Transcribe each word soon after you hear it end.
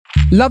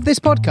Love this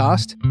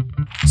podcast?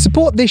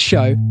 Support this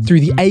show through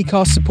the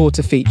Acast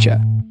supporter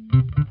feature.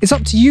 It's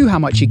up to you how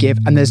much you give,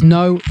 and there's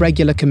no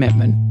regular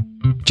commitment.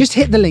 Just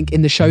hit the link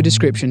in the show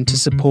description to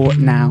support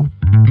now.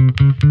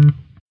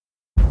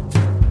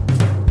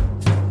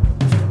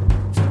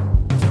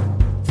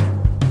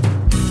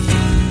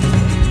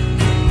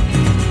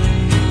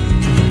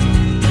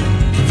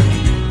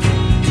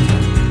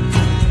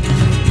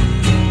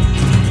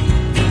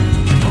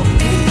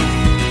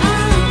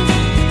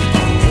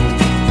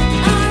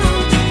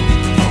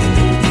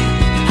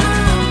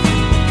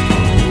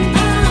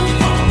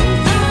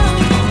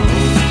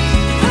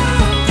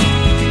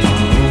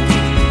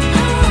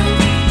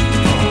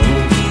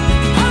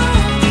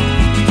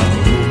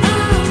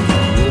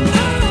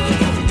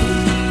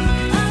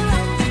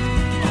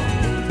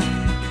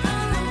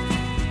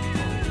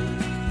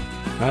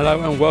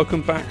 Hello and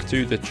welcome back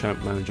to the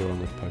Champ Manager on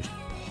the Post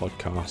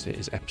podcast. It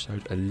is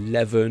episode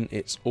 11.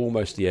 It's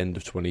almost the end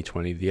of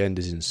 2020. The end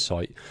is in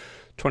sight.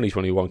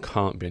 2021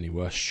 can't be any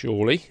worse,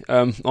 surely.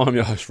 I'm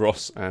your host,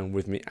 Ross, and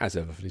with me, as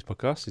ever, for this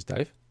podcast is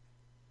Dave.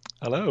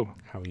 Hello.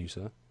 How are you,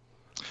 sir?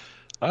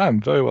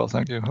 I'm very well,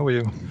 thank you. How are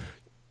you?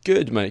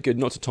 Good, mate. Good.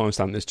 Not to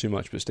timestamp this too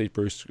much, but Steve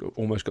Bruce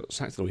almost got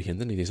sacked the weekend,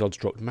 didn't he? His odds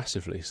dropped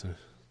massively. So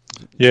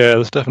yeah,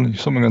 there's definitely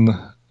something in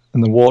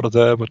the water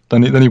there, but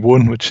then he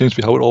won, which seems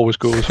to be how it always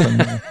goes.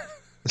 When,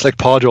 it's like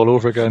Parge all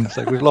over again. It's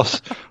like we've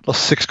lost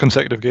 6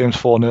 consecutive games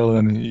 4-0,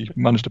 and he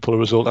managed to pull a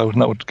result out,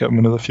 and that would get him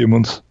another few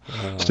months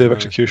stay of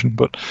execution.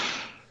 But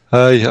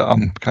yeah,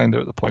 I'm kind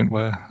of at the point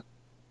where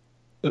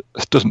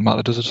it doesn't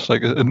matter, does it? It's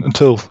like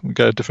until we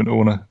get a different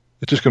owner,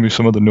 it's just going to be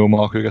some other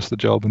no-mark who gets the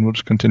job, and we'll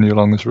just continue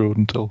along this road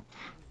until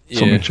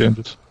something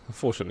changes.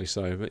 Unfortunately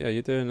so, but yeah,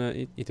 you're doing all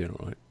right.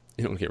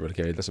 You're not going to get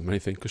relegated, that's the main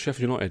thing, because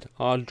Sheffield United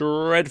are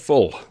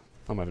dreadful.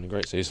 I'm having a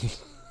great season.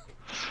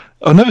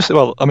 I've never said,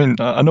 well, I mean,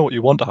 I know what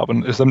you want to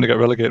happen is them to get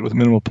relegated with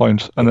minimal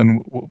points, and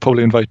then we'll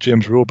probably invite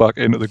James Rowe back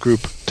into the group,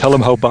 tell him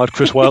how bad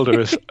Chris Wilder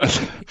is,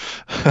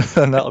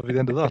 and that'll be the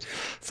end of that.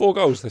 4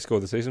 goals they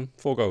scored this season.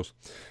 4 goals.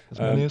 As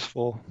many as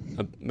 4.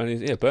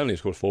 Burnley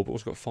scored 4, but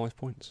also got 5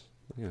 points.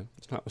 Yeah,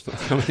 it's not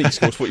how many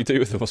scores, what you do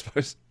with them, I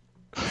suppose.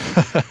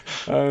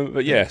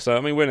 But yeah, so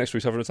I mean, we're next to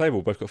each other on the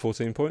table. Both got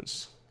 14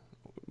 points.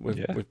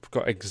 We've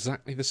got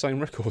exactly the same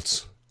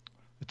records.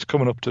 It's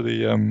coming up to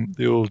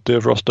the old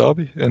Dave Ross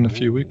derby in a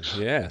few weeks.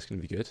 Yeah, it's going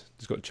to be good.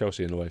 It's got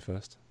Chelsea in the way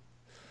first.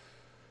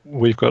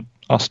 We've got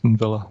Aston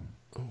Villa.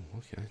 Oh,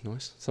 okay,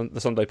 nice. The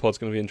Sunday pod's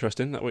going to be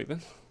interesting that week then.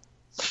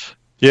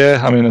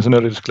 Yeah, I mean, as an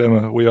early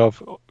disclaimer, we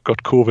have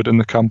got COVID in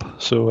the camp,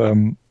 so I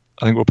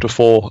think we're up to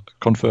 4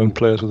 confirmed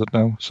players with it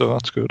now, so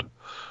that's good.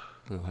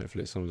 Well,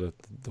 hopefully it's some of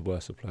the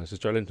worst of players. Is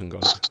Joe Linton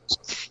gone?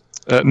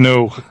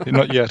 No,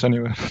 not yet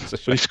anyway. But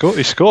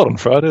he scored on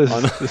Friday.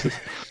 This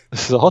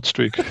is a hot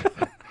streak.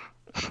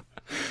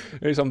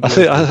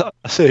 I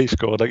say he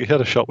scored. Like, he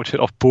had a shot which hit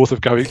off both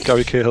of Gary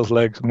Cahill's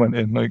legs and went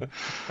in. Like,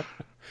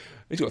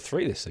 he's got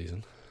 3 this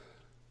season.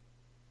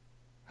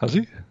 Has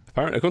he?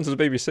 Apparently, according to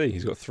the BBC,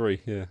 he's got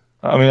 3. Yeah.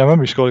 I mean, I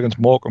remember he scored against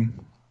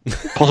Morecambe,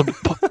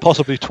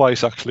 possibly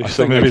twice actually.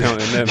 So maybe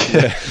counting them.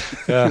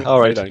 Yeah.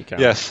 All right. They don't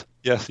count.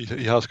 Yes,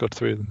 he has got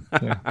 3 of them.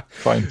 Yeah,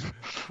 fine.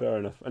 Fair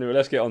enough. Anyway,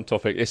 let's get on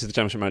topic. This is the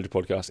Championship Manager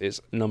podcast.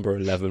 It's number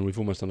 11. We've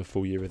almost done a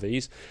full year of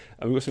these.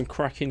 And we've got some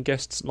cracking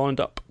guests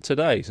lined up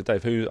today. So,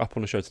 Dave, who's up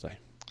on the show today?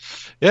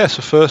 Yeah,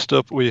 so first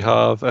up we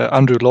have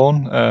Andrew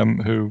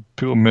Lawn, who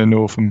people may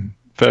know from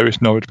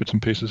various Norwich bits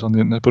and pieces on the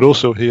internet, but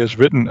also he has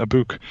written a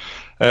book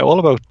all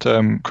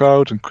about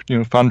crowds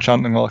and fan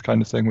chanting, all that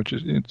kind of thing, which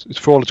is, it's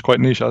for all it's quite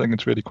niche. I think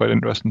it's really quite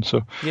interesting.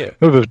 So yeah,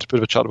 we'll have a bit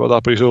of a chat about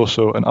that. But he's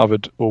also an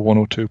avid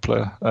 0102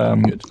 player,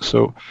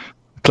 so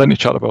plenty of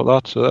chat about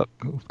that. So that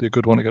will be a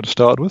good one to get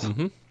started with.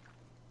 Mm-hmm.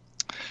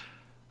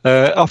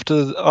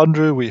 After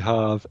Andrew, we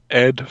have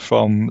Ed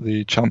from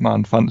the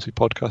Champman Fantasy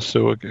podcast.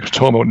 So we're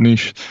talking about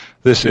niche.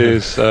 This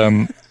is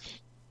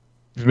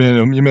you may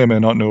or may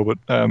not know, but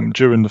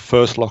during the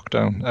first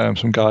lockdown,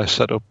 some guys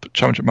set up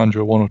Championship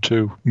Manager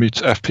 102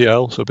 meets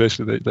FPL. So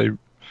basically, they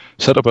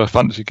set up a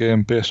fantasy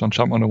game based on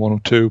Championship Manager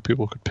 102.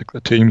 People could pick their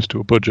teams to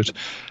a budget,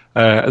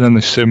 and then they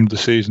simmed the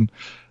season,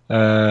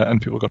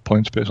 and people got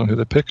points based on who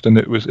they picked. And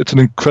it's an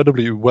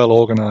incredibly well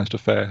organised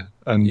affair.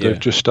 And they've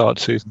just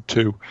started season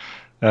 2.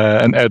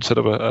 And Ed set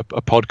up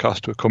a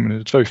podcast to accompany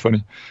it. It's very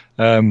funny.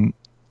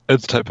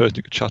 Ed's the type of person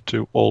you could chat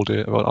to all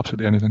day about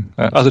absolutely anything.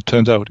 As it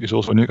turns out, he's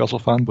also a Newcastle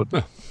fan, but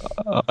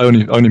I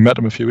only met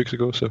him a few weeks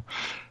ago. So,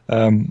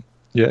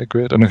 yeah,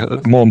 great.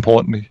 And more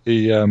importantly,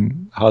 he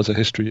has a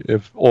history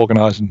of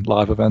organising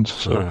live events.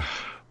 So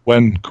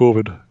when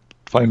COVID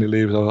finally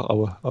leaves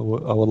our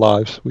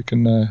lives, we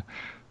can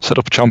set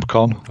up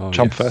ChampCon,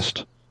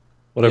 ChampFest,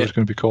 whatever it's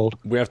going to be called.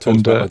 We have talked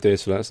about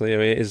ideas for that, so yeah,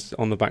 it is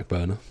on the back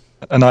burner.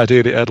 And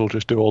ideally, Ed will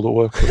just do all the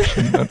work for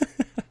us.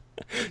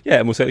 Yeah,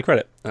 and we'll take the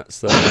credit.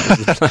 That's the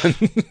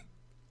plan.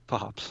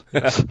 Perhaps.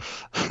 Yes.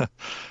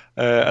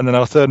 And then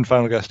our third and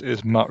final guest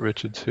is Matt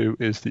Richards, who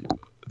is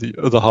the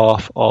other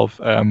half of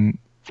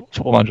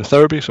Football Manager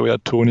Therapy. So we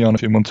had Tony on a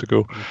few months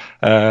ago,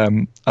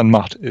 and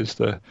Matt is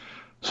the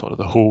sort of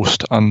the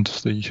host and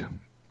the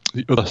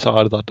the other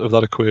side of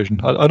that equation.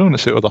 I don't want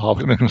to say other half.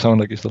 It makes him sound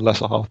like he's the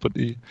lesser half, but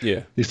he's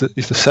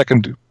the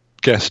second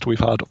guest we've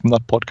had from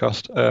that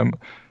podcast,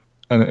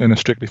 in a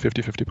strictly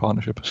 50-50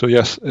 partnership. So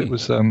yes, it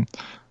was a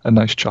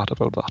nice chat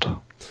about that.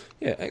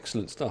 Yeah,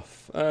 excellent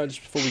stuff.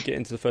 Just before we get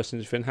into the first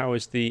interview, Finn, how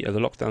is the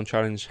lockdown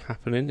challenge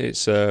happening?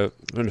 It's we're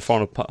in the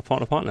final part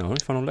now, aren't we?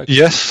 Final leg.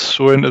 Yes,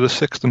 we're into the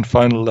sixth and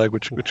final leg,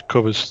 which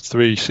covers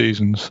 3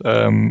 seasons.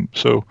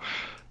 So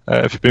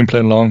if you've been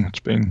playing along, it's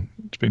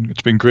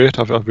been great.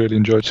 I've really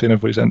enjoyed seeing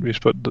everybody's entries.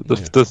 But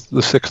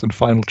the sixth and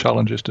final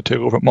challenge is to take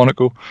over at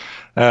Monaco.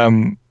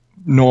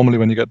 Normally,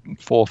 when you get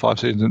 4 or 5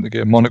 seasons into the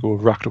game, Monaco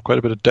have racked up quite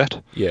a bit of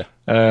debt. Yeah.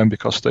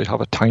 Because they have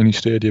a tiny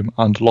stadium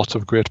and lots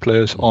of great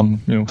players on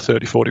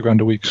 30-40 grand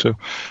a week. So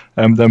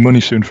their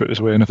money soon fritters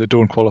away, and if they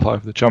don't qualify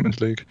for the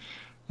Champions League,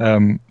 they're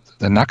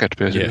knackered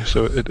basically. Yeah.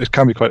 So it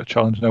can be quite a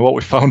challenge. Now, what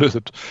we found is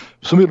that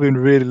some people have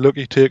been really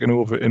lucky, taking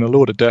over in a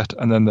load of debt,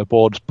 and then their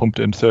board's pumped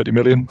in 30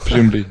 million,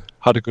 presumably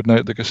had a good night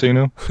at the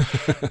casino.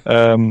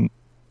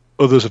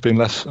 Others have been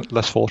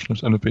less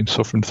fortunate and have been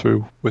suffering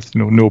through with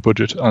no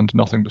budget and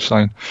nothing to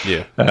sign.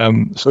 Yeah.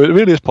 So it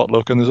really is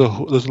potluck, and there's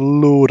a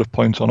load of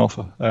points on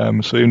offer.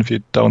 So even if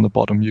you're down the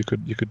bottom, you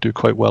could do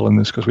quite well in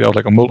this, because we have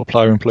like a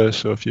multiplier in place.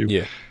 So if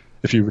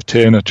you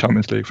retain a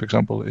Champions League, for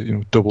example,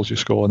 it doubles your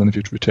score, and then if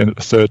you retain it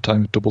a third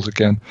time, it doubles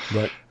again.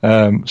 Right.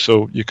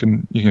 So you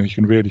can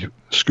really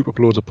scoop up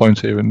loads of points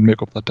here and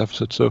make up that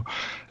deficit. So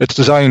it's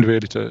designed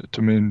really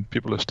to mean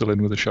people are still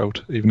in with a shout,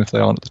 even if they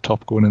aren't at the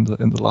top going in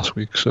the last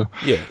week. So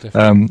yeah,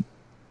 definitely.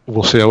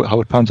 We'll see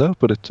how it pans out,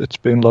 but it's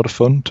been a lot of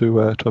fun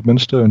to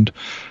administer, and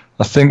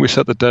I think we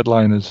set the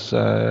deadline as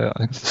I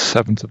think it's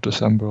the 7th of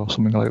December or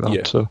something like that.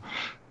 Yeah. So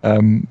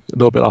a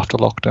little bit after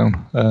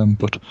lockdown,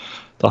 but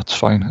that's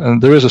fine.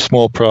 And there is a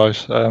small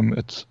prize.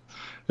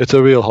 It's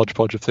a real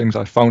hodgepodge of things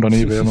I found on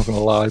eBay, I'm not going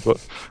to lie, but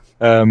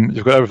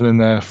you've got everything in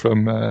there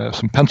from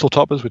some pencil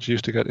toppers, which you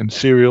used to get in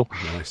cereal.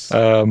 Nice.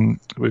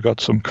 We've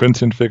got some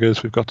Corinthian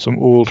figures, we've got some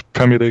old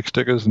Premier League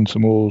stickers and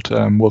some old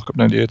World Cup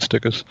 98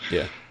 stickers.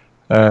 Yeah.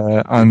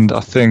 And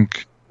I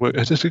think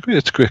it's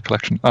a great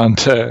collection. And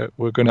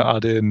we're going to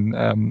add in,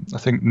 I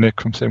think Nick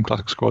from Same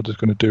Classic Squad is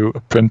going to do a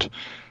print,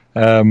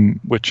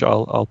 which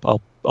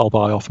I'll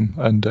buy off him,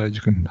 and you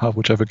can have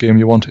whichever game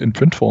you want in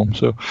print form.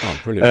 So,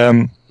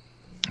 brilliant.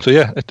 So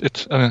yeah,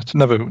 it's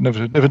never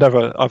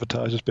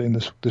advertised as being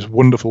this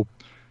wonderful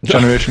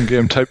generation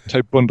game type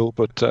bundle,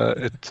 but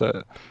it's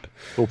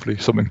hopefully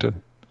something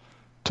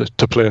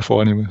to play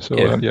for anyway. So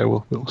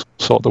we'll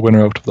sort the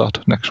winner out of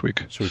that next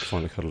week. So we can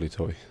find a cuddly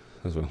toy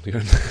as well.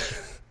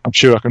 I'm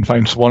sure I can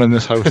find one in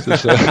this house.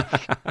 There's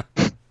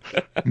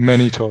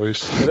many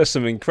toys. Well, there's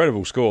some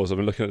incredible scores. I've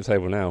been looking at the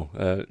table now.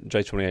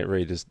 J28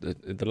 Reid is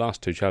the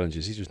last 2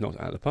 challenges. He's just knocked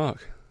it out of the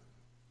park.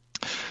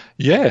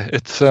 Yeah,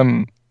 it's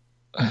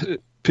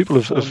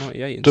people have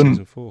in done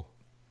season 4.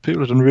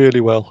 People have done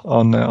really well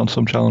on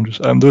some challenges.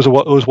 There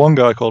was one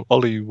guy called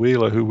Ollie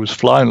Wheeler who was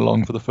flying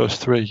along for the first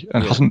 3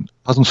 and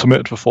hasn't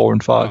submitted for 4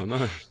 and 5. Oh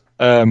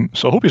no.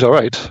 So I hope he's all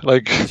right.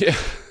 Yeah.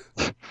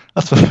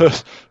 That's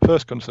the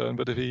first concern.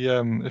 But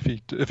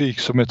if he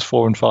submits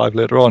 4 and 5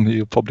 later on,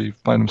 he'll probably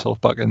find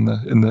himself back in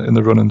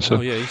the running. So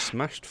he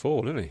smashed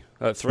 4, didn't he?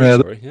 3,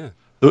 sorry. Yeah.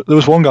 There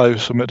was one guy who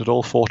submitted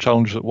all 4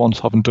 challenges at once,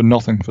 having done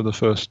nothing for the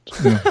first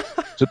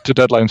to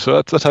deadline. So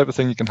that's the type of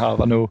thing you can have.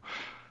 I know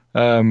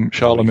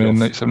Charlemagne in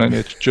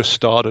 97-98 just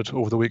started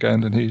over the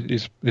weekend, and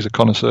he's a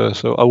connoisseur.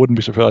 So I wouldn't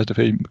be surprised if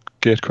he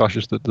gate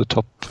crashes the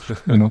top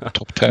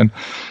top 10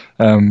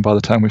 by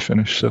the time we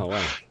finish. So. Oh,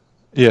 wow.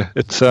 Yeah,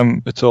 it's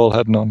all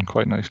heading on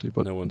quite nicely,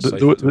 but no one's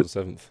safe until the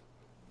 7th.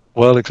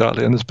 Well,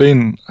 exactly, and I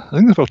think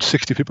there's about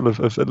 60 people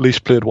have at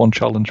least played one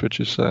challenge, which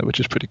is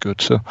pretty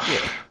good. So,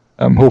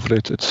 hopefully,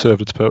 it's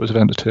served its purpose of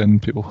entertaining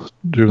people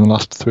during the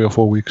last 3 or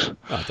 4 weeks.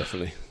 Oh,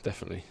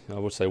 definitely. I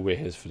would say we're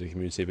here for the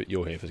community, but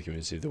you're here for the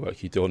community. The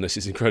work you do on this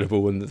is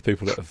incredible, and the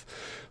people that have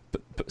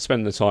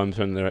spent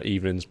their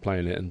evenings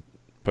playing it and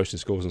posting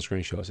scores and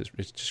screenshots,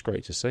 it's just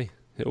great to see.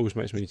 It always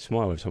makes me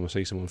smile every time I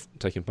see someone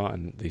taking part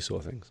in these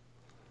sort of things.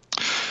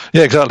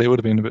 Yeah, exactly. It would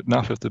have been a bit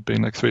naff if there'd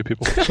been like 3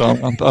 people. So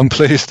I'm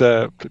pleased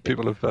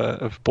people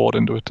have bought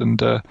into it, and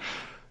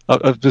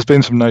there's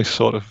been some nice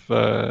sort of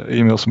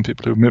emails from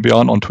people who maybe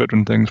aren't on Twitter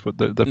and things, but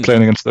they're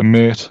playing against their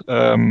mate,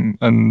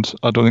 and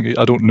I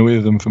don't know either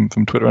of them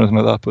from Twitter or anything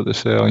like that, but they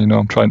say,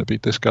 I'm trying to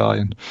beat this guy,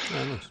 and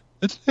nice.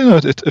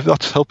 if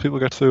that's helped people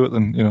get through it,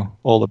 then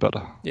all the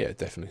better. Yeah,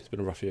 definitely. It's been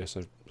a rough year,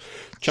 so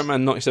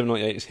Champman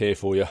 97-98 is here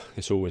for you.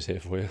 It's always here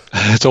for you.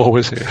 It's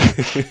always here.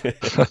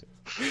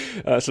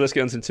 So let's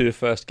get on to the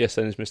first guest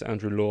then, is Mr.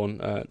 Andrew Lawn,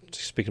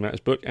 speaking about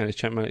his book and his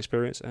Champman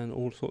experience and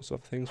all sorts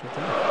of other things with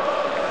that.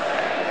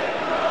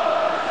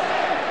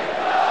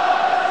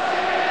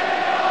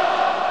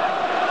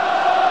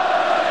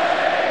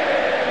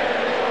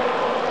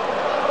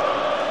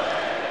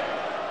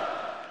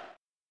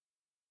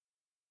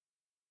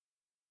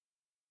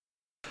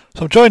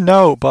 So I'm joined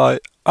now by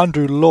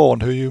Andrew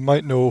Lawn, who you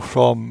might know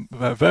from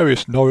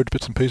various Norwich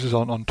bits and pieces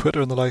on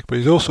Twitter and the like, but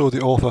he's also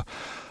the author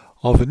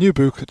of a new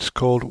book. It's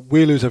called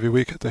We Lose Every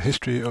Week, The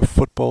History of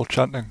Football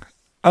Chanting.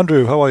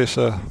 Andrew, how are you,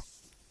 sir?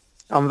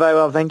 I'm very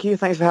well, thank you.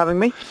 Thanks for having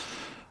me.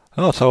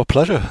 Oh, it's our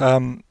pleasure.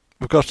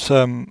 We've got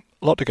a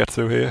lot to get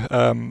through here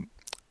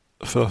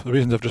for the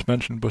reasons I've just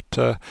mentioned, but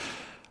I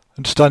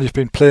understand you've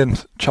been playing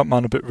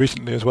Champman a bit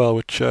recently as well,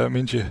 which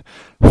means you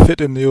fit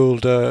in the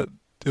old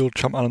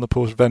Champman on the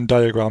Post Venn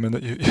diagram in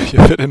that you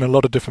fit in a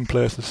lot of different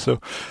places.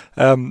 So,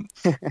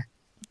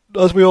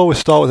 as we always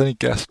start with any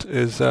guest,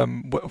 is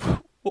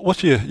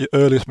what's your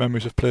earliest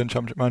memories of playing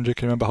Championship Manager?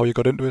 Can you remember how you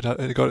got into it, how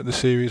you got into the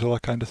series, all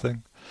that kind of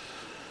thing?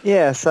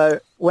 Yeah,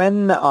 so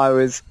when I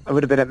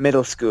would have been at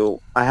middle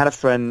school, I had a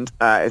friend,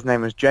 his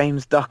name was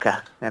James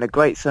Ducker, he had a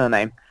great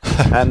surname,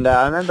 and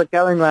I remember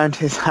going round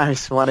his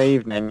house one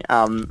evening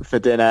for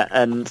dinner,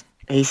 and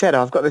he said,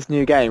 I've got this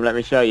new game, let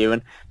me show you,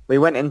 and we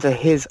went into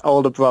his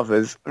older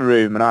brother's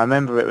room, and I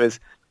remember it was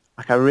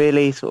like a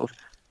really sort of,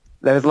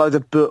 there was loads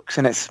of books,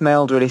 and it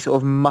smelled really sort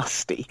of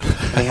musty,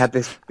 and he had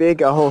this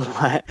big old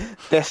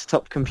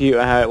desktop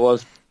computer, how it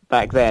was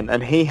back then,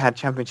 and he had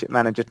Championship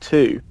Manager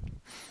 2.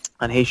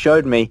 And he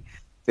showed me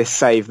this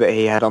save that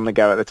he had on the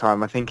go at the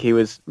time. I think he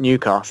was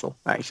Newcastle,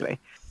 actually.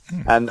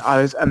 And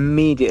I was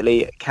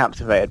immediately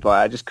captivated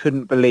by it. I just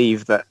couldn't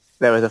believe that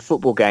there was a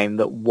football game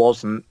that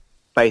wasn't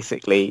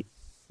basically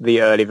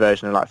the early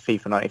version of like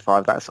FIFA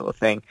 95, that sort of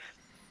thing.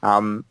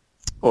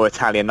 Or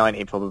Italia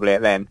 90 probably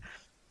at then.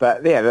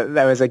 But yeah,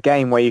 there was a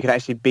game where you could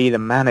actually be the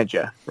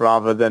manager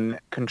rather than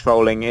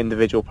controlling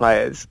individual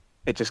players.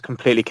 It just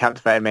completely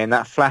captivated me. And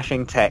that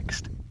flashing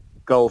text,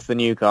 goal for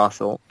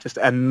Newcastle, just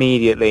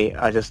immediately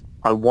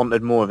I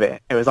wanted more of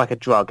it. It was like a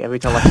drug. Every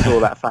time I saw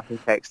that flashing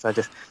text, I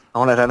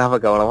wanted another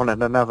goal.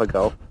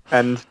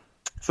 And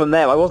from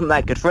there, I wasn't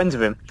that good friends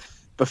with him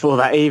before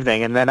that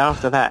evening, and then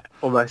after that,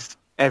 almost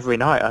every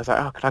night I was like,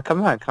 oh, can I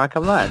come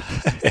round?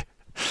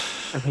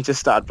 And we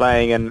just started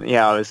playing, and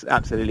yeah, I was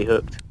absolutely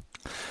hooked.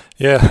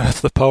 Yeah,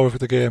 that's the power of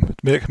the game.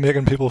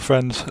 Making people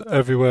friends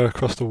everywhere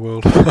across the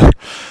world.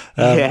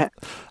 Yeah.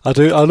 I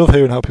love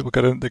hearing how people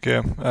get into the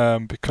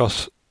game,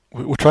 because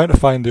we're trying to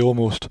find the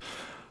almost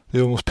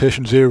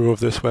patient zero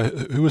of this, where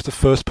who was the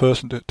first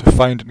person to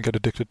find it and get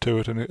addicted to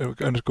it,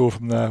 and go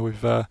from there.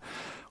 We're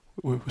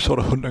sort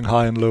of hunting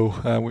high and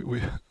low.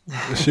 We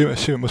assume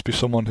it must be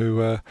someone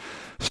who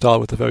started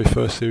with the very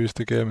first series of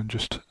the game and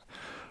just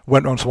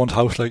went around someone's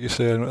house, like you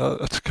say, and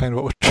that's kind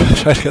of what we're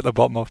trying to get the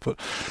bottom of. But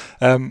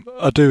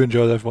I do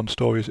enjoy that everyone's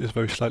story is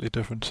very slightly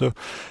different. So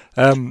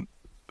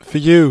for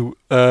you,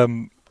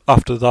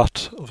 after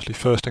that obviously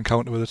first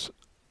encounter with it,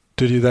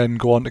 did you then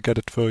go on to get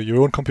it for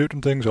your own computer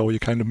and things, or were you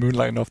kind of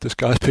moonlighting off this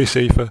guy's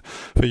PC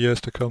for years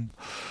to come?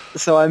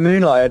 So I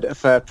moonlighted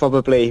for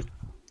probably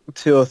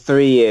 2 or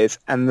 3 years,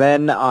 and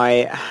then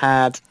I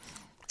had...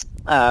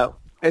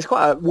 it's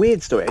quite a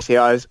weird story, actually.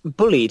 I was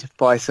bullied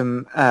by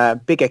some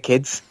bigger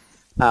kids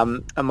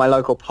at my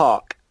local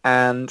park,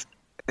 and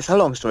it's a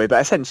long story, but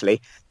essentially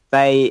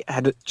they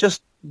had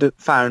just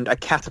found a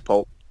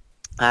catapult,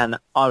 and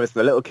I was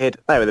the little kid,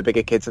 they were the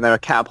bigger kids, and they were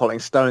catapulting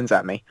stones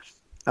at me.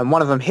 And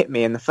one of them hit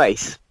me in the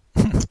face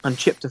and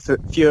chipped a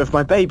few of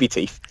my baby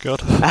teeth.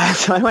 God.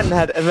 So I went and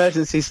had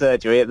emergency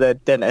surgery at the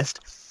dentist.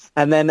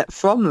 And then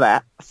from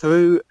that,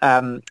 through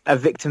a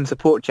victim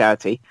support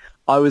charity,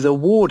 I was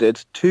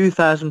awarded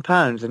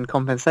 £2,000 in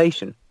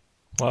compensation.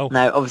 Wow.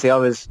 Now, obviously, I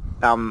was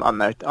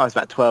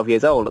about 12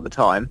 years old at the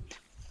time.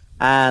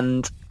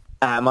 And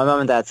my mum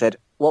and dad said,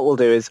 what we'll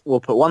do is we'll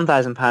put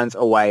 £1,000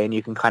 away and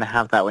you can kind of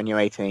have that when you're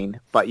 18,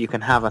 but you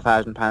can have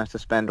 £1,000 to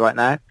spend right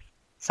now.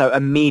 So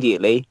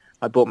immediately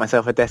I bought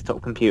myself a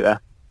desktop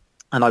computer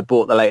and I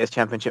bought the latest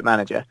Championship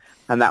Manager,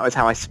 and that was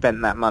how I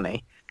spent that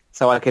money.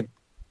 So I could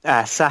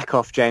sack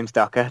off James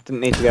Ducker, didn't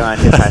need to go around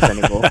his house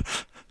anymore.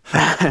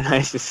 And I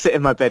used to sit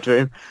in my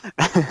bedroom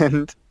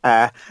and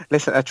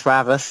listen to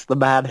Travis, the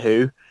man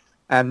who,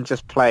 and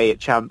just play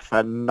Champ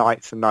for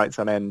nights and nights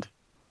on end.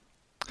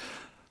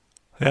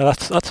 Yeah,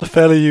 that's a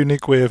fairly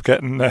unique way of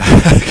getting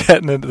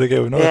into the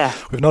game.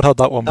 We've not had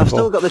that one before. I've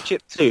still got the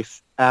chipped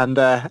tooth, and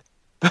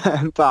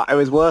but it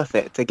was worth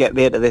it to get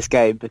me into this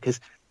game because,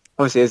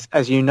 obviously,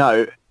 as you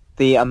know,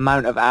 the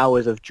amount of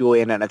hours of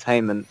joy and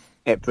entertainment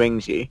it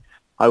brings you,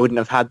 I wouldn't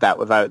have had that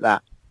without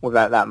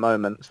that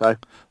moment. So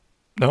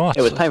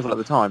it was painful at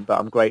the time, but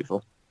I'm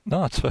grateful.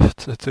 No, it's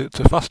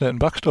a fascinating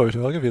backstory.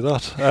 I'll give you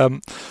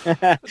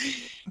that.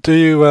 Do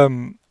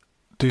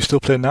you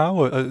still play now?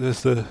 Or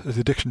has the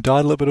addiction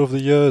died a little bit over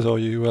the years, or are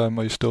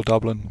you still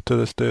dabbling to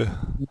this day?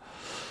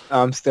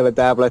 I'm still a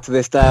dabbler to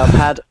this day. I've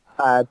had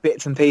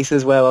bits and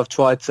pieces where I've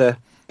tried to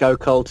go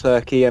cold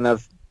turkey, and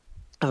I've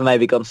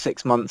maybe gone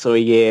 6 months or a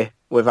year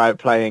without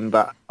playing.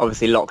 But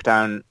obviously,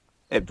 lockdown,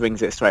 it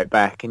brings it straight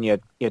back, and you're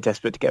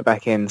desperate to get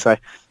back in. So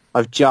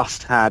I've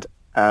just had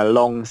a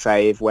long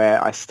save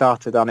where I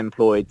started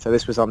unemployed. So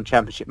this was on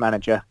Championship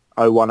Manager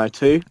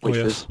 0102, which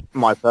was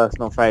my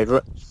personal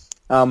favourite.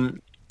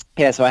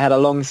 So I had a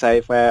long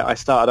save where I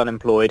started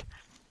unemployed,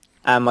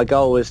 and my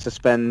goal was to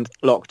spend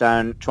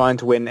lockdown trying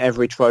to win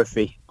every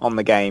trophy on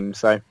the game.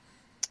 So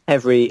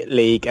every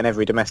league and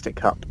every domestic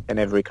cup in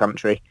every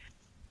country.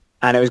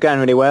 And it was going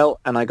really well,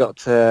 and I got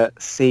to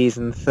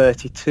season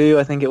 32,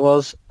 I think it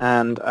was,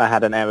 and I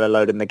had an error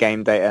loading the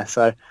game data.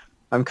 So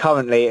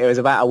it was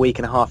about a week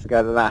and a half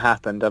ago that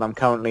happened, and I'm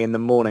currently in the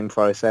mourning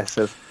process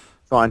of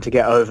trying to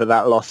get over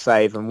that lost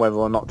save and whether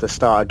or not to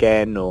start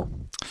again or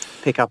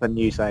pick up a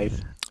new save.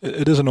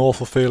 It is an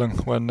awful feeling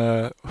when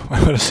a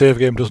save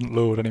game doesn't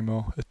load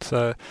anymore. I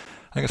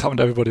think it's happened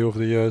to everybody over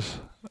the years.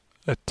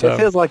 It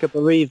feels like a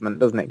berebment,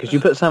 doesn't it? Because you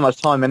put so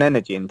much time and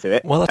energy into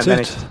it, well, that's and then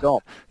it. it's just gone.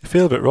 You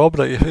feel a bit robbed.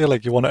 Like you feel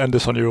like you want to end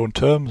this on your own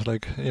terms.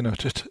 Like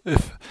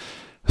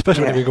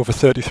especially when you go for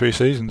 33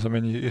 seasons. I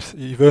mean,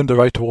 you've earned the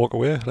right to walk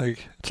away.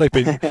 Like it's like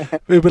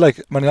it would be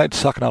like Man United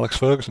sacking Alex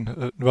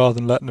Ferguson rather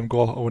than letting him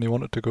go when he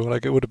wanted to go.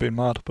 Like it would have been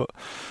mad. But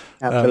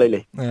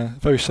absolutely, yeah,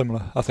 very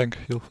similar. I think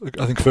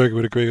Fergie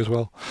would agree as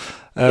well.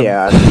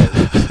 Yeah.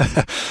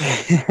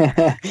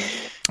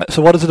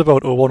 So what is it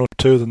about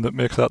 0102 then that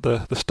makes that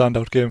the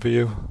standout game for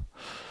you?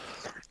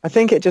 I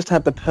think it just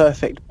had the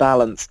perfect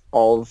balance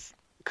of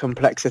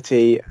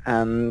complexity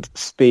and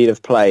speed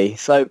of play.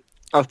 So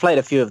I've played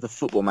a few of the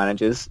football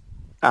managers.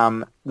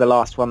 The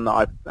last one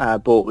that I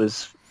bought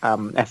was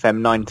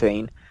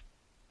FM19,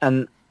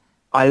 and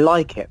I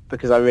like it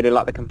because I really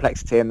like the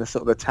complexity and the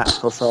sort of the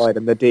tactical side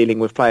and the dealing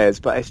with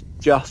players, but it's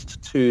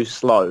just too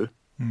slow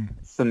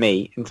for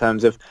me in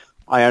terms of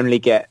I only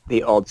get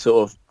the odd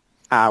sort of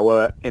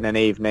hour in an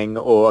evening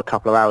or a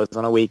couple of hours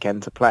on a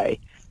weekend to play.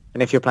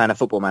 And if you're playing a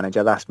football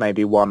manager, that's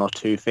maybe 1 or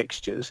 2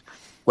 fixtures.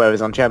 Whereas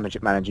on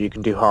Championship Manager, you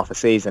can do half a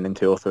season in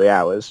 2 or 3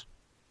 hours.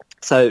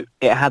 So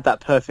it had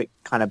that perfect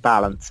kind of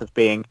balance of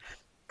being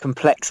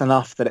complex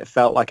enough that it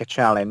felt like a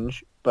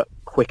challenge, but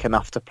quick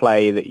enough to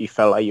play that you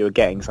felt like you were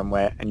getting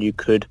somewhere and you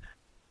could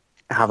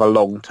have a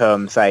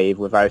long-term save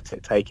without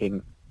it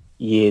taking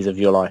years of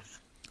your life.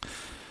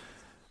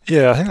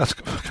 Yeah, I think that's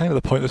kind of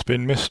the point that's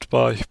been missed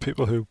by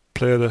people who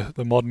play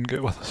the modern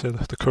game,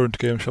 the current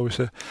game, shall we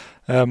say.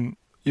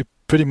 You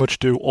pretty much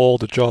do all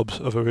the jobs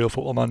of a real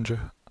football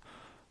manager,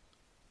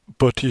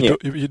 but you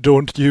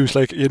don't use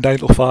like your 9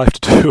 till 5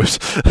 to do it.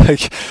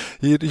 Like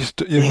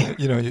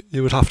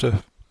you would have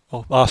to.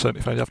 Well, I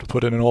certainly find you have to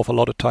put in an awful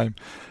lot of time.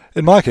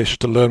 In my case,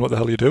 just to learn what the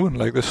hell you're doing.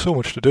 Like there's so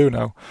much to do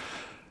now,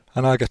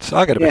 and I get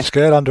a bit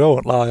scared. Andrew, I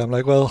won't lie. I'm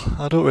like, well,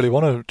 I don't really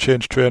want to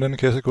change training in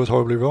case it goes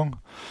horribly wrong.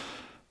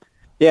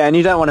 Yeah, and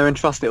you don't want to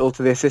entrust it all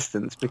to the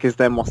assistants because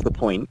then what's the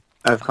point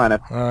of kind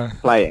of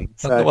playing?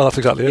 So, well, that's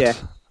exactly it.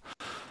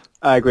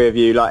 I agree with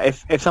you. Like,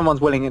 if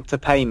someone's willing to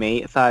pay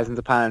me thousands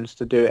of pounds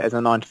to do it as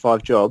a 9 to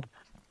 5 job,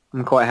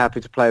 I'm quite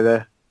happy to play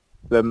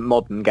the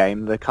modern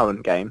game, the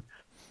current game.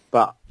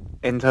 But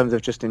in terms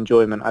of just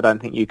enjoyment, I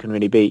don't think you can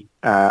really beat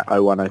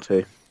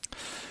 0102.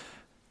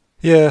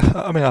 Yeah,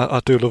 I mean, I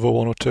do love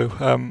 0102.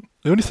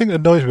 The only thing that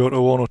annoys me about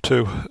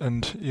 0102,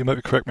 and you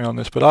might correct me on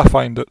this, but I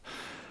find that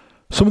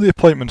some of the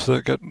appointments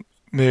that get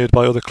made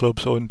by other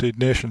clubs or indeed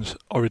nations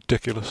are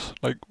ridiculous.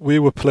 Like we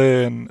were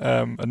playing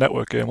a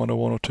network game on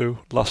 0102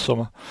 last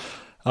summer,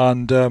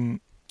 and the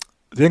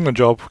England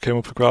job came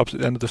up for grabs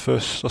at the end of the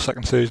first or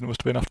second season. It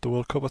must have been after the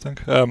World Cup, I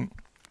think.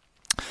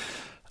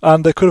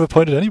 And they could have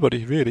appointed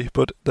anybody really,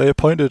 but they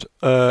appointed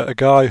a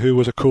guy who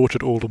was a coach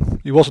at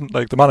Oldham. He wasn't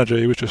like the manager;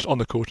 he was just on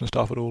the coaching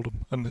staff at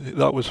Oldham, and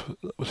that was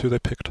who they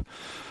picked.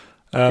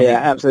 Yeah,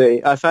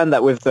 absolutely. I found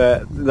that with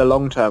the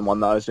long-term one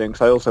that I was doing,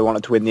 because I also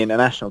wanted to win the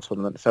international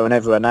tournament. So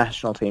whenever a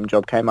national team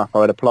job came up, I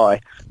would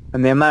apply.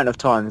 And the amount of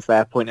times they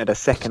appointed a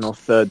 2nd or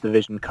 3rd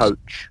division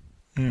coach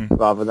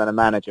rather than a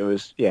manager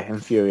was,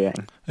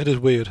 infuriating. It is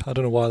weird. I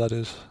don't know why that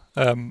is.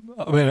 I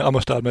mean, I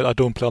must admit, I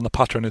don't play on the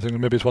patch or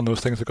anything. Maybe it's one of those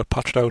things that got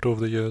patched out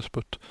over the years,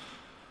 but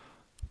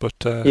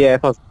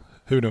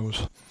who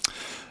knows?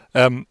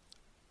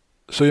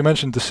 So you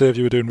mentioned the save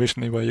you were doing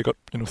recently, where you got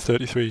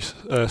 33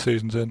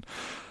 seasons in.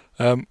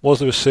 Was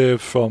there a save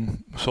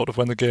from sort of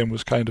when the game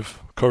was kind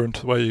of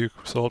current, where you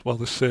thought, well,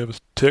 this save has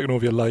taken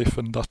over your life,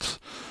 and that's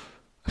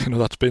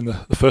been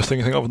the first thing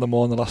you think of in the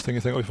morning, the last thing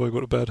you think of before you go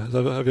to bed?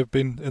 Have you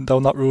been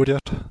down that road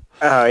yet?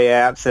 Oh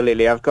yeah,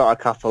 absolutely. I've got a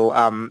couple.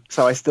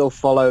 So I still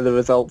follow the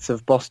results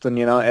of Boston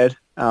United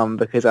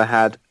because I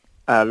had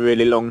a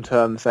really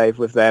long-term save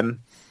with them.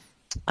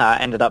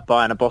 Ended up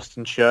buying a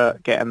Boston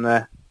shirt, getting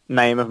the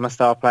name of my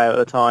star player at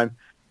the time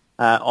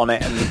on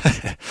it,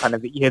 and kind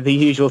of the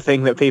usual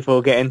thing that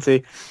people get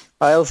into.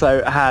 I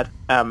also had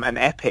an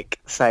epic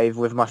save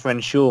with my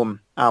friend Sean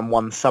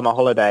one summer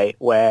holiday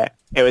where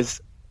it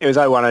was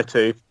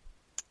 0102,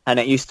 and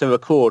it used to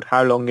record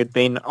how long you'd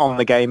been on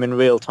the game in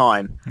real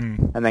time,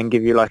 and then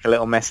give you like a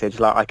little message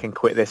like, I can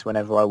quit this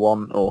whenever I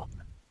want, or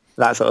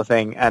that sort of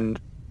thing. And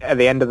at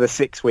the end of the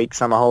 6-week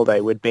summer holiday,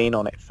 we'd been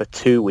on it for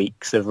 2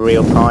 weeks of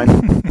real time,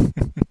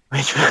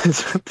 which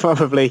was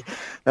probably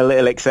a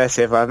little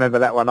excessive. I remember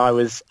that one. I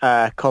was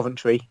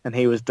Coventry and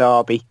he was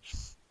Derby,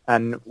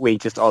 and we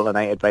just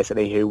alternated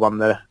basically who won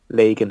the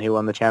league and who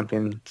won the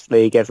Champions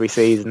League every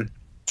season.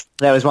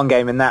 There was one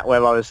game in that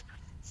where I was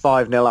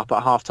 5-0 up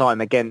at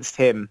half-time against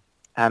him,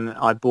 and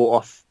I bought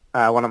off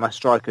one of my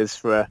strikers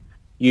for a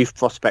youth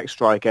prospect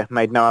striker,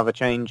 made no other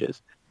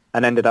changes,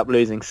 and ended up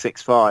losing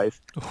 6-5.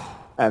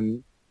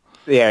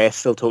 It's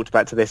still talked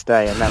about to this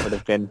day, and that would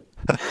have been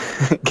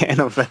getting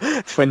on for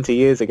 20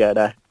 years ago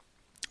now.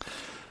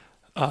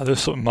 There's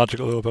something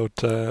magical though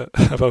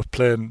about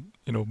playing,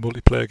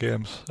 multiplayer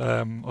games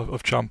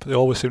of Champ. They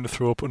always seem to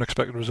throw up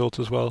unexpected results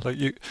as well. Like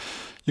you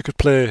could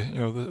play,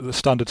 the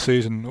standard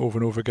season over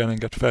and over again and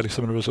get fairly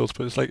similar results,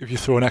 but it's like if you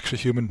throw an extra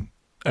human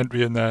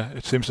entry in there,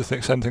 it seems to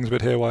send things a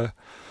bit haywire.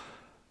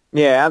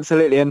 Yeah,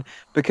 absolutely. And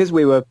because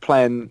we were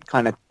playing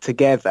kind of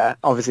together,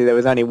 obviously there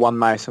was only one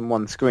mouse and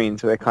one screen,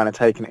 so we're kind of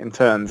taking it in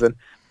turns. And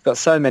got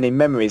so many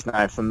memories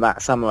now from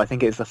that summer. I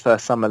think it's the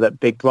first summer that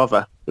Big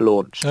Brother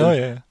launched. Oh,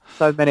 yeah.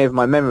 So many of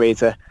my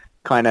memories are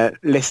kind of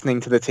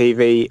listening to the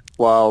TV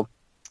while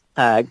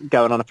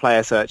going on a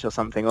player search or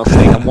something, or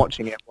sitting and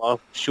watching it while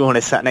Sean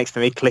is sat next to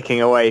me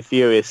clicking away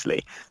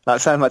furiously.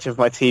 Like, so much of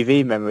my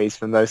TV memories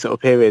from those sort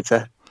of periods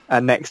are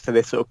next to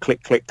this sort of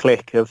click, click,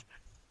 click of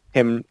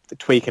him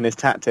tweaking his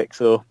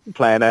tactics or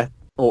playing a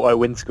auto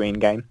windscreen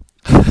game.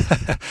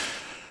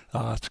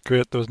 It's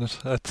great, doesn't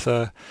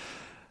it?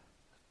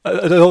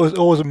 It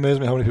always amazes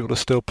me how many people are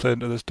still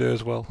playing to this day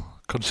as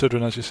well,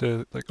 considering, as you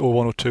say, like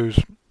 0102 is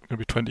going to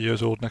be 20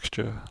 years old next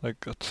year. Like,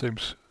 that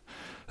seems...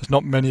 There's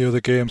not many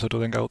other games, I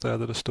don't think, out there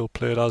that are still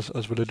played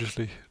as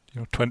religiously,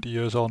 20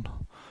 years on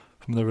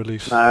from the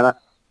release. No,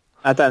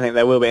 I don't think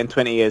there will be in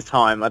 20 years'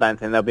 time. I don't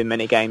think there'll be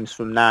many games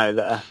from now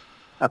that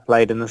are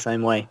played in the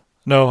same way.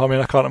 No, I mean,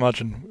 I can't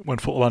imagine when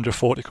Football Manager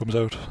 40 comes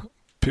out,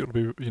 people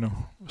will be,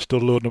 still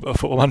loading up a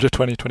Football Manager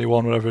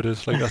 2021, whatever it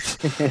is. Like,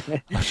 that's...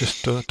 I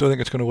just don't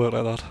think it's going to work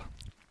like that.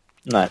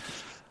 No.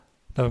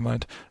 Never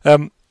mind.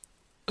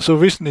 So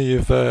recently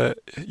you've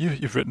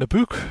written a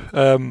book.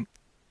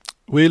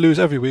 We Lose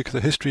Every Week: The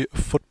History of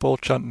Football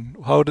Chanting.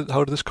 How did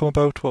this come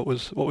about? What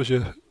was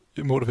your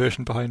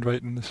motivation behind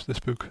writing this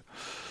book?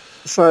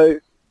 So,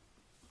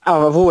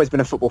 I've always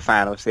been a football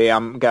fan, obviously.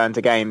 I'm going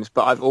to games,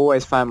 but I've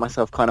always found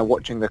myself kind of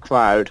watching the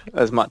crowd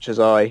as much as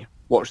I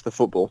watch the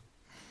football.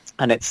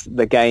 And it's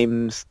the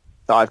games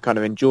that I've kind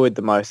of enjoyed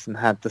the most and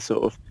had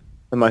the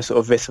most sort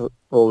of visceral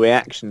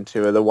reaction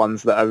to are the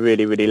ones that are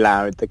really, really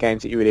loud, the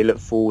games that you really look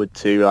forward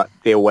to, like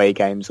the away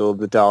games or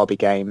the derby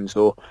games,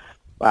 or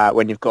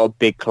when you've got a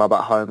big club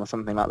at home or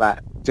something like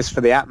that, just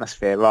for the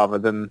atmosphere rather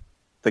than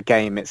the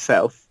game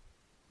itself.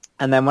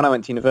 And then when I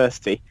went to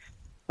university,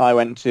 I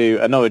went to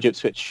a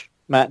Norwich-Ipswich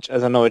match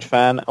as a Norwich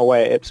fan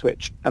away at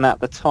Ipswich, and at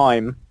the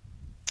time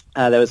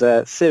there was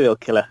a serial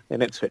killer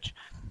in Ipswich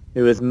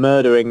who was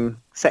murdering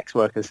sex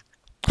workers,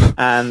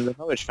 and the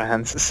Norwich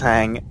fans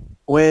sang,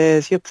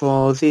 "Where's your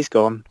pros, he's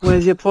gone,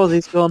 where's your pros,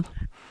 he's gone."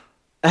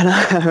 And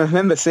I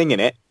remember singing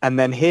it and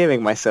then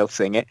hearing myself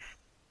sing it,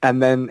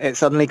 and then it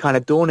suddenly kind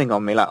of dawning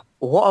on me, like,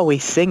 what are we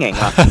singing?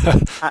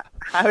 Like,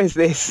 how is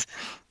this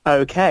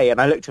okay? And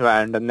I looked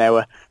around and there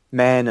were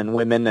men and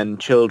women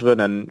and children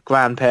and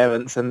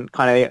grandparents and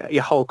kind of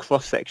your whole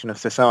cross-section of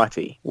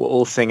society were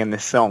all singing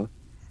this song.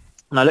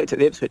 And I looked at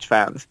the Ipswich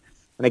fans,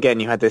 and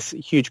again, you had this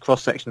huge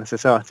cross-section of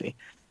society,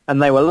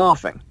 and they were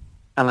laughing.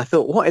 And I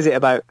thought, what is it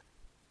about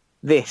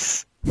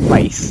this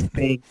place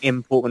being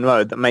in Portman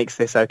Road that makes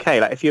this okay?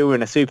 Like, if you were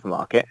in a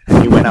supermarket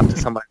and you went up to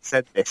someone and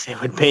said this,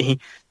 it'd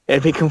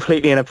be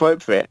completely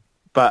inappropriate.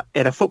 But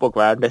in a football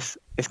ground,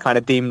 it's kind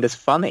of deemed as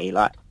funny.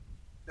 Like,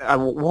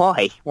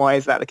 why? Why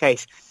is that the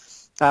case?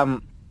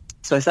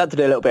 So I started to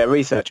do a little bit of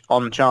research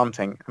on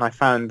chanting, and I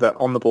found that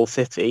On the Ball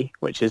City,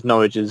 which is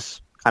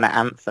Norwich's kind of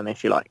anthem,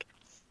 if you like,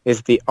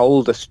 is the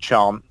oldest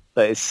chant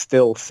that is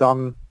still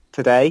sung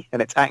today,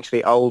 and it's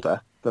actually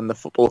older than the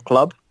football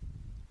club.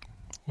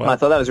 Wow. And I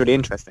thought that was really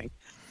interesting.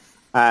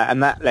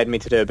 And that led me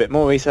to do a bit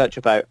more research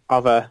about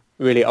other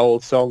really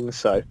old songs.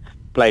 So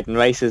Blade and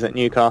Races at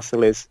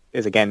Newcastle is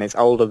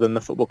older than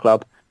the football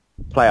club.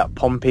 Play Up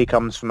Pompey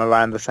comes from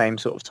around the same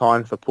sort of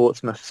time for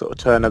Portsmouth, sort of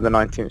turn of the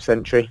 19th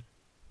century.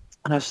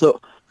 And I just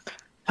thought,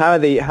 how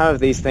have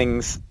these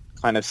things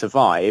kind of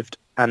survived,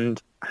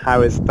 and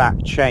how has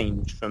that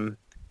changed from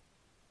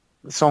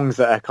songs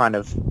that are kind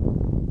of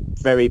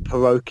very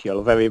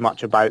parochial, very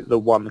much about the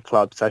one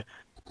club? So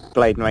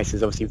Blade and Race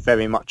is obviously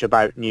very much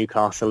about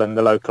Newcastle and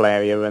the local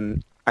area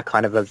and a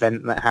kind of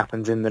event that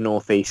happens in the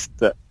northeast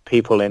that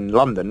people in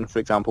London, for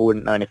example,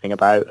 wouldn't know anything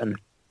about. And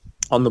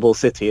On the Ball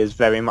City is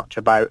very much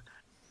about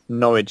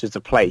Norwich as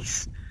a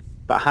place.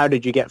 But how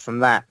did you get from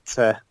that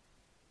to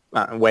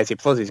Where's Your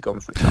Prozzy's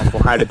Gone, for example?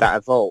 How did that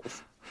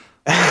evolve?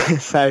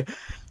 So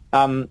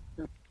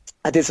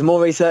I did some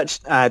more research,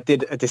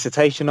 did a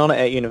dissertation on it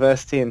at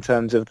university in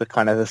terms of the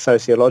kind of the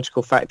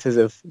sociological factors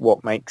of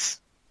what makes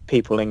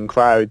people in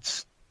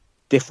crowds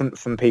different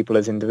from people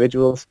as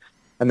individuals.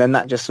 And then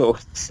that just sort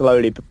of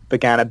slowly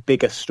began a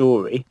bigger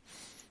story.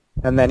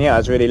 And then, I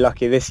was really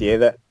lucky this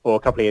year or a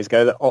couple of years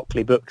ago, that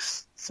Oakley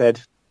Books said,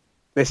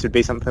 this would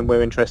be something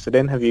we're interested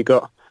in. Have you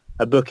got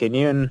a book in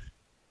you? And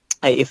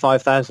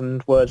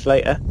 85,000 words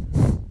later,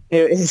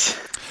 here it is.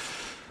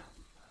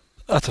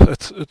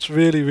 It's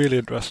really, really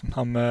interesting.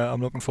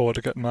 I'm looking forward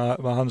to getting my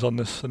hands on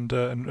this and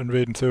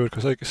reading through it,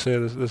 because, like you say,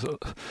 there's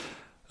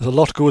a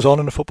lot goes on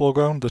in a football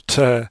ground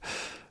that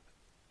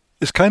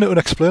is kind of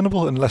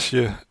unexplainable unless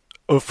you're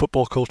of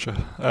football culture.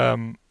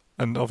 And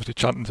obviously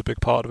chanting's a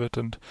big part of it.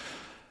 And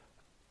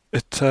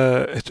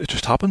it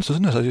just happens,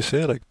 doesn't it? As you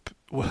say, like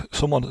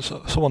someone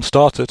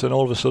starts it, and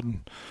all of a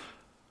sudden,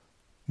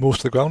 most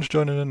of the ground's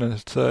joining in,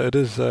 and it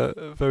is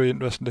very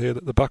interesting to hear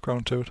the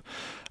background to it.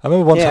 I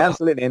remember once. Yeah,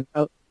 absolutely. And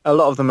a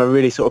lot of them are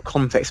really sort of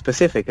context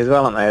specific as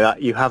well, aren't they?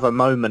 That you have a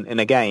moment in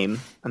a game,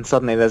 and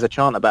suddenly there's a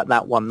chant about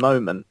that one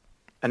moment,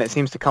 and it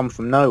seems to come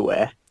from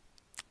nowhere.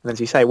 And as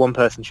you say, one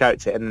person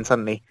shouts it, and then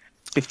suddenly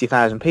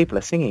 50,000 people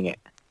are singing it.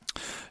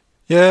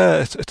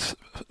 Yeah, it's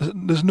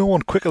there's no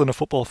one quicker than a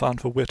football fan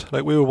for wit.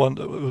 Like we were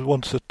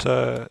once at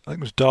I think it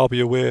was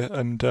Derby away,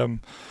 and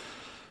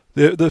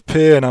the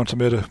PA announcer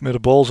made a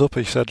balls up.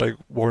 He said like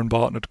Warren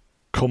Barton had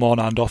come on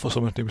and off or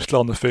something. He was still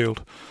on the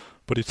field,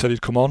 but he said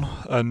he'd come on,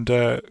 and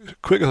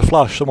quick as a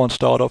flash, someone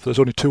started off. There's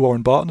only 2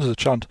 Warren Bartons as a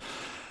chant,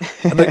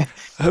 and like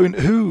I mean,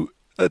 who?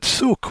 It's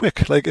so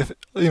quick. Like if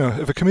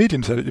a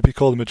comedian said it, you'd be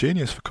calling him a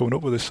genius for coming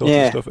up with this sort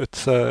of stuff.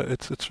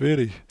 It's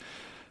really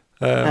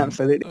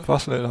absolutely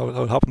fascinating how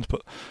it happens.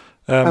 But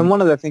and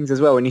one of the things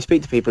as well, when you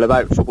speak to people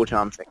about football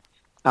chanting,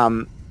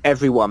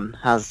 everyone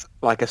has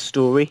like a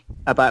story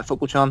about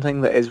football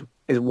chanting that is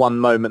one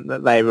moment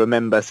that they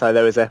remember. So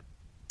there was I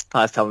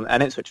was telling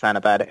an Ipswich fan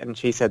about it, and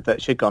she said that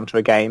she'd gone to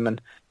a game,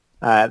 and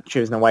she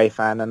was an away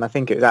fan, and I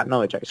think it was at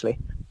Norwich actually.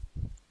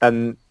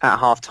 And at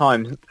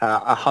half-time,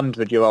 a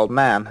 100-year-old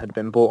man had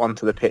been brought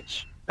onto the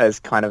pitch as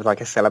kind of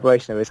like a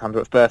celebration of his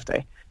 100th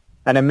birthday.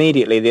 And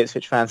immediately the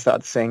Ipswich fans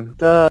started to sing,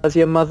 "Does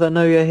your mother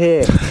know you're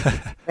here?"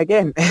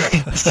 Again,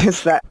 it's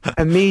just that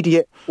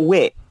immediate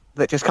wit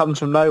that just comes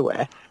from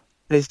nowhere.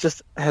 It's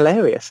just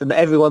hilarious. And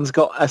everyone's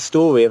got a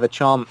story of a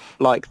chant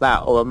like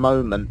that or a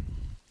moment.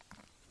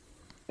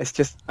 It's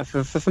just,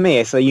 for me,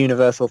 it's a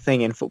universal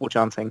thing in football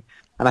chanting.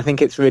 And I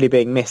think it's really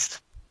being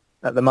missed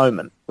at the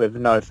moment with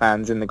no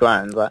fans in the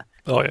ground. Like,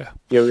 oh yeah,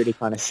 you're really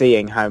kind of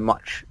seeing how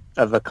much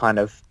of a kind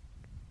of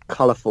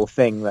colourful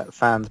thing that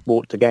fans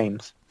brought to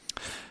games.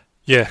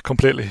 Yeah,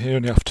 completely. You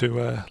only have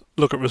to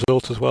look at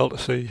results as well to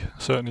see.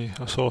 Certainly,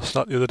 I saw a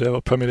stat the other day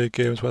about Premier League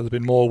games where there've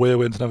been more away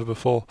wins than ever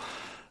before.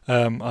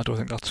 I don't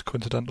think that's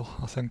coincidental.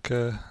 I think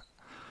the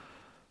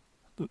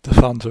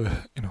fans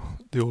are,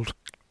 the old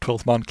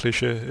 12th man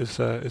cliche is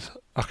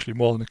actually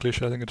more than a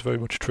cliche. I think it's very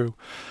much true.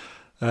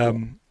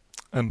 And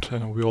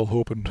we all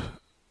hope and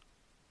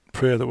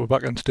pray that we're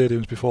back in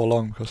stadiums before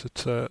long, because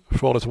it's for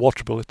all it's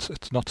watchable,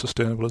 it's not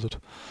sustainable, is it?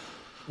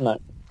 No,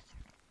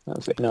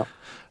 absolutely not.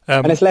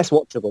 And it's less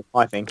watchable,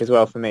 I think, as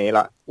well for me.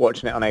 Like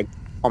watching it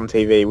on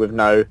TV with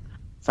no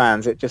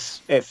fans, it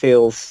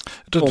feels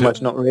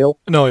almost not real.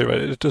 No, you're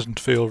right. It doesn't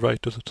feel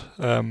right, does it?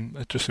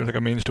 It just seems like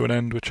a means to an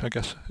end, which I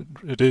guess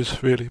it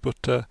is really.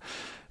 But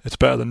it's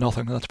better than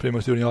nothing. That's pretty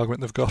much the only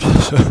argument they've got.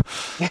 So.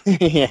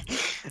 Yeah,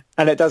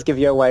 and it does give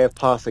you a way of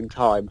passing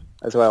time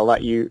as well.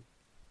 Like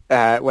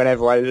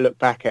whenever I look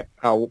back at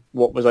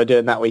what was I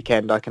doing that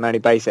weekend, I can only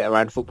base it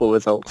around football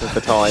results at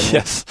the time.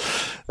 Yes.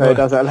 So it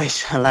does at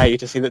least allow you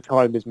to see that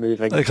time is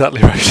moving.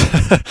 Exactly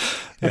right.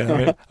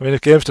 Yeah, I mean,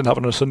 if games didn't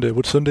happen on a Sunday,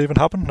 would Sunday even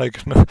happen?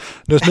 Like, no,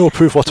 there's no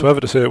proof whatsoever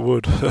to say it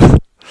would.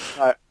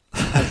 Right,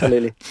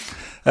 absolutely.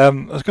 I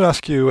was going to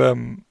ask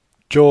you,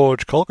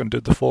 George Colgan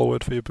did the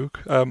foreword for your book.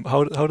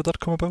 How did that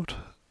come about?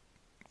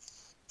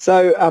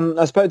 So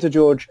I spoke to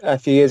George a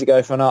few years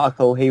ago for an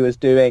article he was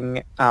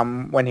doing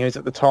when he was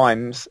at the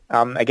Times,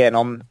 again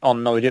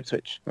on Norwich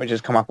Ipswich, which has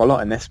come up a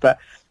lot in this, but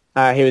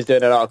he was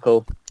doing an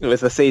article. It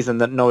was the season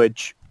that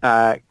Norwich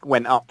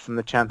went up from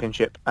the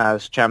Championship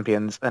as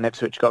champions, and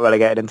Ipswich got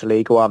relegated into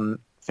League One,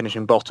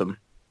 finishing bottom.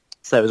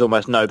 So there was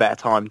almost no better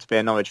time to be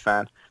a Norwich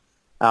fan.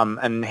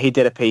 And he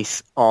did a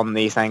piece on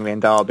the East Anglian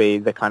Derby,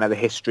 the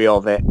history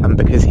of it, and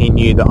because he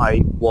knew that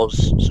I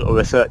was sort of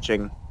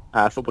researching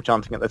football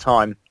chanting at the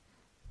time,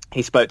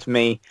 he spoke to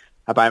me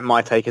about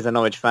my take as a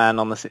Norwich fan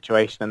on the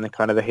situation and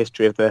the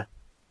history of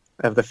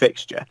the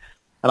fixture.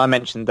 And I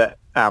mentioned that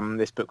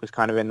this book was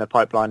kind of in the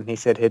pipeline, and he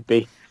said he'd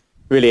be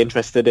really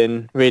interested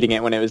in reading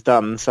it when it was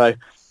done. So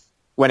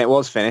when it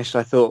was finished,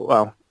 I thought,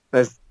 well,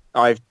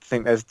 I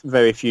think there's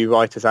very few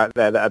writers out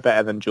there that are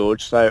better than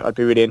George, so I'd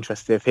be really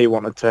interested if he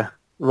wanted to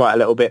write a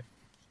little bit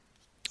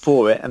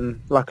for it,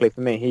 and luckily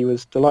for me, he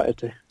was delighted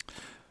to.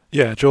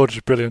 Yeah, George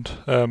is brilliant.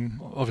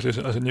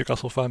 Obviously, as a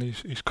Newcastle fan,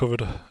 he's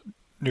covered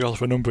Newcastle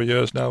for a number of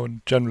years now,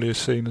 and generally is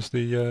seen as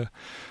the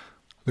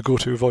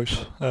go-to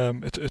voice.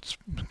 It's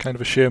kind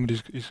of a shame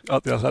that he's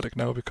at the Athletic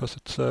now, because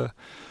it's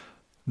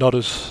not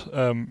as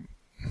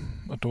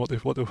I don't know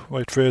what the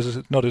right phrase is.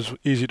 It's not as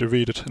easy to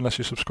read it unless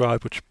you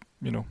subscribe, which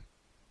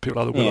people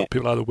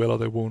either will or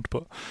they won't.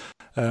 But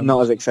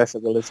not as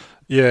accessible as.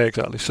 Yeah,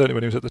 exactly. Certainly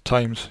when he was at the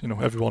Times,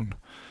 everyone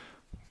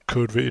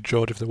could read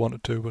George if they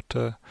wanted to,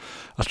 but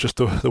that's just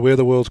the way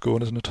the world's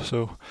going, isn't it?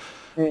 So.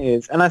 It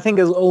is, and I think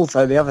is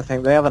also the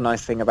other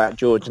nice thing about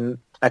George, and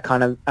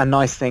a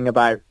nice thing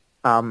about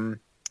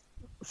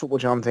football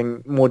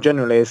chanting more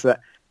generally, is that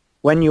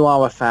when you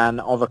are a fan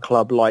of a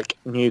club like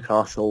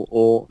Newcastle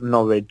or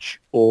Norwich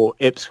or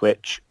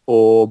Ipswich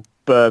or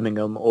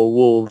Birmingham or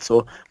Wolves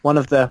or one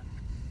of the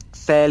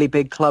fairly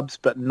big clubs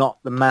but not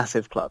the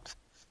massive clubs,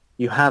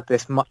 you have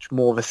this much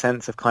more of a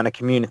sense of kind of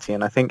community.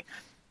 And I think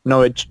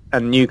Norwich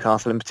and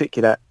Newcastle in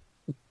particular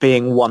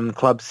being one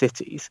club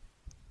cities,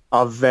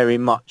 are very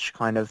much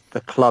kind of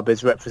the club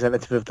is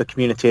representative of the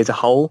community as a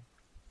whole.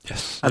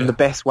 Yes. And the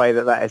best way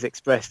that is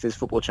expressed is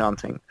football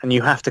chanting. And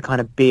you have to kind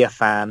of be a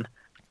fan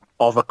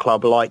of a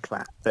club like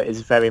that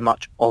is very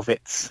much of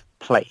its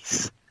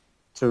place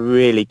to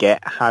really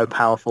get how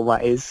powerful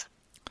that is.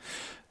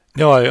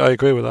 No, I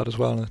agree with that as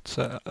well. It's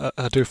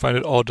I do find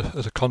it odd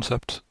as a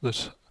concept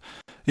that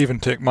even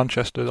take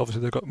Manchester.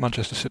 Obviously, they've got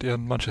Manchester City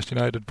and Manchester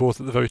United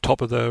both at the very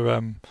top of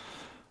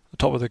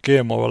their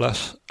game, more or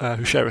less,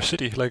 who share a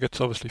city. Like,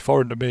 it's obviously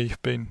foreign to me,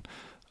 being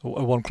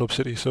a one-club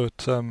city. So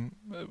it's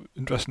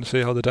interesting to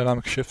see how the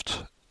dynamic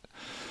shifts.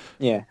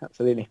 Yeah,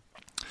 absolutely.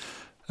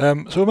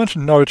 So we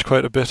mentioned Norwich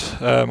quite a bit.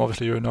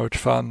 Obviously, you're a Norwich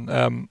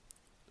fan.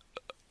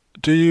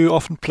 Do you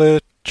often play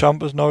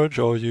Champ as Norwich,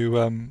 or do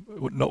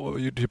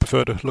you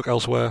prefer to look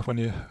elsewhere when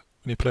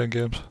you're playing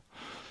games?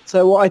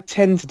 So what I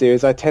tend to do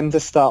is I tend to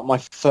start my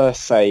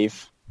first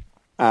save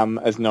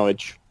as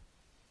Norwich.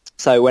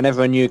 So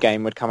whenever a new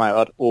game would come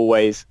out,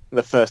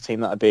 the first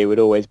team that I'd be would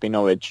always be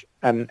Norwich.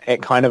 And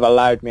it kind of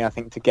allowed me, I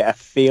think, to get a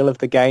feel of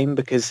the game,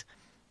 because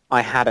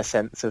I had a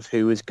sense of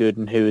who was good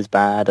and who was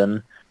bad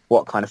and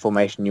what kind of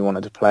formation you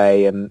wanted to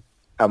play and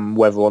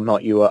whether or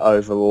not you were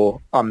over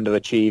or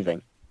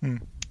underachieving.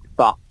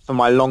 But for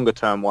my longer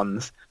term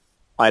ones,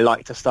 I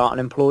like to start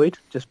unemployed,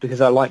 just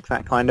because I like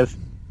that kind of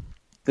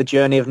the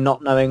journey of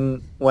not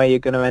knowing where you're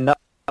going to end up.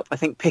 I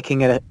think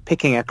picking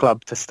a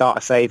club to start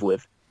a save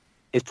with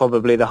is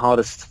probably the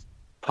hardest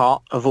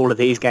part of all of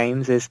these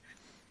games, is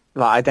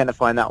like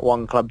identifying that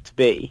one club to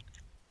be.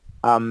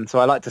 So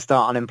I like to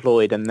start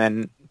unemployed, and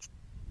then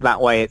that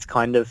way it's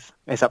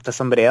up to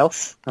somebody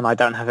else, and I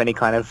don't have any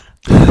kind of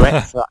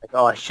regrets like,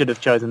 I should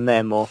have chosen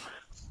them, or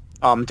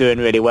I'm doing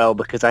really well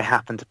because I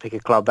happened to pick a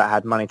club that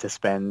had money to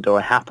spend, or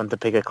I happened to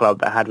pick a club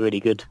that had really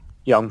good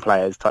young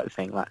players type of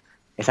thing. Like,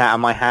 it's out of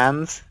my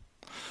hands.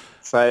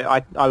 So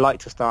I like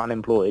to start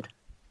unemployed.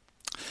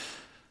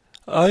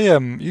 I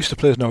used to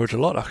play as Norwich a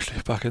lot,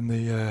 actually, back in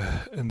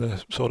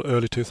the sort of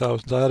early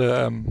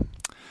 2000s.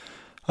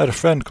 I had a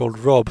friend called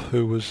Rob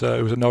who was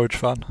a Norwich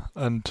fan,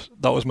 and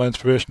that was my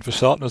inspiration for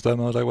starting as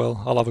them. I was like,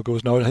 well, I'll have a go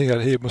as Norwich.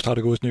 He must have had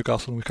a go as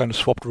Newcastle, and we kind of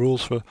swapped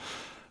rules for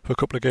a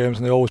couple of games,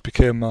 and they always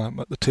became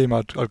the team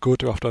I'd go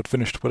to after I'd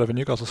finished whatever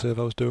Newcastle save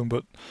I was doing.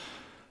 But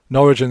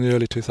Norwich in the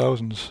early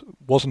 2000s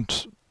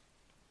wasn't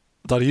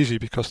that easy,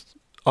 because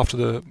after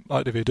the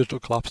ITV digital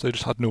collapse, they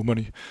just had no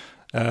money.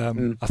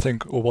 I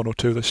think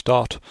 0102 they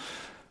start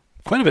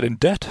quite a bit in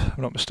debt, if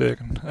I'm not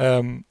mistaken.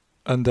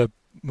 And the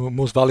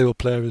most valuable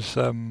player is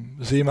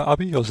Zema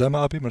Abbey,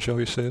 I'm not sure how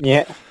you say it.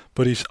 Yeah.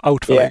 But he's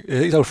out for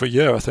he's out for a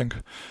year, I think.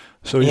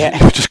 So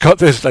you've just got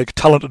this like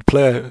talented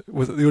player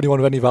with the only one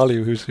of any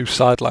value who's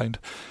sidelined.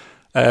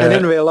 And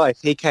in real life,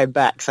 he came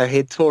back. So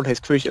he'd torn his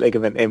cruciate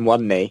ligament in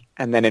one knee,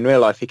 and then in real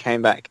life, he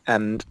came back,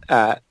 and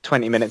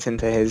 20 minutes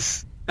into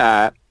his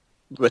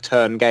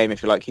return game,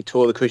 if you like, he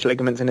tore the cruciate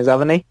ligaments in his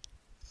other knee.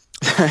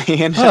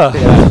 He ended up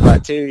being out for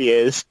like 2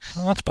 years.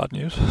 Oh, that's bad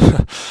news.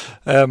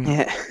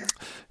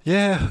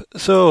 Yeah,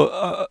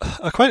 so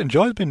I quite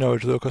enjoyed being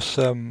Norwich, though, because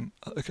again,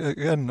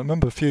 I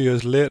remember a few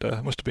years later,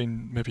 it must have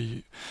been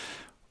maybe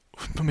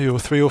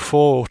 3 or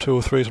 4 or 2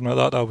 or 3, something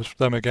like that, I was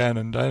them again,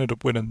 and I ended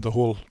up winning the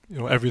whole,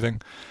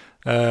 everything.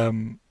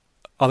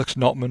 Alex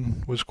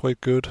Notman was quite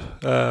good.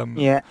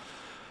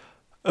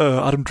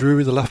 Adam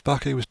Drury, the left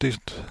back, he was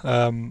decent.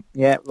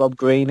 Rob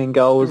Green in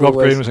goal.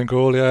 Green was in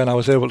goal, and I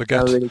was able to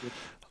get really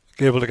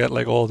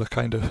like all the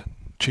kind of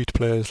cheat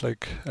players,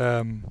 like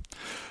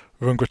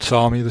Rungrat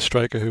Sami, the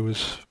striker, who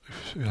was,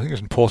 I think he was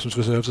in Portsmouth's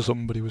reserves or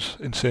something, but he was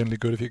insanely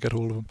good if you get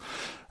hold of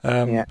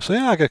him. So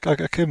I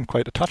became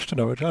quite attached to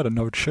Norwich. I had a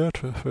Norwich shirt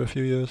for a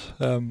few years.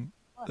 And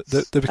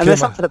there's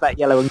something about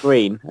yellow and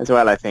green as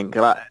well, I think.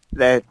 Like,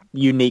 they're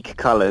unique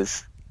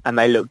colours, and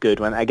they look good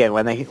when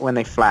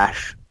they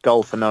flash.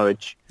 Goal for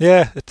Norwich.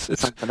 Yeah, it's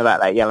something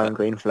about that yellow and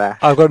green flash.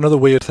 I've got another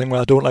weird thing where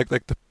I don't like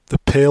the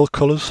pale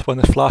colours when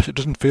they flash. It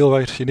doesn't feel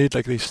right. You need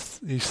like these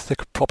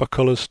thick proper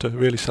colours to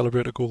really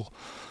celebrate a goal.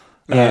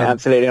 Yeah,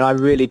 absolutely. And I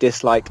really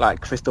dislike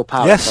like Crystal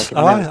Palace. Yes,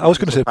 I was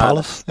going to say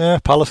Palace. Yeah,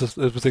 Palace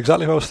was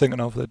exactly what I was thinking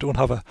of. They don't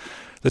have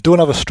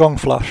a strong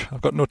flash.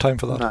 I've got no time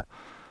for that.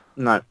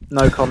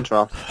 No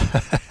contrast.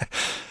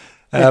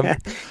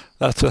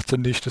 That's a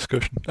niche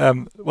discussion.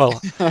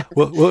 We'll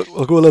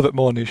go a little bit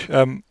more niche.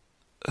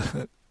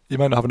 You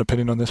might not have an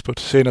opinion on this, but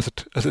seeing as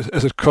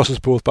it crosses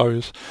both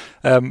barriers,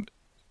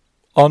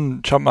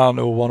 on Champman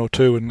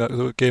 0102 and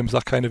the games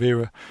that kind of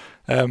era,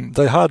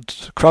 they had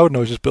crowd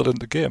noises built into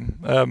the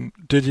game.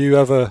 Did you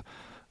ever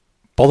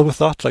bother with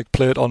that? Like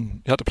you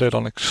had to play it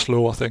on like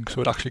slow, I think,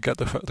 so it actually get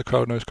the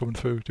crowd noise coming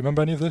through. Do you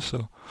remember any of this?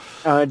 Or?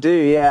 I do,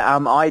 yeah.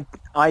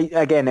 I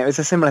again, it was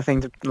a similar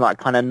thing to like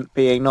kind of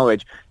being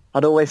Norwich.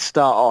 I'd always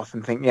start off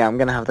and think, I'm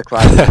going to have the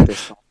crowd noise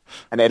this time.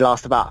 And it'd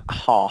last about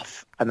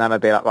half, and then I'd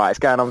be like, right, it's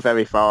going on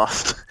very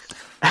fast.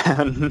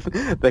 And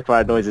the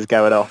crowd noise is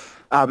going off.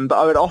 But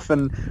I would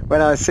often,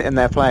 when I was sitting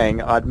there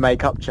playing, I'd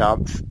make up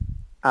chants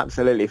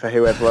absolutely for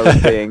whoever I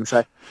was being.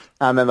 So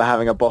I remember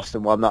having a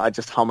Boston one that I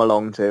just hum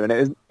along to, and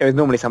it was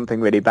normally something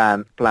really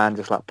bland,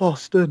 just like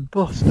Boston,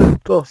 Boston,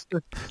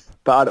 Boston.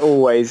 But I'd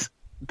always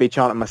be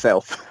chanting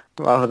myself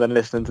rather than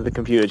listening to the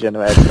computer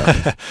generated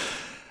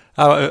stuff.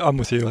 I'm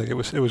with you. Like it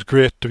was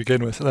great to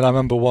begin with, and then I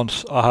remember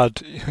once I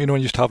had, when you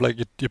used to have like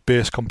your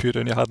base computer,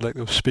 and you had like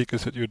those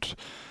speakers that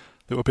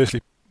were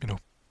basically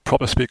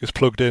proper speakers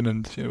plugged in,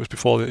 and it was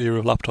before the era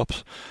of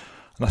laptops.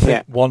 And I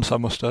think once I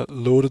must have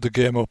loaded the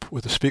game up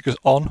with the speakers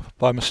on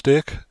by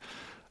mistake,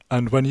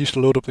 and when you used to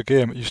load up the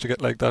game, it used to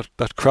get like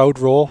that crowd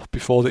roar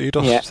before the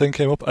EDOS thing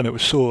came up, and it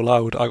was so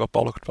loud I got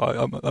bollocked by.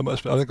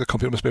 I think the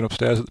computer must have been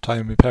upstairs at the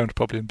time. My parents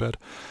probably in bed.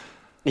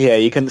 Yeah,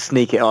 you couldn't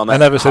sneak it on.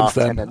 And ever since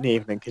then, in the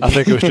evening, I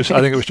think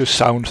it was just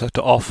sound set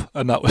to off,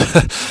 and that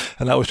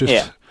was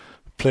just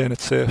playing it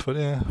safe. But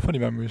yeah, funny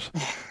memories.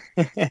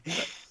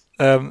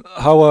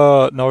 How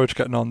are Norwich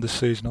getting on this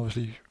season?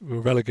 Obviously, we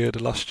were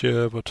relegated last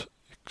year, but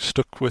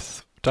stuck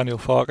with Daniel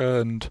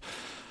Farke, and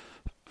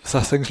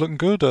are things looking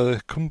good? Are they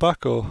come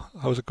back, or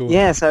how's it going?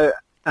 Yeah, so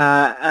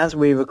as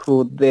we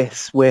record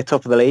this, we're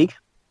top of the league,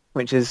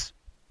 which is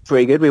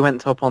pretty good. We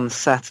went top on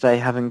Saturday,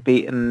 having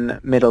beaten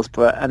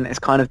Middlesbrough, and it's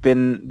kind of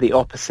been the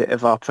opposite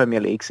of our Premier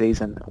League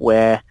season,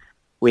 where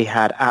we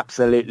had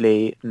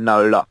absolutely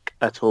no luck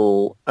at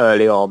all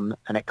early on,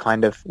 and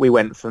we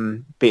went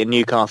from beating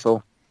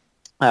Newcastle,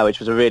 which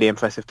was a really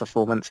impressive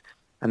performance,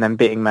 and then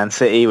beating Man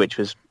City, which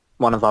was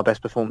one of our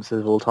best performances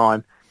of all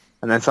time,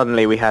 and then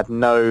suddenly we had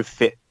no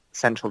fit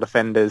central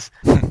defenders,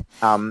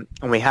 and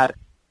we had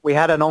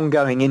an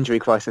ongoing injury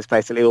crisis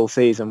basically all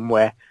season,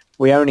 where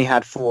we only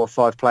had 4 or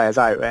 5 players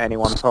out at any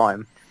one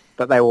time,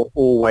 but they were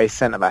always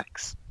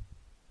centre-backs.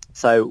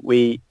 So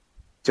we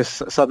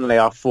just suddenly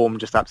our form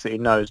just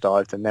absolutely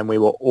nosedived, and then we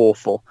were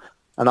awful.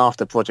 And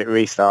after Project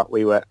Restart,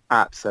 we were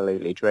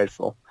absolutely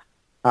dreadful.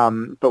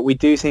 But we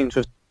do seem to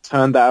have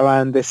turned that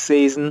around this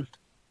season.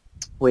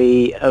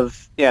 We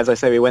have, as I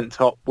say, we went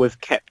top. We've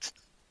kept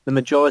the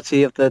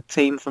majority of the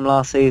team from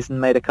last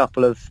season, made a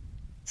couple of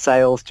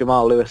sales,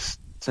 Jamal Lewis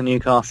to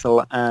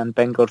Newcastle and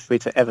Ben Godfrey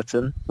to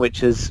Everton, which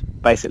has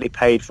basically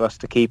paid for us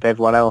to keep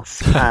everyone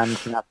else and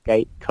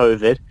navigate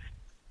COVID.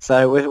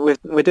 So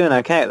we're doing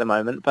okay at the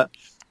moment, but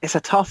it's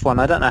a tough one.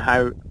 I don't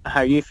know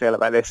how you feel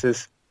about this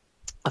as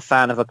a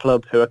fan of a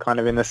club who are kind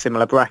of in a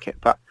similar bracket,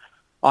 but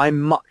I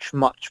much,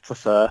 much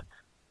prefer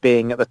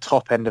being at the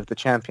top end of the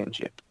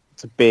Championship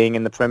to being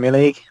in the Premier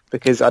League,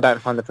 because I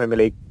don't find the Premier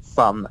League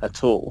fun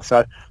at all.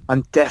 So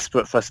I'm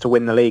desperate for us to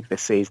win the league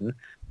this season.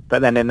 But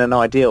then in an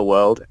ideal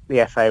world,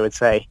 the FA would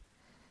say,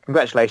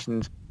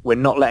 congratulations, we're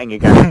not letting you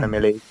go in the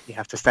Premier League. You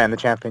have to stay in the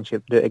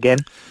Championship to do it again.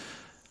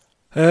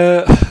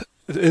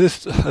 It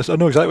is, I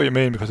know exactly what you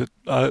mean, because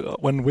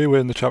when we were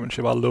in the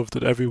Championship, I loved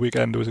that every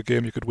weekend there was a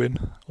game you could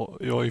win,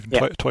 or even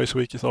twice a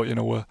week. You thought,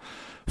 we're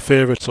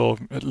favourites, or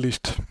at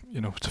least,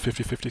 it's a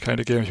 50-50 kind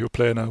of game if you were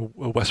playing a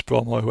West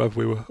Brom or whoever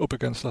we were up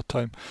against that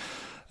time.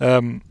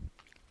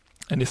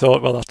 And you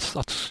thought, well,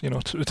 that's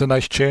it's a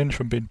nice change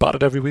from being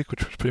battered every week,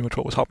 which was pretty much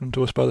what was happening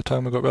to us by the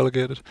time we got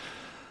relegated.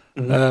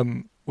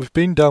 Mm-hmm. We've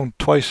been down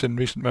twice in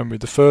recent memory.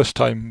 The first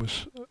time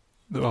was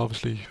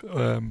obviously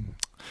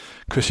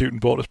Chris Hughton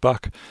brought us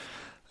back,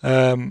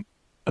 and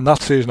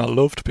that season I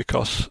loved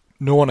because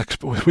no one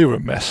we were a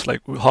mess.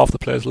 Like half the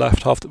players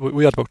left,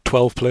 we had about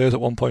 12 players at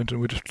one point, and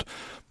we were just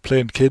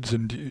playing kids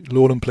and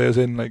loaning players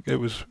in. Like it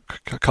was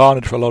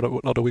carnage for a lot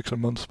of weeks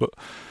and months, but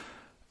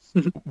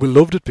we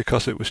loved it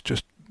because it was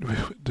just.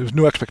 There was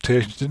no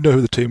expectations. Didn't know who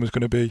the team was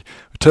going to be.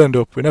 We turned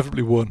up. We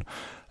inevitably won,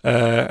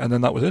 and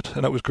then that was it.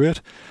 And that was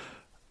great.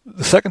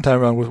 The second time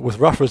around with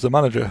Rafa as the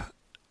manager,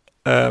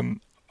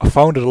 I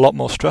found it a lot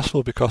more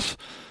stressful because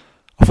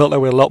I felt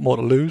like we had a lot more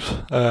to lose.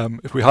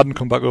 If we hadn't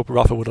come back up,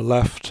 Rafa would have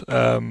left.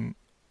 And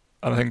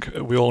I think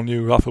we all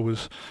knew Rafa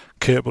was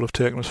capable of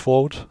taking us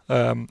forward.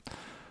 And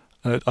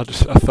I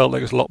felt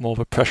like it's a lot more of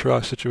a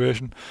pressurised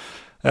situation.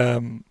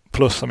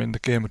 Plus, I mean, the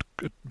game had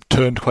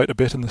turned quite a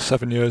bit in the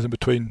 7 years in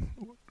between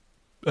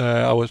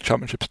our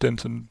Championship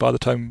stint, and by the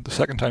time the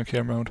second time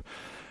came around,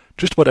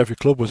 just about every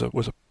club was a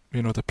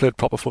they played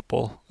proper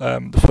football.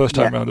 The first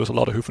time around there was a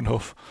lot of hoof and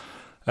huff,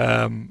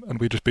 and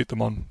we just beat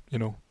them on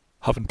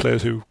having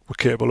players who were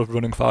capable of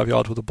running 5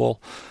 yards with the ball.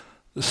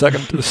 The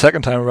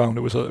second time around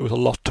it was a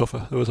lot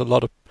tougher. There was a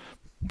lot of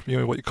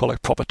what you call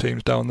like proper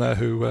teams down there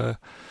who were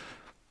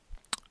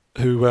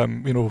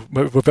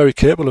very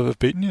capable of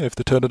beating you if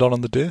they turned it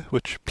on the day,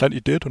 which plenty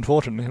did,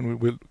 unfortunately,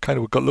 and we kind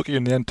of got lucky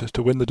in the end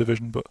to win the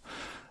division. But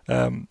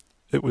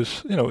it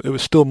was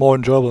still more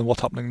enjoyable than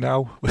what's happening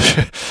now,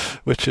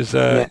 which is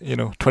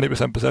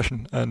 20%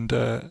 possession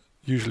and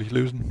usually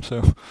losing.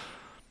 So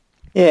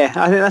yeah,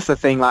 I think that's the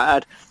thing.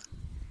 Like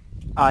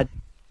I'd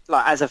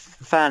like as a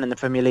fan in the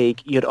Premier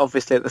League, you'd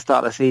obviously at the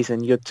start of the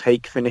season you'd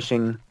take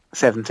finishing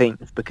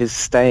 17th because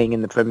staying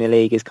in the Premier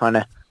League is kind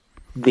of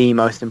the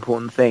most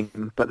important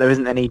thing, but there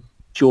isn't any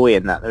joy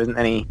in that. There isn't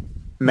any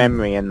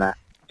memory in that.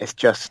 It's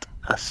just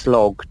a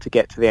slog to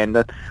get to the end.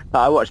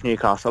 I watched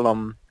Newcastle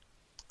on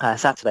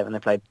Saturday when they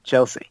played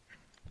Chelsea,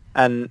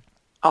 and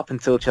up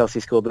until Chelsea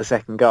scored the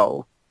second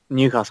goal,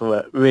 Newcastle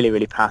were really,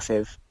 really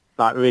passive,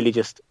 like really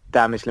just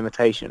damage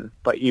limitation.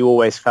 But you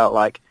always felt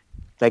like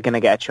they're going to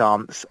get a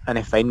chance, and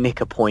if they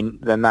nick a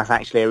point, then that's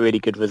actually a really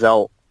good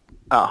result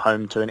at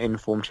home to an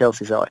informed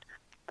Chelsea side.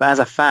 But as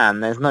a fan,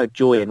 there's no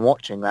joy in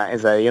watching that,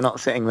 is there? You're not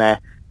sitting there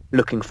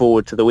looking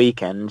forward to the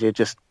weekend.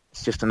 It's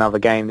just another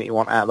game that you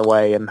want out of the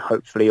way, and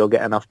hopefully you'll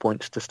get enough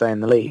points to stay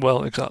in the league.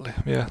 Well, exactly.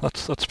 Yeah,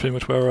 that's pretty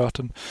much where we're at.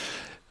 And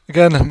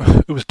again,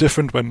 it was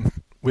different when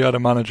we had a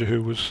manager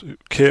who was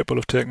capable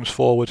of taking us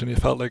forward, and you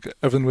felt like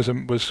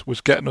everything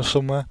was getting us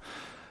somewhere.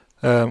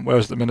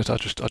 Whereas at the minute, I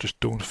just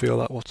don't feel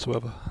that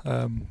whatsoever.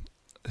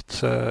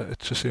 It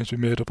just seems to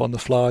be made up on the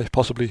fly,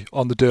 possibly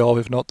on the day of,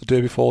 if not the day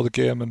before the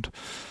game, and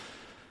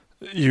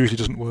it usually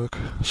doesn't work.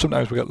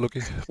 Sometimes we get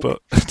lucky,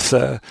 but it's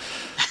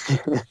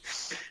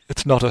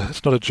not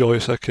a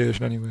joyous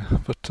occasion anyway.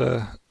 But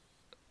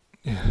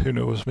yeah, who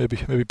knows?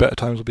 Maybe better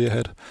times will be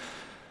ahead.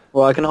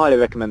 Well, I can highly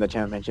recommend the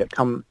Championship.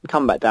 Come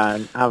back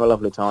down, have a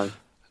lovely time.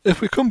 If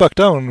we come back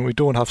down and we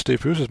don't have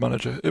Steve Bruce as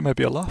manager, it may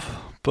be a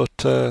laugh. But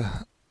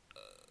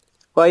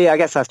well, yeah, I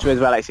guess that's true as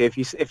well. Actually,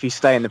 if you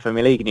stay in the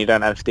Premier League and you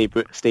don't have Steve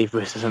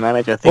Bruce as a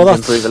manager, things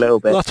improve a little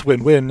bit. That's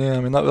win-win. Yeah,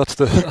 I mean that's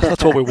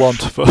what we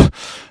want. But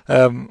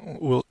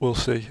we'll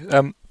see.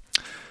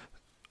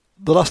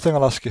 The last thing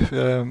I'll ask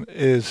you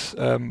is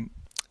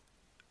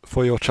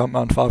for your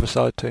Champman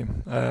five-a-side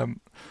team.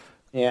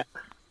 Yeah.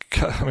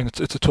 I mean,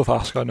 it's a tough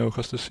ask, I know,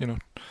 because there's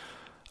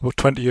about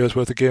 20 years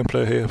worth of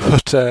gameplay here.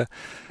 But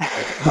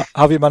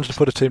have you managed to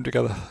put a team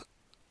together?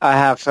 I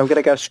have. So I'm going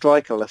to go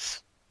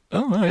strikerless.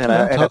 Oh, right.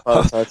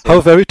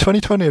 How very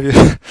 2020 of you.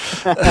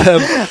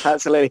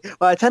 Absolutely.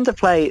 Well, I tend to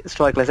play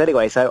strikerless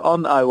anyway. So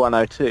on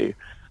 0102,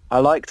 I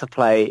like to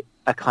play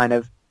a kind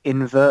of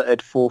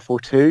inverted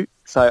 4-4-2.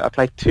 So I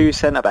play two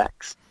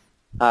centre-backs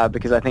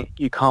because I think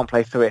you can't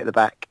play three at the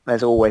back.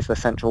 There's always the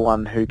central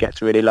one who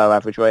gets really low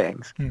average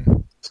ratings.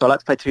 So I like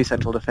to play two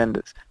central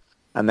defenders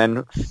and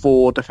then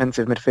four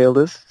defensive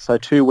midfielders. So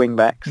two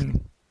wing-backs,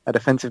 a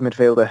defensive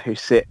midfielder who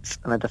sits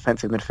and a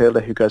defensive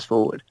midfielder who goes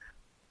forward.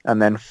 And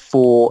then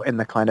four in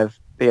the kind of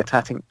the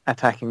attacking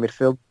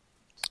midfield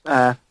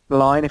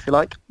line, if you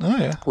like. Oh,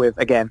 yeah. With,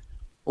 again,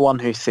 one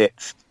who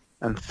sits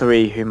and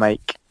three who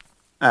make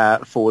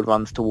forward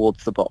runs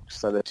towards the box.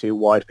 So the two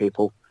wide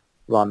people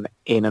run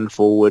in and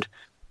forward,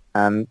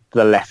 and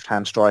the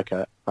left-hand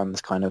striker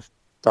runs kind of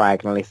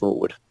diagonally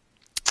forward.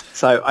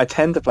 So I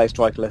tend to play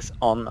strikerless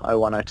on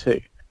 0102.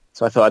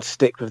 So I thought I'd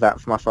stick with that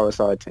for my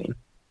forward-side team.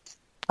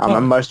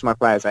 And most of my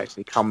players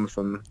actually come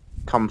from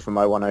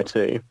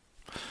 0102.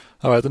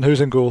 All right, then who's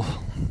in goal?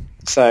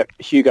 So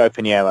Hugo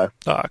Pinheiro.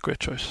 Great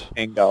choice.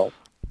 In goal.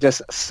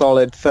 Just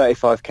solid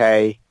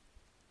 35k.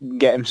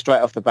 Get him straight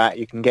off the bat.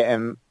 You can get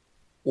him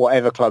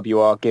whatever club you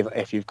are,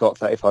 if you've got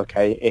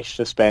 35k-ish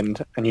to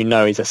spend, and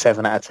he's a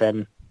 7 out of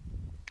 10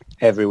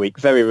 every week.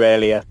 Very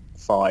rarely a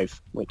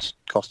 5, which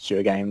costs you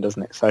a game,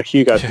 doesn't it? So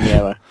Hugo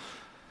Pinheiro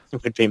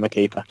would be my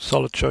keeper.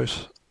 Solid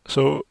choice.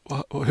 So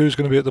who's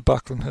going to be at the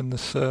back then in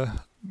this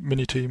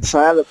mini team?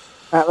 So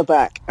at the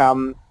back,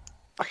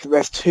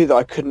 there's two that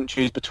I couldn't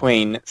choose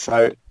between.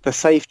 So the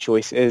safe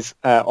choice is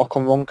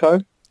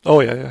Okonronko.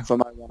 Oh, yeah. From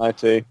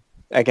 0102.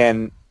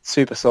 Again,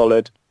 super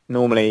solid.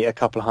 Normally a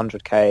couple of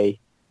 100k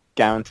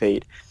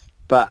guaranteed.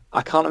 But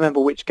I can't remember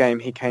which game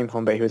he came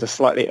from, but he was a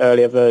slightly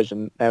earlier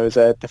version. There was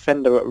a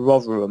defender at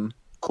Rotherham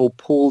called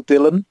Paul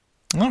Dillon.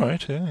 All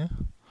right, yeah.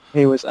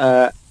 He was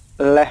a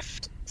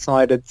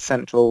left-sided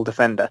central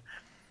defender.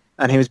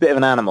 And he was a bit of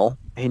an animal.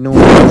 He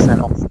normally got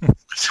sent off 4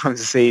 times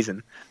a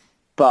season.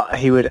 But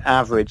he would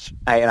average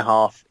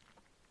 8.5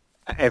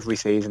 every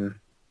season,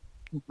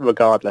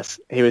 regardless.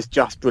 He was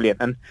just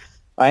brilliant. And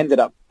I ended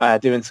up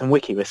doing some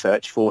wiki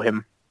research for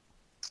him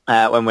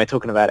when we were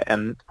talking about it,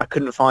 and I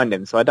couldn't find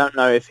him. So I don't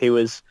know if he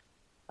was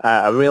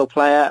a real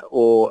player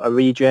or a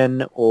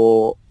regen,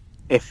 or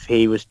if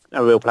he was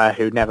a real player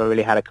who never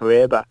really had a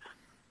career. But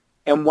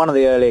in one of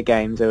the earlier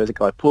games, there was a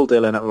guy, Paul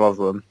Dillon at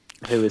Rotherham,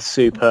 who was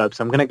superb.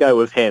 So I'm going to go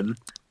with him,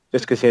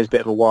 just because he was a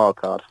bit of a wild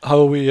card. How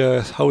are we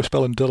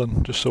spelling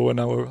Dillon? Just so when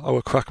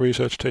our crack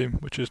research team,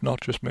 which is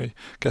not just me,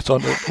 gets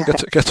onto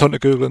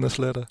Googling this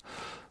later.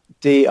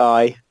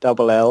 Dillon.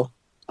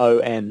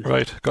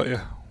 Right, got you.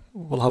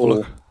 We'll have a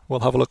look. We'll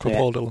have a look for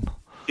Paul Dillon.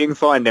 If you can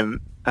find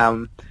him,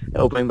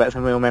 it'll bring back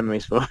some real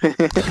memories for me.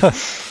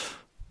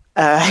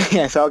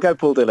 So I'll go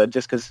Paul Dillon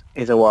just because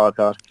he's a wild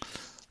card.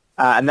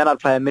 And then I'd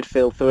play a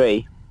midfield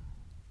 3,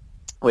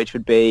 which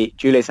would be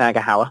Julius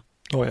Agahauer.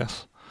 Oh,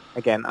 yes.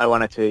 Again,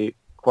 0102,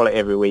 quality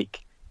every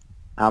week.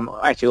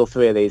 Actually, all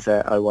three of these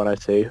are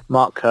 0102.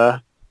 Mark Kerr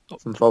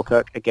from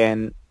Falkirk.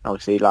 Again,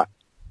 obviously, like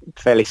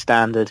fairly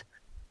standard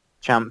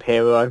champ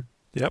hero.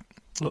 Yep.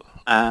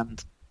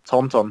 And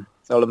Tonton,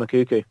 Zola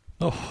Makuku.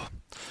 Oh.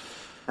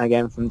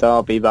 Again from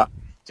Derby, but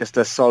just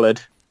a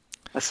solid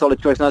choice.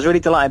 And I was really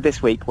delighted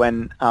this week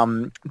when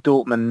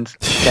Dortmund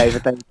gave a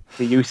day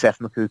to Youssef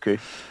Makuku.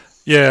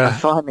 Yeah. And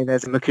finally,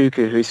 there's a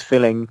Makuku who's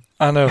filling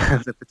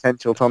the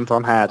potential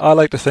Tonton had. I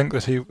like to think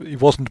that he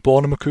wasn't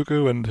born a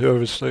Makuku, and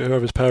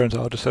whoever's parents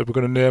are just said, we're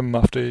going to name him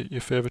after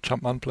your favourite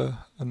Champman player,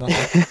 and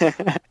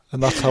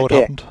that's how it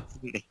happened.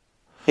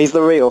 He's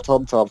the real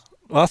Tom Tom.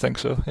 I think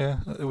so. Yeah,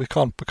 we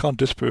can't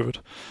disprove it.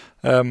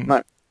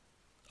 No.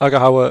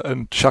 Agahauer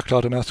and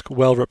Shakhtar Donetsk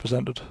well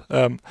represented.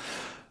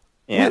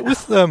 Yeah.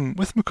 With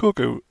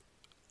Moukoko,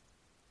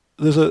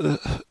 there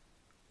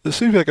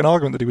seems like an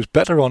argument that he was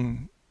better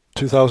on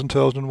 2000,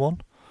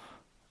 2001.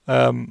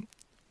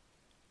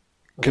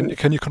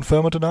 Can you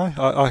confirm or deny?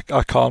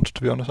 I can't,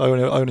 to be honest. I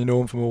only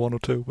know him from a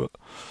 102, but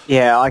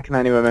Yeah, I can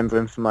only remember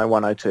him from my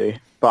 102,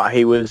 but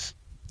he was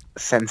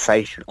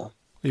sensational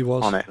he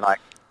was on it. Like,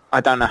 I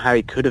don't know how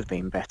he could have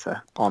been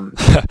better on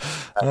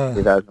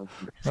 2000.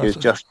 He was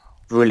just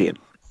brilliant.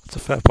 It's a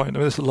fair point. I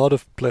mean, there's a lot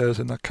of players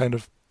in that kind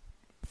of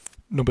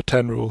number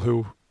 10 role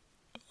who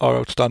are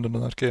outstanding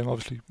in that game.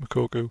 Obviously,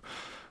 Moukoko,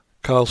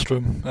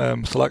 Karlstrom,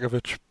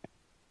 Selakovic,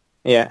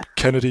 Yeah.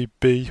 Kennedy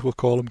B, we'll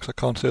call him because I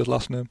can't say his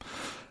last name.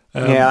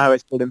 Yeah, I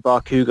always called him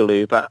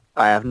Barkugaloo, but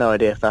I have no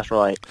idea if that's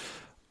right.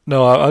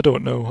 No, I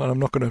don't know, and I'm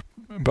not going to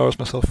embarrass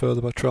myself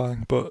further by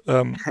trying, but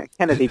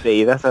Kennedy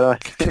B, that's all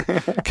right.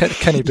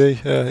 Kenny B,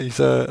 he's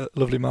a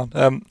lovely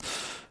man.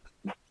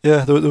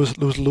 Yeah, there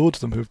was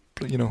loads of them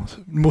who,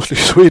 mostly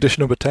Swedish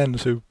number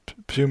 10s who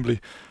presumably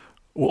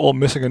were all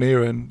missing an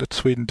era and that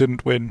Sweden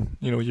didn't win,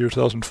 year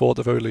 2004 at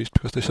the very least,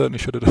 because they certainly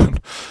should have done.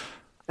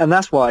 And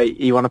that's why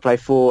you want to play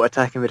 4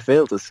 attacking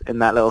midfielders in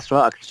that little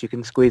strike, because you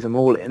can squeeze them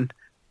all in.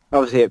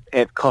 Obviously,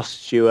 it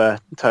costs you a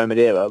Toe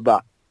Madeira,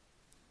 but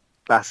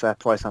that's a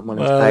price I'm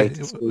willing to pay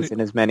to squeeze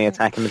in as many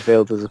attacking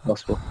midfielders as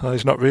possible.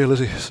 He's not real, is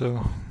he?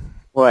 So.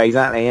 Well,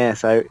 exactly, yeah.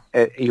 So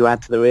you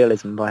add to the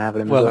realism by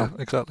having him as well.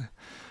 Exactly.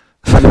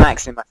 And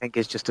Maxim, I think,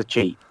 is just a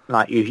cheat.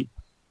 Like,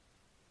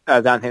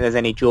 I don't think there's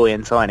any joy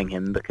in signing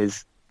him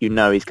because you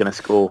know he's going to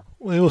score.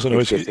 Well, you also know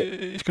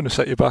he's going to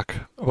set you back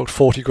about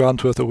 40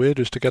 grand worth of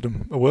wages to get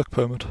him a work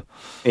permit.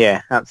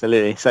 Yeah,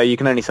 absolutely. So you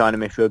can only sign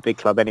him if you're a big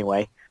club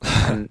anyway.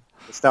 And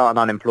starting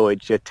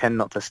unemployed, you tend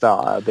not to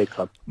start at a big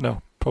club.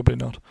 No, probably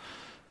not.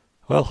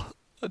 Well,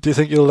 do you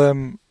think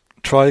you'll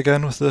try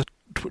again with the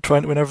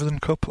trying to win everything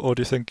cup, or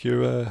do you think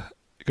you're going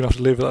to have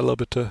to leave that a little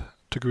bit to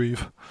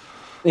grieve?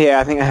 Yeah,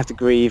 I think I have to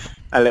grieve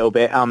a little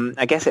bit.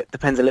 I guess it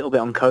depends a little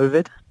bit on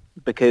COVID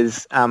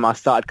because I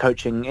started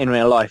coaching in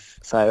real life.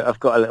 So I've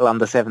got a little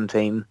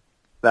under-17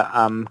 that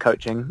I'm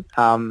coaching,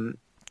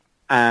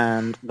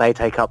 and they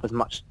take up as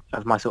much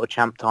of my sort of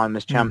champ time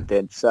as champ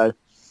did. So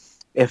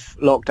if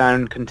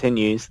lockdown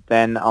continues,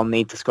 then I'll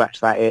need to scratch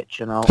that itch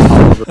and I'll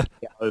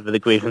get over the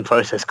grieving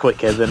process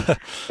quicker than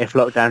if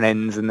lockdown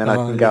ends and then I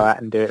can go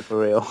out and do it for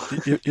real.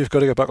 You've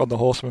got to get back on the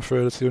horse, I'm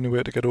afraid. It's the only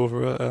way to get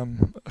over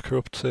a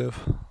corrupt save.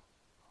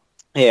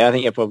 Yeah, I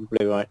think you're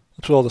probably right.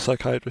 That's what all the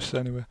psychiatrists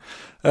anyway.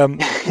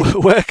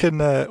 Where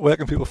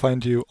can people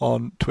find you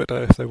on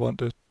Twitter if they want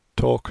to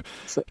talk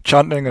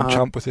chanting and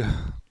champ with you?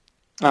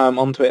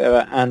 On Twitter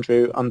at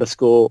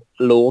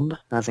Andrew_Lawn,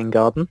 as in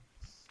garden.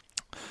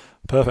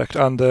 Perfect.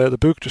 And the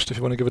book, just if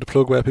you want to give it a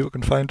plug where people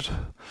can find it.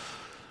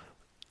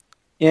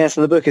 Yeah,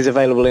 so the book is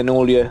available in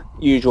all your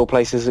usual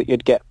places that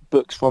you'd get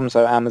books from,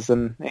 so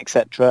Amazon,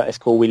 etc. It's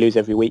called We Lose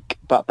Every Week,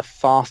 but the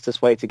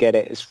fastest way to get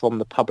it is from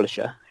the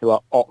publisher, who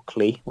are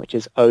Ockley, which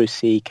is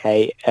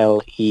Ockley.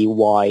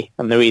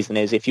 And the reason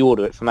is if you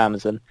order it from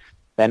Amazon,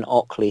 then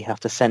Ockley have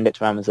to send it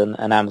to Amazon,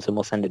 and Amazon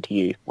will send it to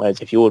you.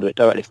 Whereas if you order it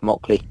directly from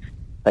Ockley,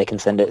 they can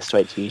send it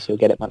straight to you, so you'll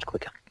get it much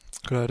quicker.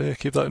 Good idea.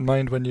 Keep that in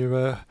mind when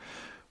you're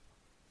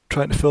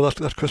trying to fill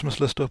that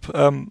Christmas list up.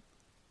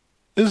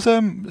 Is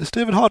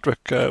David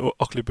Hardwick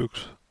Ockley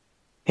Books?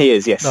 He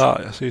is, yes.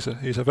 Yes,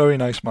 he's a very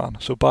nice man.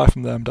 So buy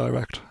from them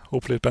direct.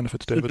 Hopefully it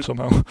benefits David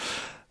somehow.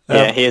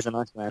 Yeah, he is a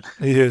nice man.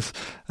 He is.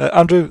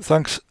 Andrew,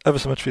 thanks ever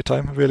so much for your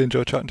time. I really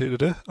enjoyed chatting to you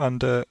today,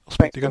 and I'll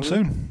speak to you again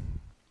soon.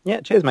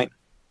 Yeah, cheers, mate.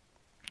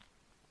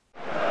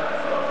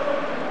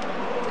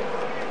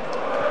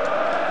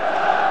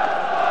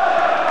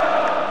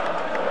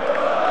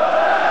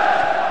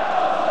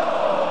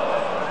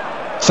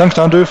 Thanks,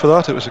 Andrew, for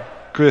that. It was a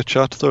great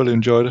chat. Thoroughly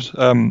enjoyed it.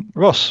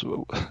 Ross,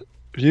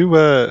 you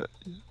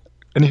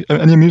any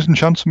amusing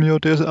chants from your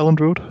days at Elland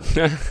Road?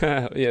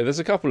 Yeah, there's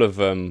a couple of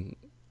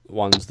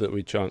ones that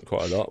we chant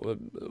quite a lot.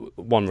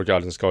 One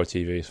regarding Sky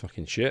TV is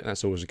fucking shit.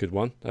 That's always a good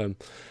one.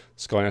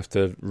 Sky have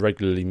to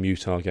regularly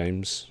mute our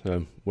games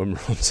when we're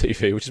on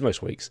TV, which is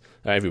most weeks,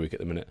 every week at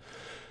the minute.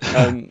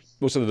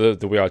 Also,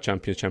 the We Are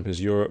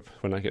Champions Europe,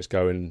 when that gets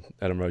going,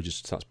 Elland Road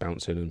just starts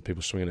bouncing and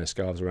people swinging their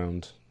scarves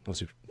around.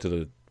 Obviously, I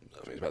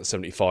think it's about the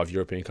 75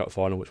 European Cup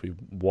final, which we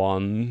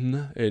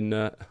won in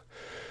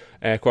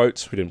air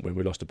quotes. We didn't win,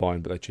 we lost to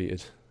Bayern, but they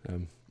cheated.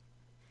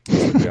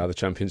 We are the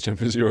champions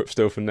Europe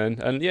still from then.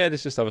 And yeah,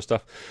 there's just other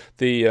stuff.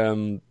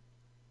 When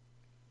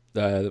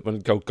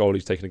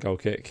goalie's taking a goal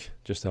kick,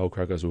 just the whole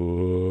crowd goes,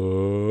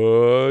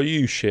 "Oh,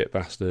 you shit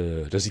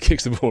bastard," as he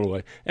kicks the ball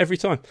away. Every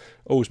time.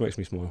 Always makes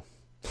me smile.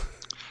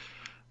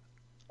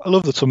 I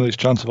love that some of these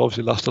chants have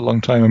obviously lasted a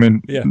long time. I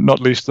mean, not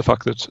least the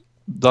fact that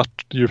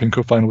European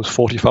Cup final was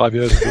 45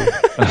 years ago.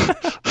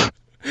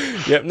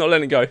 Yep, not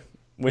letting it go.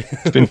 We're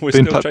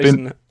still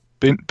chasing that.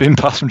 Been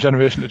passed from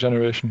generation to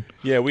generation.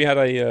 Yeah, we had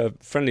a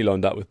friendly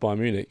lined up with Bayern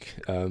Munich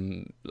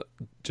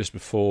just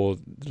before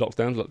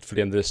lockdown, like for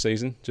the end of this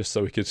season, just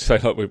so we could say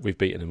like we've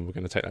beaten them, we're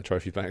going to take that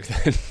trophy back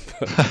then.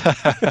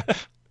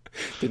 But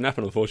didn't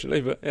happen,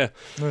 unfortunately. But yeah.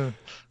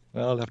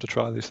 Well, I'll have to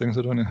try these things,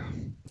 don't you?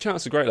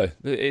 Chances are great though.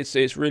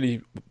 It's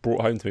really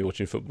brought home to me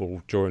watching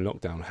football during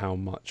lockdown how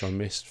much I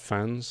missed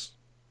fans.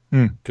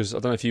 Because I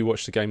don't know if you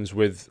watch the games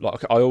with,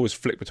 like, I always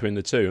flick between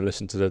the two and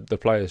listen to the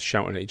players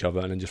shouting at each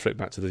other, and then just flick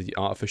back to the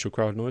artificial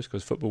crowd noise,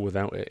 because football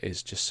without it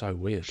is just so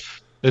weird.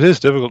 It is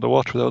difficult to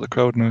watch without the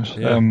crowd noise.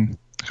 Yeah. I can't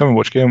remember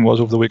which game it was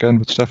over the weekend,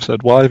 but Steph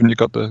said, "Why haven't you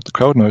got the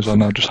crowd noise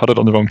on?" I just had it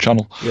on the wrong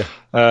channel. Yeah.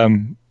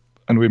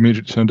 And we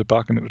immediately turned it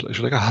back, and it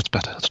was like, that's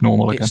better. That's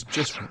normal again.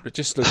 It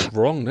just looks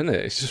wrong, doesn't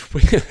it? It's just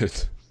weird.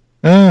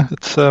 Yeah,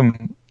 it's. I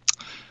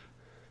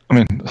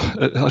mean,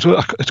 it's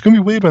going to be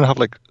weird when they have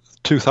like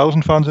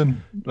 2,000 fans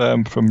in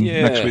from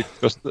next week,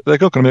 because they're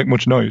not going to make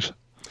much noise.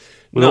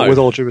 With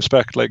all due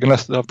respect, like,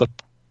 unless they have that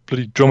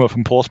bloody drummer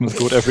from Portsmouth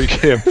go to every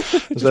game.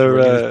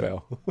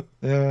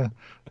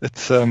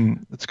 It's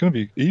going to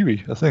be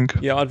eerie, I think.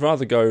 Yeah, I'd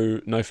rather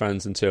go no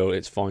fans until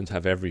it's fine to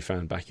have every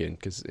fan back in,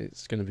 because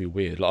it's going to be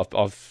weird. Like,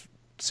 I've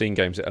seen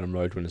games at Ellen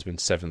Road when there's been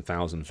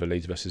 7,000 for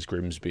Leeds versus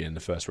Grimsby in the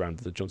first round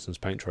of the Johnson's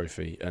Paint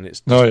Trophy, and it's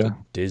just a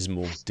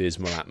dismal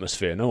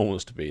atmosphere. No one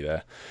wants to be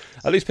there.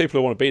 At least people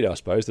who want to be there, I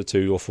suppose, the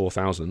 2,000 or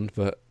 4,000,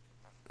 but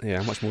yeah,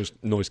 how much more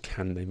noise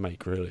can they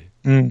make, really?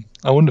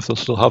 I wonder if they'll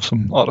still have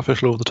some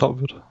artificial over the top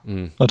of it.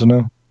 I don't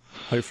know.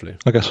 Hopefully.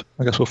 I guess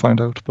we'll find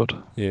out, but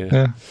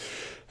yeah.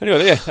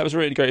 Anyway, yeah, that was a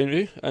really great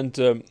interview, and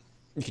you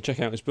can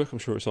check out his book. I'm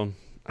sure it's on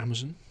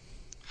Amazon.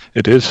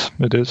 It is.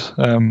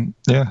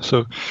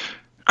 So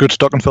good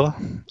stocking filler.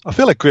 I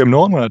feel like Graham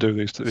Norton when I do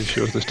these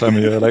shows this time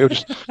of year. Like,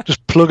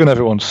 just plugging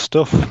everyone's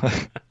stuff.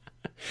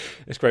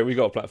 It's great. We've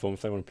got a platform.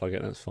 If they want to plug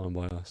it, that's fine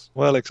by us.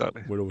 Well,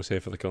 exactly. We're always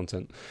here for the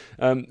content.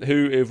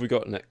 Who have we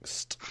got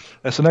next?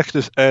 So next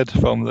is Ed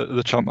from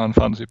the Champman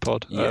Fantasy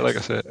Pod. Yes. Like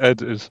I say,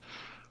 Ed is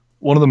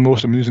one of the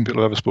most amusing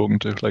people I've ever spoken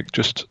to. Like,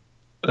 just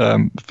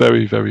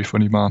very, very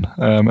funny man.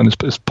 And his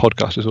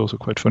podcast is also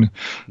quite funny.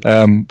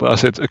 But I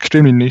say it's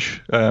extremely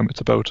niche.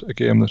 It's about a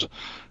game that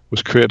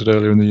was created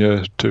earlier in the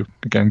year to,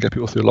 again, get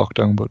people through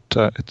lockdown, but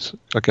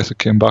I guess it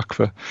came back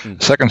for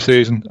the second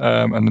season,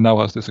 and now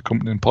has this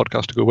accompanying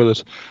podcast to go with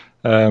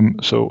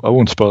it. So I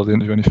won't spoil the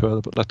interview any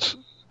further, but let's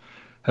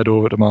head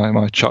over to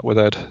my chat with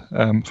Ed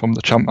from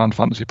the Champman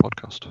Fantasy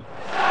Podcast.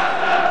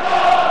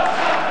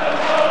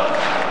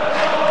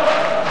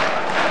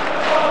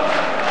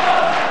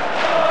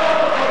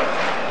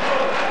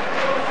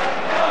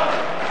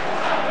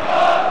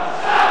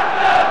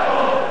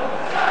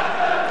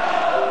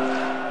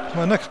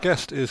 My next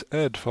guest is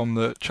Ed from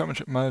the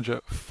Championship Manager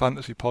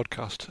Fantasy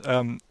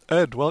Podcast.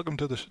 Ed, welcome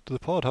to the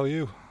pod. How are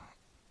you?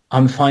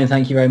 I'm fine,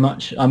 thank you very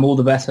much. I'm all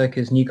the better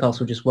because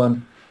Newcastle just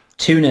won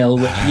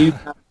 2-0, which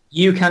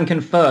you can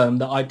confirm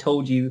that I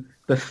told you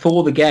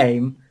before the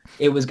game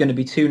it was going to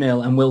be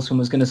 2-0 and Wilson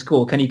was going to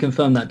score. Can you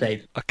confirm that,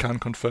 Dave? I can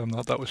confirm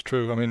that. That was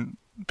true. I mean,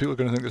 people are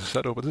going to think this is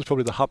set up, but this is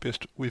probably the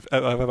happiest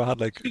I've ever had.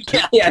 Like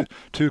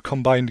two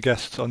combined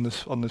guests on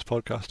this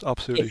podcast.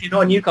 Absolutely. If you're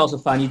not a Newcastle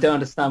fan, you don't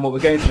understand what we're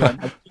going through.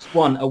 I just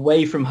won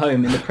away from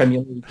home in the Premier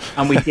League,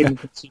 and we didn't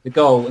concede a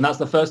goal, and that's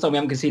the first time we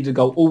haven't conceded a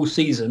goal all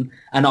season,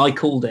 and I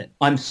called it.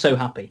 I'm so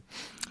happy.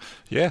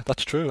 Yeah,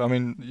 that's true. I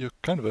mean, you're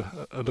kind of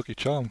a lucky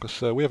charm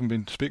because we haven't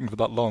been speaking for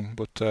that long,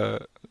 but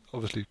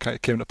obviously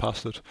it came to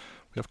pass that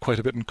we have quite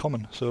a bit in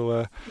common.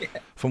 So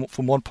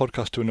from one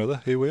podcast to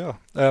another, here we are.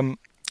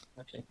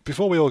 Okay.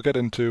 Before we all get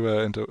into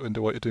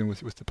what you're doing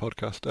with the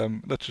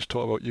podcast, let's just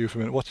talk about you for a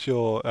minute. What's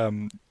your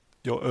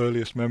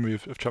earliest memory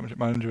of Championship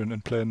Manager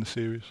and playing the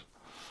series?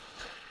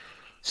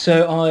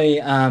 So I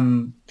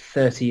am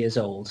 30 years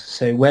old.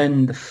 So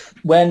when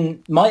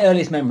my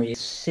earliest memory is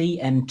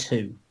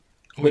CM2,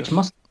 which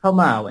must have come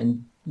out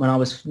when I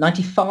was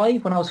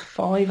 95, when I was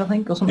 5, I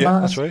think, or something like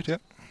that. That's right. Yeah.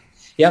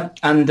 Yeah,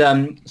 and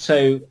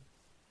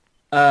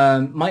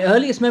my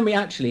earliest memory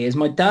actually is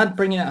my dad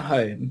bringing it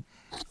home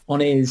on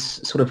his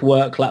sort of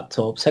work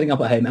laptop, setting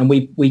up at home, and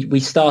we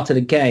started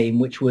a game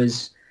which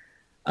was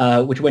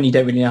when you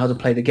don't really know how to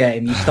play the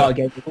game, you start a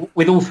game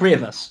with all three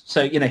of us.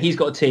 So, you know, he's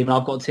got a team and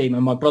I've got a team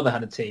and my brother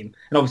had a team.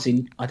 And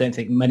obviously I don't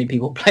think many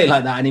people play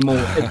like that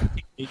anymore,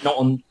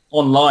 not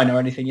online or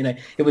anything, you know.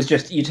 It was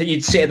just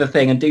you'd sit at the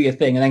thing and do your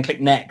thing and then click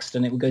next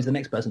and it would go to the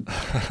next person.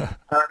 I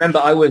remember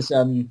I was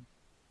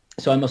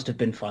so I must have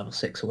been 5 or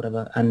 6 or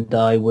whatever, and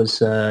I was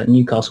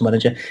Newcastle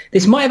manager.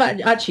 This might have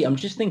actually, I'm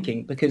just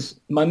thinking, because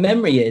my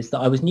memory is that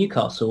I was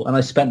Newcastle and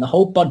I spent the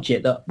whole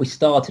budget that we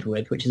started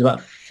with, which is about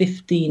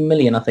 15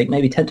 million, I think,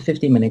 maybe 10 to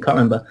 15 million, can't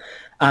remember.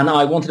 And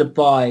I wanted to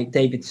buy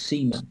David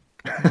Seaman.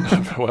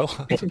 Well,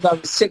 because I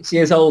was 6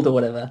 years old or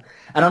whatever.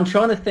 And I'm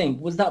trying to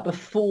think, was that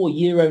before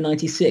Euro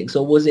 96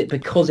 or was it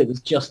because it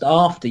was just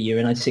after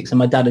Euro 96 and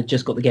my dad had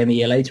just got the game a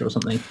year later or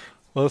something?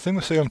 Well, the thing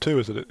with CM2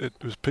 is that it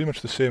was pretty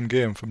much the same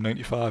game from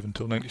 95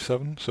 until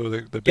 97. So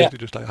they basically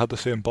just had the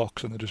same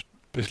box and they just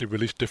basically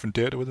released different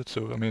data with it.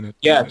 So, I mean...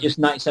 just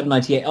 97,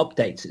 98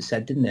 updates, it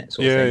said, didn't it?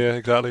 Yeah,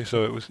 exactly.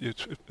 So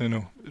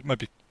it might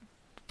be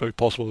very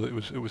possible that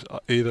it was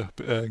either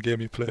game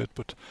he played.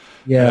 But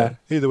Yeah.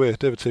 either way,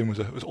 David Seaman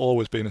was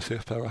always been a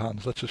safe pair of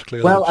hands. Let's just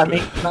clear Well, that I up.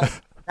 mean,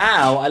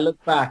 now I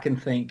look back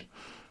and think,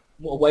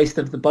 what a waste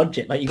of the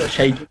budget. Like, you got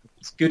Shay Given,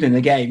 it's good in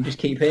the game, just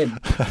keep him.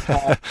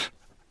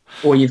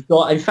 Or you've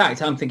got, in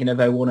fact, I'm thinking of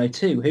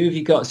 0102. Who have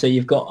you got? So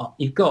you've got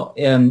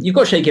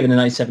Shay Given in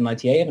 97,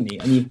 98, haven't you?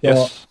 And you've got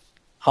Yes.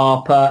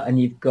 Harper, and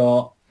you've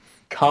got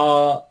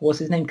what's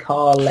his name?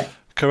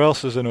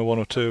 Carelse is in a 1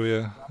 or 2,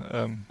 yeah.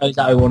 Oh, is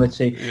that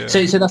 0102? Yeah.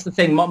 So that's the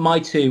thing. My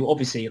two,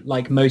 obviously,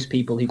 like most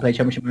people who play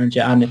Championship Manager,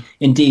 and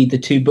indeed the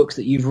two books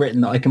that you've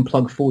written that I can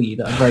plug for you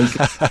that are very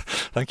good.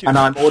 Thank you. And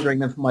I'm ordering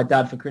them for my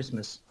dad for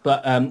Christmas.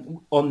 But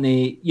on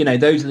the,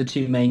 those are the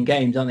two main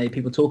games, aren't they?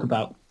 People talk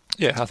about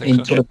Yeah, I think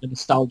in so. sort of a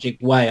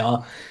nostalgic way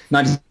are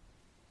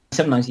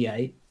 97,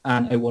 98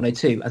 and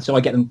 0102. And so I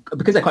get them,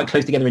 because they're quite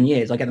close together in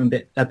years, I get them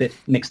a bit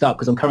mixed up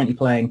because I'm currently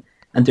playing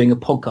and doing a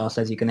podcast,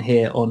 as you're going to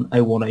hear, on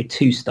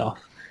 0102 stuff.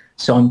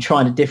 So I'm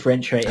trying to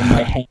differentiate in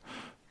my head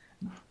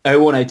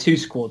 0102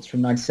 squads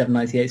from 97,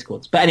 98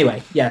 squads. But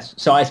anyway, yes.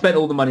 So I spent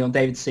all the money on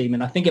David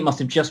Seaman. I think it must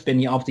have just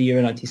been after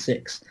Euro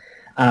 96.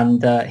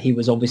 And he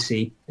was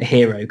obviously a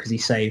hero because he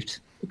saved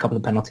a couple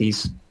of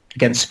penalties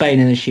against Spain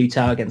in a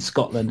shootout, against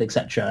Scotland,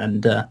 etc.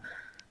 And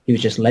he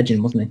was just a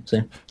legend, wasn't he? So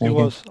He there you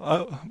go. was.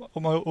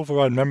 My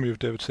overriding memory of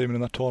David Seaman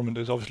in that tournament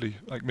is obviously,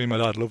 like, me and my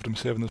dad loved him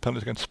saving the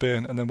penalties against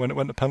Spain, and then when it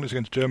went to penalties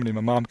against Germany,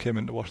 my mum came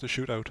in to watch the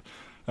shootout,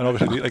 and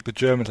obviously the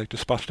Germans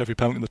dispatched every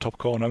penalty in the top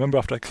corner. I remember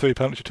after 3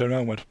 penalties, she turned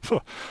around and went,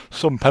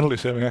 "Some penalty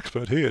saving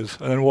expert he is,"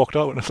 and then walked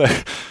out, and it's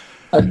like,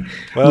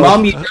 well,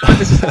 Mum, you don't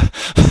understand.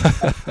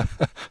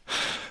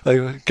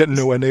 like, getting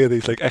nowhere near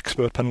these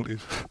expert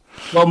penalties.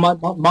 Well,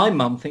 my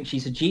mum thinks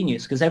she's a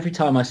genius because every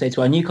time I say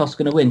to her, Newcastle's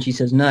going to win, she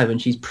says no,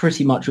 and she's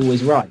pretty much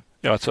always right.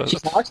 Yeah,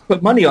 She's like, I should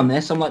put money on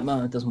this. I'm like,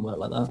 no, it doesn't work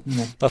like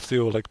that. that's the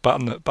old back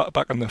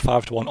in the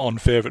 5-1 on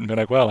favourite and being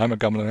like, well, I'm a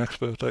gambling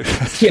expert.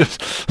 Yeah.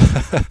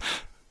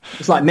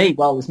 It's like me.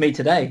 Well, it's me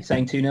today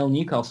saying 2-0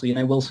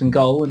 Newcastle. Wilson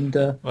goal and.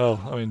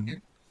 Well, I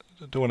mean,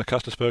 I don't want to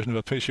cast aspersions, but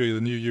I'm pretty sure you're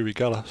the new Yuri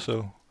Geller,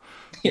 so.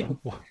 Yeah,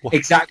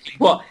 exactly.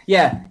 What?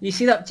 Yeah, you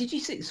see that? Did you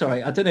see?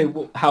 Sorry, I don't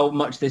know how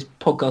much this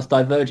podcast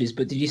diverges,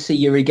 but did you see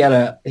Yuri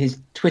Geller, his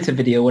Twitter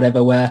video, or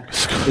whatever, where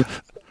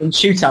in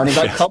shootout and he's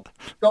like, "Come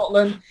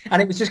Scotland,"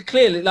 and it was just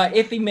clearly like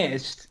if he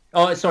missed.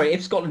 Oh, sorry,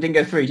 if Scotland didn't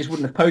go through, he just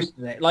wouldn't have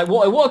posted it. Like,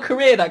 what a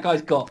career that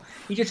guy's got.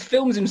 He just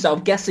films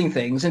himself guessing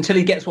things until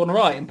he gets one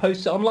right and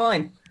posts it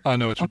online. I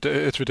know,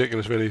 it's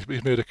ridiculous, really.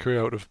 He's made a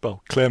career out of,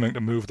 claiming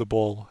to move the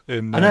ball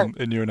in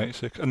Euro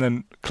 96, and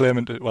then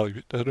claiming to, I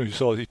don't know if you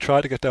saw it, he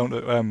tried to get down to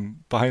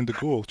behind the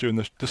goal during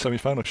the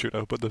semi-final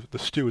shootout, but the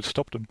steward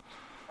stopped him.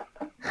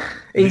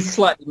 He's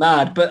slightly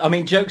mad, but, I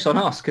mean, joke's on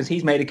us, because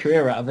he's made a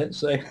career out of it,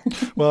 so...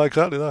 Well,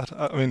 exactly that.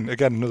 I mean,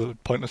 again, another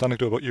pointless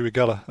anecdote about Yuri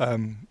Geller. I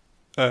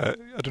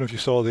don't know if you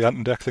saw the Ant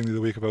and Dec thing the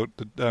other week about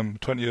the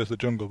 20 years of the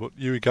jungle, but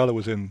Yuri Geller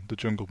was in the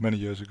jungle many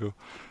years ago.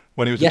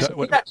 When he was actually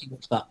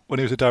watched that. When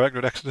he was a director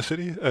at Exeter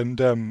City, and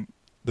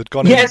they'd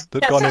gone in,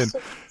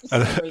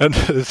 and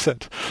he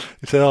said,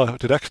 "Oh,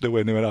 did Exeter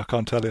win?" He went, "I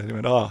can't tell you." He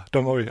went, "Oh,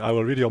 don't worry, I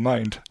will read your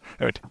mind."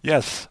 I went,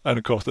 "Yes," and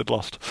of course they'd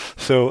lost.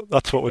 So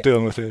that's what we're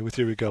dealing with here with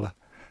Yuri Geller.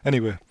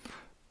 Anyway,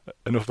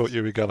 enough about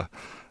Yuri Geller.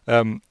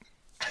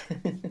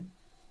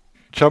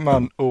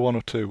 Champman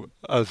 0102,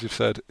 as you've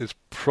said, is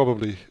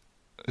probably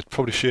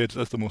shaded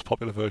as the most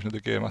popular version of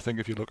the game. I think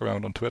if you look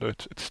around on Twitter,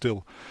 it's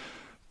still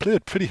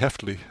played pretty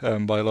heftily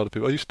by a lot of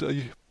people. Are you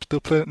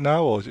still playing it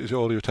now, or is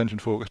all your attention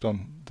focused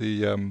on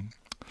the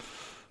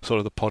sort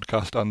of the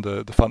podcast and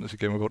the fantasy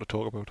game we're about to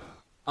talk about?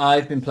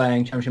 I've been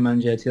playing Championship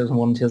Manager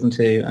 2001,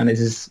 2002, and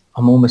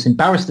I'm almost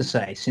embarrassed to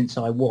say, since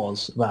I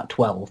was about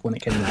 12 when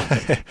it came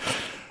out.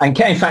 And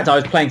in fact, I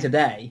was playing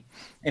today.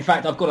 In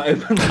fact, I've got it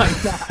open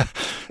right now.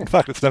 In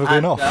fact, it's never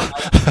been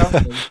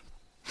off.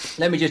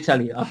 Let me just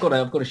tell you, I've got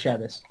to share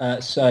this.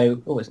 It's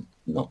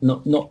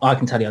not. I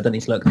can tell you, I don't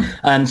need to look.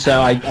 And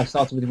so I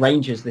started with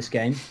Rangers this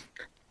game,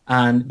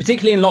 and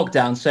particularly in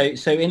lockdown. So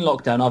in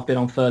lockdown, I've been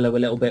on furlough a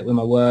little bit with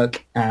my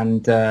work,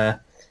 and even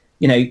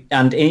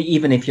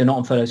if you're not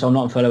on furlough, so I'm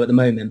not on furlough at the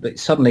moment. But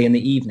suddenly in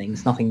the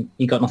evenings,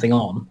 you got nothing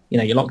on.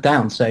 You're locked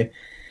down. So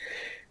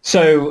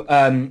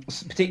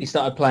particularly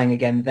started playing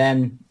again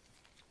then,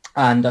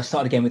 and I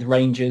started again with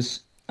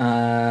Rangers.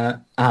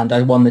 And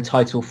I won the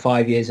title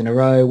 5 years in a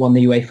row, won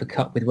the UEFA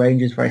Cup with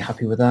Rangers, very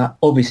happy with that.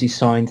 Obviously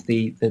signed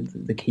the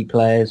key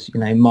players,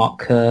 Mark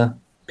Kerr,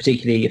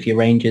 particularly if you're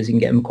Rangers, you can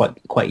get him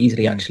quite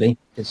easily actually,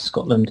 because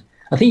Scotland.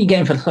 I think you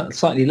get him for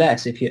slightly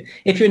less. If you're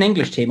an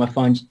English team, I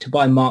find to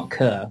buy Mark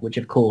Kerr, which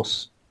of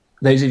course,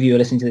 those of you who are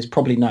listening to this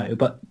probably know,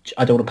 but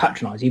I don't want to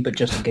patronise you, but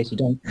just in case you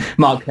don't,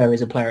 Mark Kerr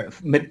is a player,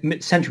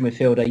 central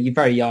midfielder, you're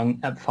very young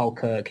at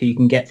Falkirk, who you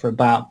can get for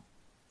about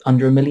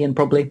under $1 million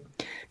probably.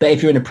 But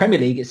if you're in a Premier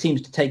League, it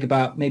seems to take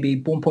about maybe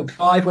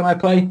 1.5 when I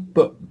play.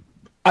 But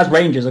as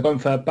Rangers, I got him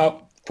for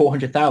about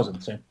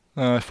 400,000. So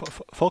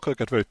Falkirk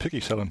get very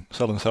picky selling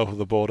south of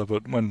the border,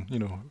 but when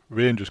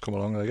Rangers come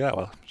along, they're like, yeah,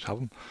 well, just have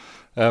them.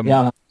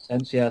 yeah, that makes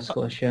sense. Yeah,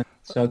 Scottish. Yeah,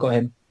 so I got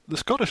him. the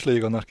Scottish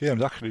League on that game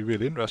is actually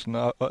really interesting.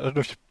 I don't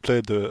know if you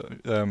played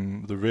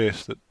the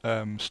race that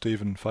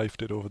Stephen Fife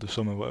did over the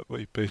summer,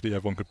 where basically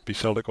everyone could be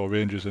Celtic or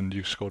Rangers, and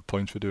you scored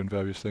points for doing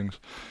various things.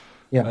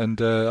 Yeah.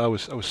 And I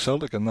was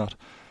Celtic in that,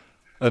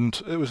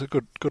 and it was a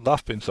good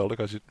laugh being Celtic,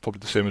 as probably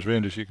the same as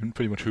Rangers. You can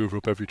pretty much hoover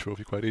up every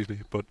trophy quite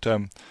easily. But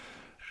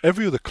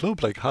every other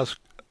club has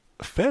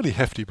a fairly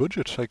hefty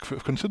budget. Like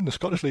considering the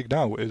Scottish League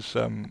now is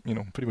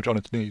pretty much on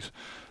its knees.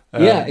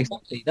 Yeah,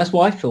 exactly. That's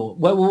what I thought.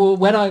 Well,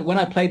 when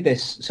I played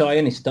this, so I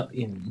only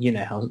started. You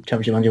know how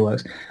Championship Manager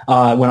works.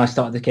 When I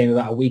started the game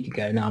about a week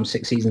ago, now I'm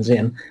 6 seasons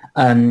in.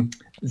 I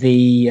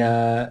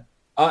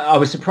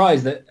was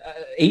surprised that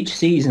each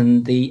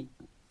season the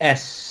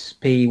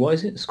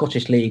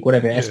Scottish League,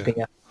 whatever,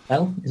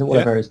 SPFL is it,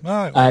 whatever it is.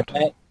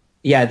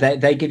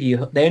 They give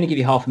you, they only give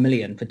you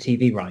 $500,000 for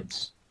TV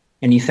rights.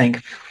 And you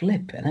think,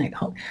 flipping heck,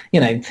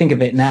 think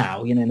of it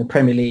now. In the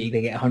Premier League,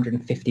 they get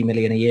 150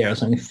 million a year or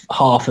something,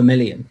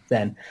 $500,000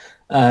 then.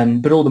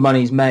 But all the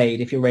money's made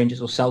if you're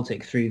Rangers or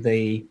Celtic through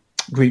the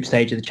group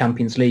stage of the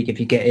Champions League. If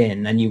you get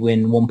in and you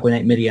win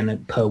 1.8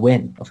 million per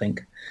win, I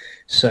think.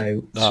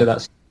 So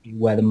that's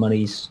where the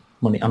money's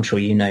money. I'm sure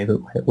you know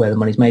where the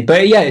money's made.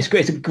 But yeah, it's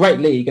great. It's a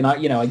great league, and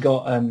I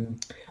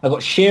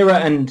got Shearer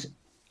and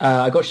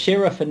I got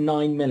Shearer for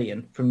 9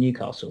 million from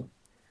Newcastle.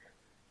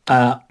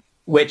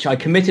 Which I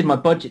committed my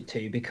budget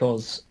to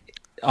because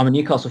I'm a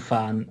Newcastle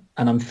fan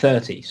and I'm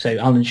 30, so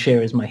Alan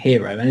Shearer is my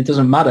hero, and it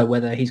doesn't matter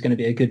whether he's going to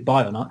be a good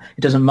buy or not.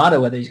 It doesn't matter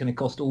whether he's going to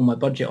cost all my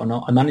budget or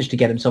not. I managed to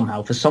get him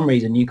somehow. For some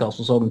reason,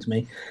 Newcastle sold him to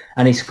me,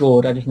 and he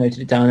scored, I just noted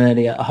it down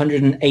earlier,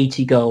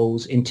 180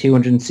 goals in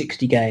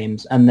 260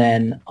 games, and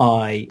then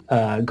I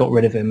got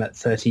rid of him at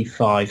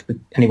 35,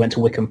 and he went to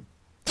Wickham.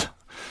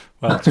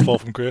 Well, that's a fall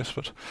from grace,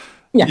 but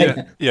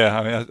yeah.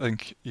 I mean, I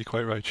think you're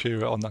quite right.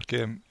 Shearer on that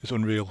game is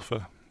unreal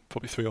for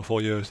probably 3 or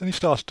 4 years. Then he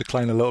starts to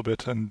decline a little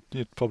bit, and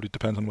it probably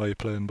depends on where you're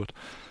playing. But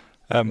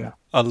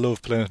I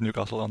love playing at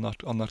Newcastle on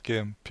that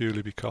game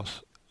purely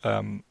because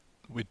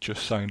we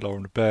just signed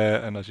Lauren Bear,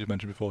 and as you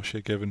mentioned before,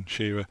 Shea Given,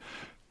 Shearer,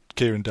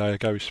 Kieran Dyer,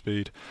 Gary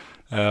Speed.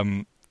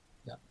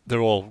 They're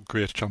all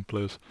great champ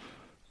players.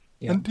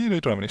 Yeah. And you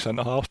don't have any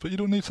centre halves, but you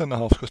don't need centre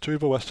halves because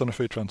Taribo West's on a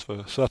free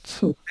transfer, so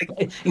that's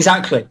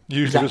exactly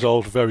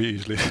resolved very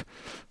easily.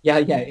 Yeah.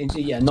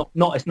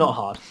 Not it's not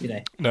hard,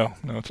 No.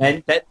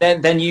 It's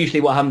then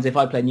usually what happens if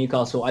I play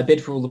Newcastle, I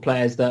bid for all the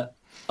players that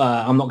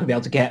I'm not going to be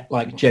able to get,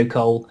 like Joe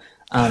Cole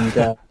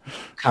and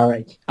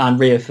Carrick and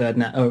Rio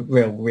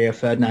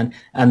Ferdinand,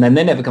 and then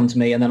they never come to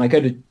me, and then I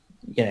go to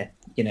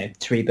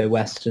Taribo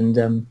West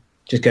and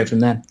just go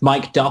from there.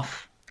 Mike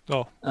Duff.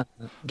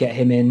 Get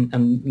him in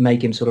and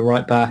make him sort of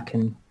right back,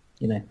 and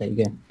there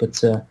you go.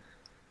 But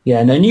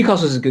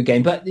Newcastle's a good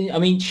game. But I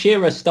mean,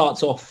 Shearer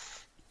starts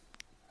off.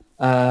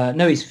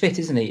 No, he's fit,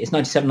 isn't he? It's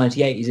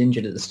 97-98. He's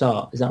injured at the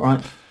start. Is that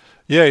right?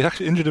 Yeah, he's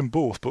actually injured in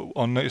both, but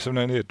on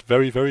 97-98,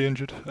 very, very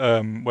injured.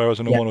 Whereas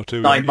on a 1 or 2,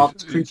 9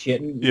 months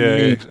cruciate.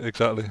 Yeah,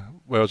 exactly.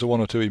 Whereas a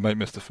 1 or 2, he might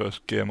miss the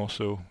first game or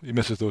so. He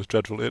misses those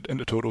dreadful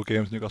intertotal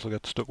games Newcastle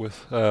gets stuck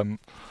with. But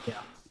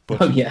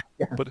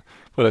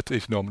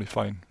he's normally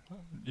fine.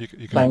 You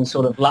can playing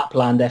sort of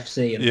Lapland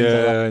FC and things like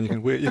that. And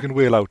you can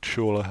wheel out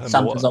Shola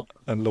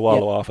and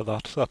Lualua for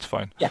that. So that's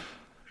fine. Yeah.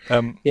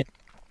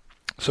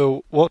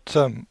 So what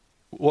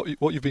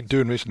you've been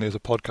doing recently is a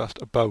podcast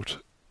about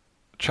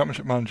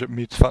Championship Manager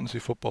meets fantasy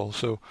football.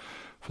 So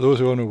for those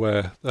who are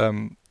unaware,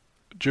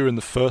 during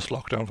the first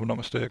lockdown, if I'm not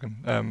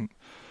mistaken,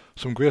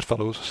 some great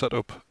fellows set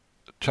up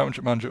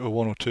Championship Manager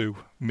 0102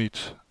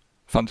 meets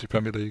Fantasy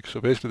Premier League. So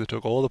basically they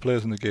took all the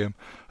players in the game,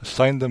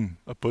 assigned them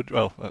a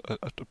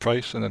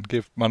price, and then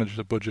gave managers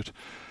a budget.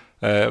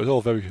 It was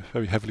all very,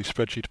 very heavily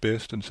spreadsheet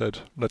based, and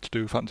said, let's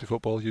do fantasy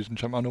football using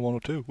Championship Manager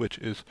 102, which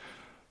is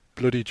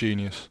bloody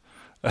genius.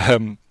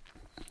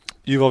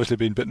 You've obviously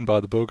been bitten by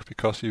the bug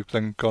because you've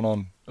then gone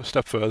on a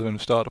step further and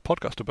started a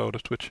podcast about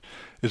it, which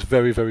is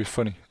very, very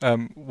funny.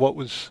 Talk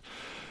us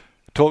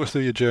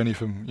through your journey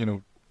from,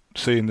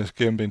 seeing this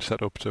game being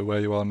set up to where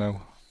you are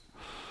now.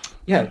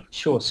 Yeah,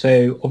 sure.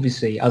 So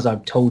obviously, as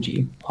I've told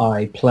you,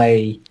 I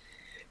play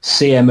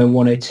CM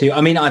 102.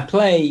 I mean, I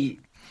play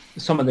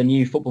some of the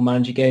new Football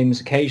Manager games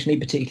occasionally,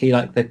 particularly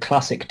like the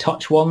classic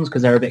touch ones,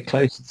 because they're a bit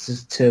closer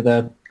to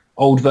the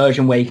old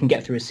version where you can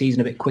get through a season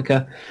a bit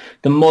quicker.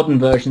 The modern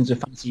versions of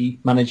Fantasy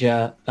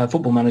Manager,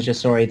 Football Manager,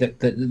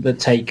 that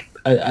take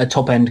a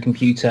top-end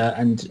computer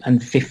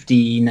and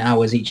 15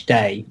 hours each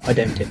day, I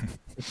don't do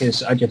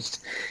because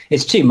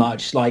it's too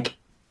much. Like,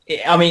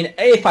 I mean,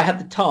 if I had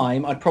the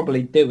time, I'd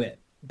probably do it,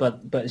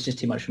 but it's just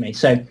too much for me.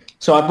 So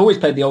I've always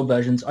played the old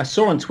versions. I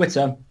saw on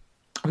Twitter,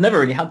 I've never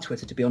really had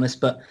Twitter, to be honest,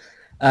 but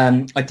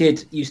I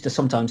used to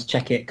sometimes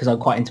check it because I'm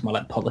quite into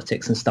my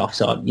politics and stuff.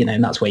 So,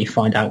 and that's where you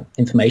find out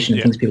information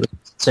and things people.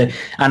 So,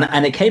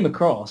 and it came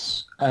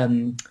across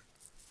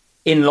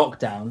in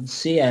lockdown,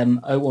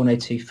 CM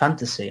 0102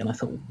 Fantasy, and I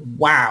thought,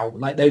 wow,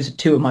 like those are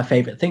two of my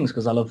favourite things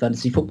because I love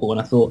fantasy football. And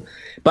I thought,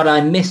 but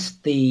I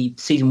missed the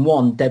season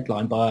 1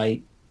 deadline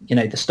by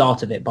the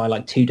start of it by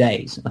like 2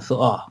 days. And I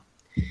thought,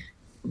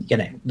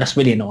 that's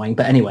really annoying.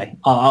 But anyway,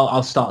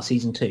 I'll start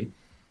season 2.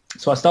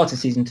 So I started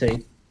season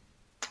 2.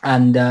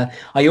 And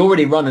I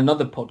already run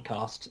another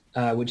podcast,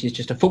 which is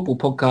just a football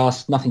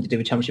podcast, nothing to do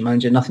with Championship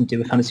Manager, nothing to do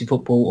with fantasy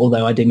football,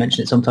 although I do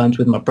mention it sometimes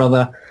with my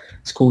brother.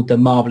 It's called the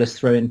Marvellous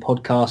Throw-In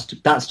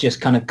Podcast. That's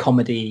just kind of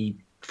comedy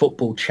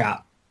football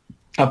chat.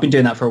 I've been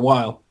doing that for a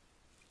while.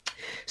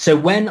 So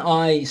when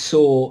I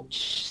saw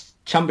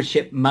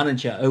Championship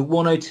Manager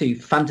 0102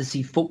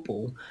 fantasy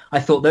football, I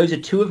thought those are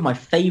two of my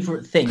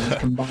favourite things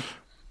combined.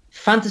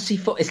 Fantasy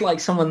football, it's like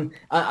someone,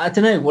 I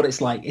don't know what it's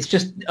like. It's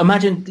just,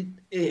 imagine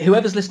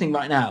whoever's listening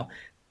right now,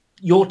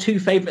 your two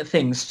favourite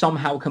things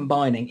somehow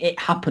combining. It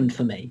happened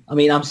for me. I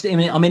mean,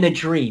 I'm in a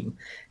dream.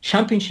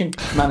 Championship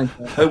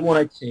Manager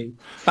 0102,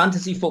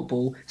 fantasy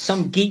football.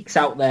 Some geeks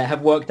out there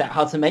have worked out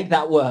how to make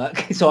that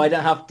work, so I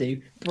don't have to.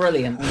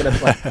 Brilliant. I'm going to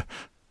play.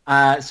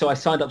 So I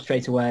signed up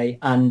straight away,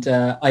 and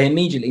I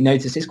immediately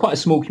noticed it's quite a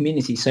small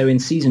community. So in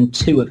season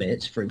 2 of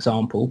it, for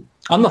example,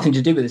 I'm nothing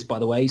to do with this, by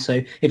the way.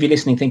 So if you're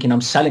listening thinking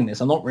I'm selling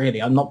this, I'm not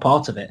really. I'm not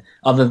part of it,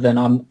 other than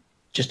I'm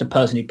just a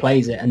person who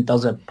plays it and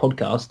does a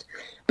podcast.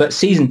 But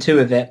season 2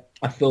 of it,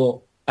 I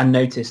thought and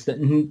noticed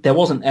that there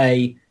wasn't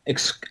an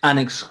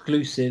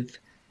exclusive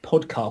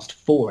podcast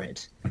for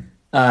it.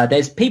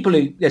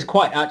 There's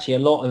quite actually a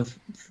lot of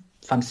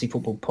fantasy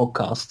football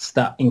podcasts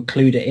that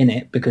include it in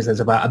it, because there's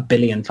about 1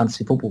 billion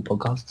fantasy football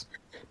podcasts.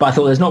 But I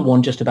thought there's not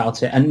one just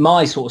about it. And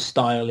my sort of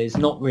style is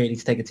not really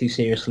to take it too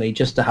seriously,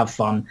 just to have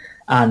fun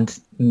and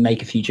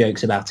make a few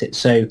jokes about it.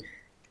 So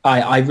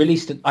I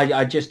released it.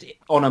 I just,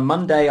 on a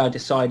Monday, I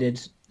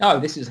decided, oh,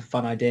 this is a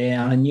fun idea.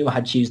 And I knew I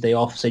had Tuesday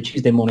off. So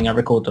Tuesday morning, I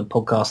recorded a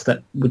podcast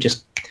that would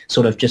just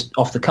sort of just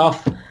off the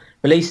cuff,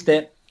 released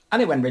it.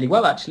 And it went really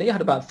well, actually. I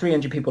had about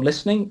 300 people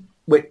listening.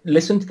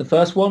 Listened to the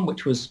first one,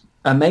 which was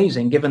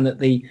amazing, given that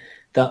the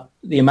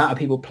amount of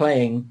people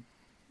playing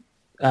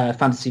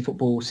fantasy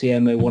football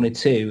CMO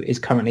 102 is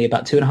currently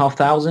about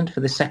 2,500 for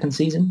this second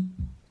season,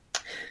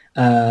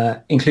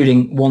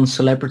 including one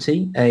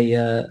celebrity,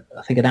 I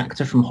think an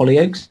actor from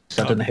Hollyoaks.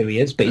 I don't know who he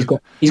is, but he's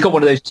got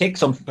one of those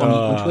ticks on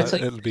Twitter.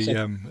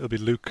 It'll be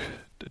Luke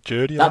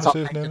Jurdy. That's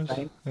his name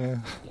is.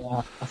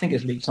 Yeah, I think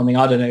it's Luke something.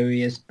 I don't know who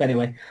he is, but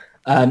anyway.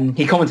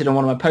 He commented on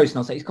one of my posts, and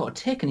I was like, he's got a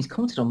tick, and he's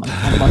commented on my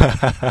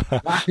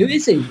who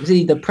is he? Is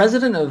he the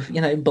president of,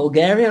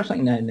 Bulgaria? I was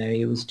like, no,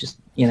 he was just,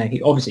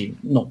 he obviously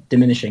not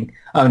diminishing.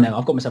 Oh no,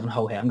 I've got myself in a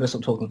hole here. I'm going to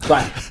stop talking.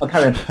 Right, I'll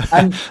carry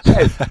on.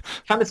 So,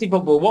 fantasy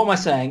football, what am I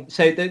saying?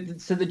 So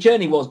the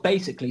journey was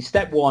basically,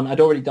 step 1, I'd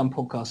already done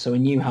podcasts, so I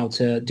knew how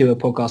to do a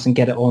podcast and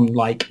get it on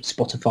like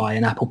Spotify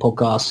and Apple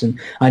Podcasts,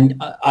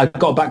 and I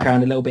got a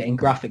background a little bit in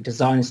graphic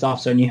design and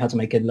stuff, so I knew how to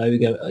make a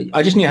logo.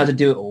 I just knew how to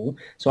do it all,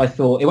 so I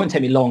thought it won't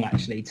take me long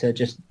actually to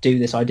just do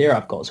this idea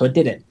I've got. So I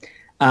did it,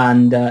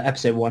 and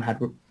episode 1 had,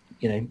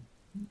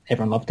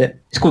 everyone loved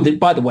it. It's called,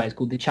 by the way, it's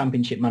called the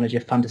Championship Manager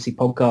Fantasy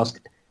Podcast.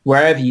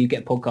 Wherever you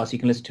get podcasts, you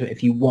can listen to it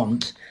if you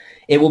want.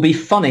 It will be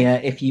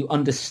funnier if you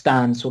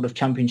understand sort of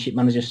Championship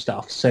Manager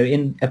stuff. So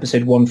in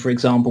episode 1, for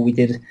example, we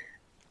had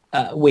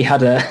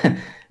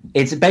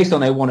it's based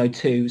on a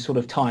 102 sort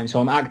of time. So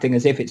I'm acting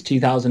as if it's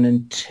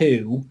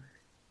 2002,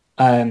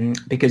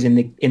 because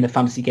in the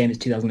fantasy game it's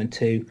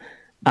 2002.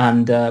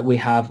 And we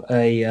have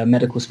a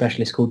medical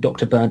specialist called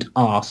Dr. Bernd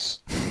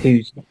Aas,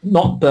 who's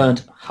not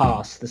Bernd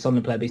Haas, the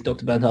Sunderland player, but he's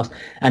Dr. Bernd Haas.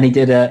 And he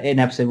did, in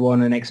episode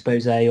 1, an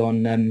expose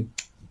on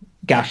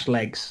gashed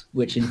legs,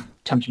 which in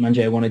Championship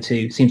Manager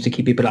 102 seems to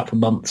keep people up for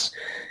months.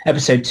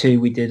 Episode 2,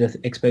 we did an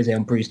expose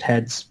on bruised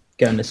heads.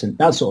 Go and listen,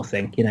 that sort of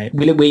thing.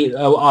 We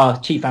our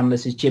chief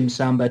analyst is Jim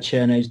Samba,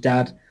 Cherno's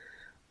dad.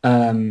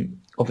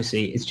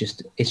 Obviously, it's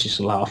just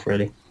a laugh,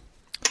 really.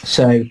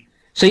 So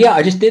yeah,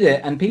 I just did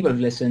it, and people have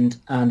listened,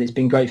 and it's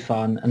been great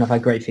fun, and I've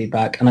had great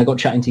feedback, and I got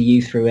chatting to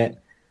you through it,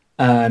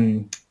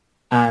 and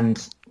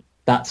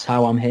that's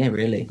how I'm here,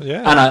 really.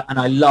 Yeah. And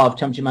I love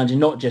Championship Manager,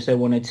 not just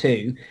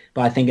 0102,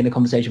 but I think in a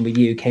conversation with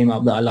you came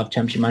up that I love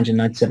Championship Manager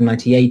 97,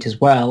 98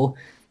 as well.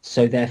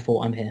 So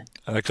therefore, I'm here.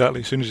 Exactly.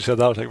 As soon as you said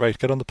that, I was like, right,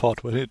 get on the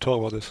pod. We need to talk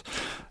about this.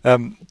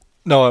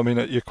 No, I mean,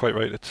 you're quite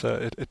right.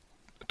 It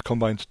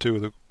combines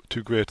two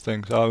great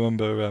things. I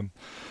remember.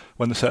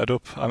 When they set it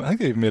up, I think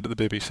they even made it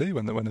the BBC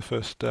when they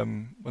first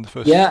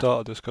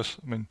started this, because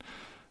I mean,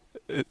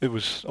 it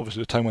was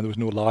obviously a time when there was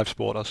no live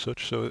sport as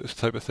such, so this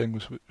type of thing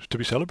was to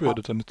be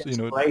celebrated, and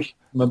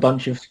I'm a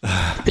bunch of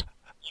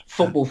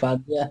football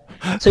fans, yeah.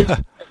 So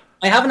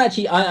I haven't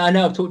actually. I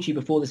know I've talked to you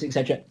before this,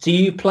 etc. Do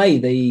you play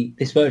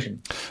this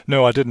version?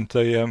 No, I didn't.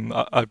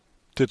 I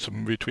did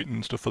some retweeting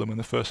and stuff for them when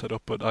they first set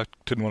up, but I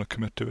didn't want to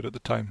commit to it at the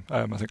time.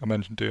 I think I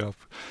mentioned to you,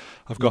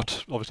 I've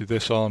got obviously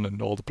this on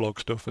and all the blog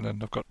stuff, and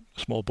then I've got a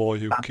small boy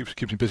who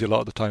keeps me busy a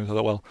lot of the time. So I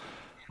thought, well,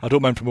 I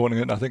don't mind promoting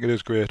it, and I think it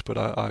is great, but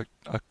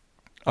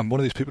I'm one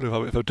of these people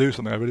who, if I do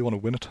something, I really want to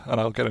win it,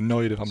 and I'll get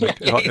annoyed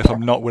if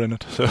I'm not winning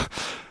it.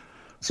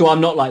 So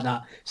I'm not like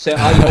that. So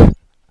I don't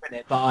win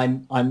it, but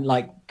I'm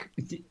like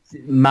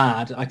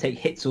mad. I take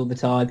hits all the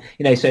time.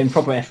 So in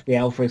proper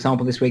FPL, for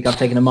example, this week I've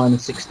taken a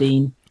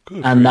 -16.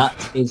 Good and grief.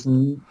 That is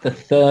the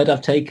third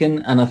I've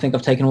taken, and I think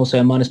I've taken also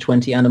a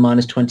 -20 and a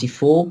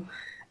 -24.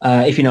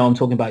 If you know what I'm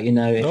talking about, if you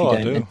don't.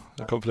 I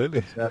do,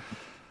 completely.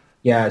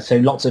 Yeah, so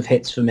lots of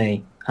hits for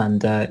me.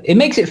 And it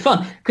makes it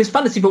fun because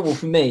fantasy football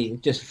for me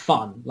is just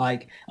fun.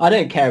 Like, I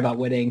don't care about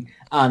winning,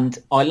 and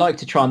I like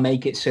to try and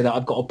make it so that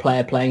I've got a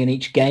player playing in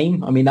each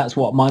game. I mean, that's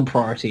what my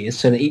priority is,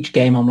 so that each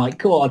game I'm like,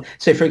 go on.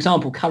 So, for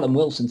example, Callum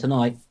Wilson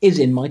tonight is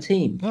in my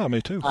team. Oh,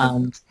 me too.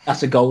 And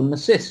that's a goal and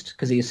assist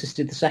because he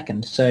assisted the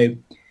second. So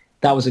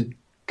that was a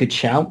good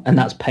shout, and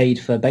that's paid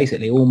for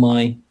basically all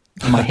my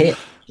hit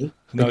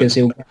because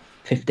he'll get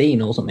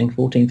 15 or something,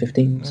 14,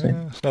 15. So.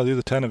 Yeah, so now the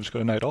other 10 have just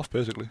got a night off,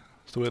 basically.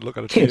 That's the way to look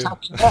at it.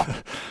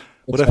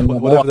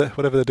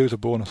 Whatever they do is a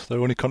bonus.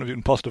 They're only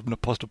contributing positive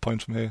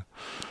points from here.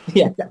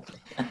 Yeah, exactly.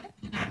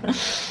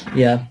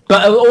 Yeah,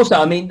 but also,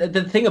 I mean,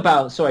 the thing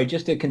about, sorry,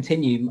 just to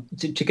continue,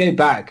 to go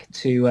back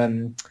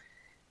to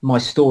my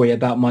story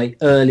about my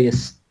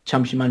earliest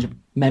Championship Manager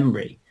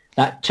memory,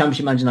 that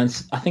Championship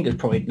Manager, I think it was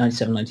probably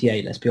 97,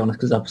 98, let's be honest,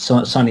 because I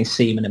was signing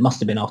Seaman, it must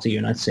have been after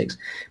Euro 96.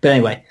 But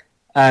anyway,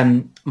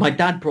 my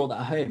dad brought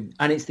that home,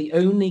 and it's the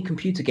only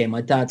computer game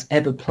my dad's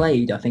ever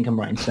played, I think I'm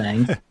right in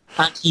saying,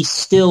 and he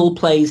still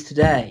plays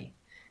today.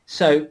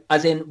 So,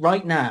 as in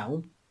right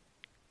now,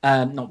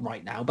 not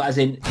right now, but as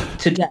in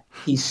today,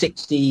 he's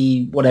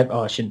 60, whatever.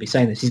 Oh, I shouldn't be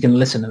saying this. He's going to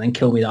listen and then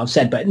kill me that I've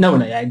said, but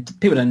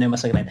people don't know my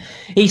second name.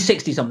 He's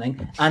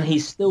 60-something, and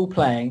he's still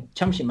playing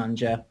Championship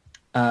Manager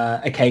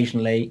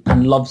occasionally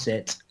and loves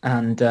it,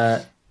 and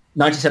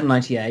 97,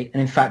 98.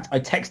 And in fact, I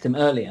texted him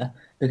earlier,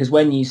 because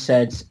when you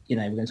said, we're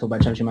going to talk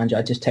about Championship Manager,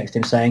 I just texted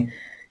him saying,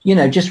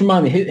 just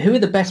remind me, who are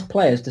the best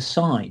players to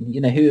sign?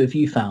 Who have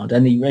you found?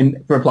 And he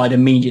replied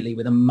immediately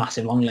with a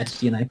massive long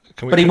list,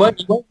 But he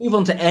won't move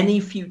on to any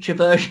future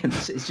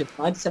versions. It's just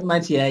 97,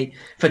 98.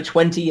 For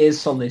 20 years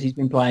solid, he's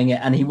been playing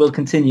it, and he will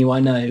continue, I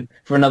know,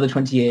 for another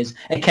 20 years.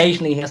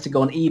 Occasionally, he has to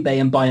go on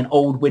eBay and buy an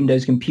old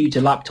Windows computer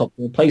laptop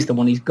to replace the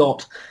one he's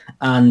got,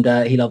 and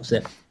he loves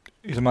it.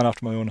 He's a man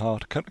after my own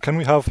heart. Can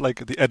we have,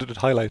 the edited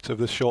highlights of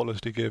this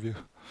shortlist he gave you?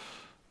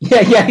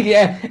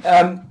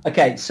 Yeah.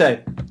 Okay, so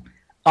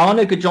Arne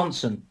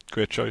Gudjohnsen.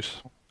 Great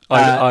choice.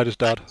 Ida's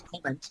dad.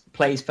 Comment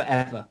plays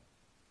forever.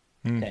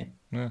 Okay.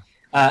 Yeah.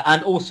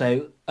 And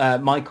also,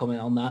 my comment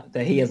on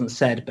that he hasn't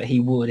said, but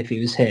he would if he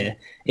was here,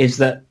 is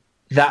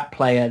that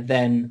player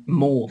then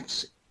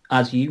morphs,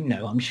 as you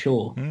know, I'm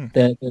sure.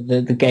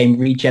 The game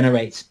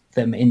regenerates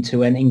them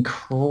into an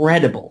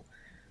incredible,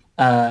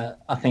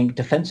 I think,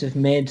 defensive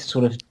mid,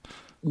 sort of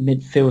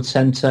midfield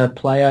centre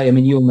player. I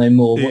mean, you'll know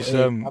more. He's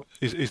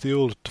the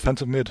old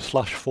defensive mid /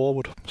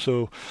 forward,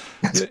 so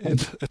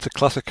it's a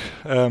classic.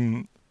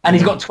 And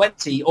he's got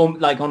 20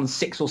 on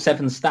 6 or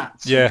 7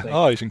 stats.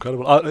 Yeah, he's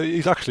incredible.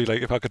 He's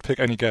actually, if I could pick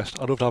any guest,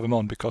 I'd love to have him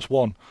on, because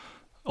 1,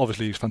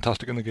 obviously he's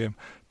fantastic in the game.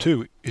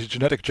 2, he's a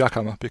genetic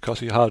jackhammer, because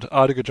he had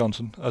Ida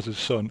Gudjohnsen as his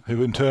son,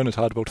 who in turn has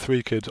had about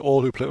 3 kids,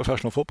 all who play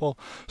professional football.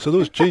 So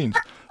those genes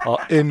are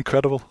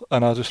incredible,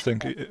 and I just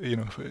think,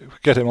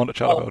 get him on to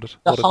chat about it.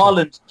 The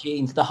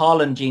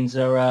Haaland genes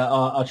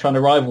are trying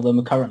to rival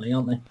them currently,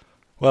 aren't they?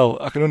 Well,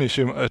 I can only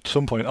assume at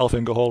some point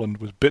Alf-Inge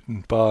Haaland was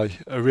bitten by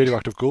a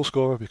radioactive goal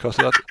scorer, because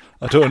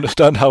I don't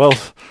understand how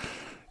else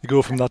you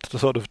go from that to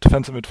sort of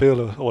defensive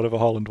midfielder or whatever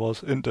Haaland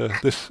was into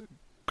this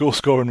goal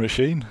scoring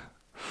machine.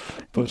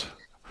 But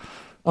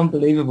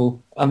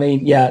unbelievable. I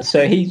mean, yeah.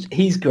 So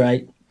he's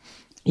great.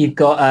 You've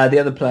got the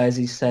other players.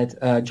 He said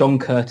John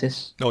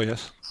Curtis. Oh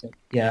yes. So,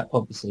 yeah,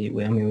 obviously.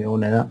 We all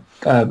know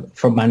that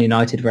from Man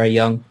United, very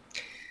young.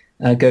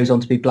 Goes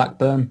on to be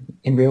Blackburn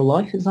in real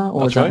life. Is that?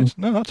 Or that's is right. That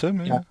No, that's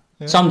him. Yeah.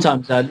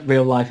 Sometimes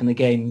real life and the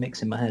game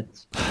mix in my head.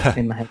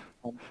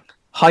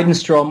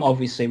 Heidenstrom,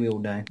 obviously, we all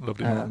know.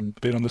 Lovely man.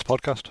 Been on this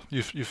podcast.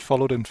 You've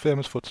followed in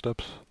famous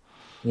footsteps.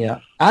 Yeah.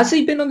 Has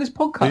he been on this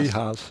podcast? He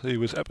has. He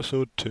was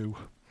episode 2.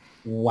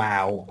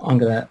 Wow.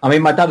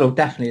 My dad will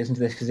definitely listen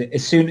to this,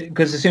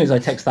 because as soon as I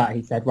text that,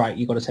 he said, right,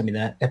 you got to send me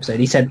the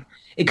episode. He said,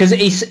 because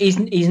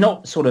he's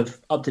not sort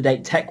of up to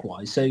date tech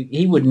wise, so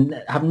he wouldn't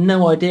have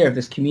no idea of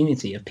this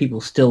community of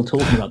people still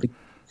talking about the.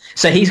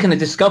 So he's going to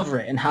discover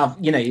it and have,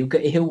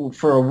 he'll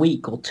for a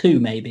week or 2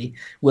 maybe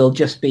will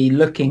just be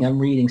looking and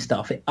reading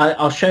stuff.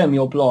 I'll show him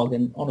your blog,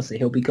 and honestly,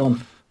 he'll be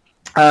gone.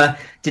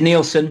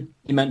 Danielson,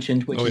 you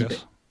mentioned, which is.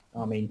 Yes.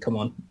 I mean, come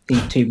on.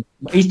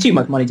 He's too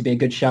much money to be a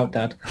good shout,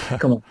 Dad.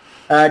 Come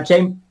on.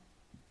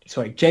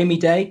 Jamie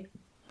Day,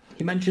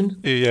 you mentioned?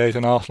 Yeah, he's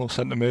an Arsenal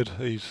centre mid.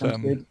 He's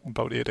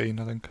about 18,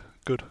 I think.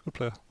 Good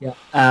player. Yeah.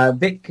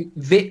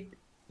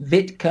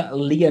 Vitka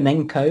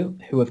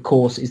Leonenko, who of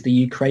course is the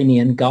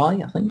Ukrainian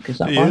guy, I think. Is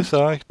that right? He is,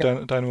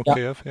 Dynamo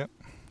Kiev, yeah.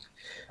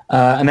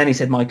 And then he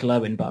said Michael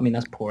Owen, but I mean,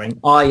 that's boring.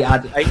 I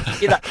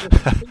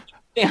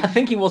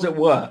think he was at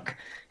work.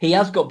 He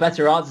has got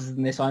better answers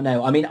than this, I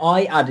know. I mean,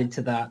 I added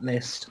to that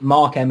list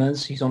Mark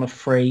Emmers, who's on a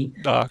free.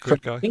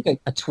 Great guy. I think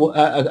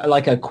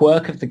a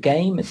quirk of the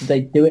game. Did they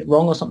do it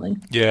wrong or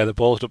something? Yeah, they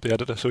ballsed up the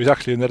editor. So he's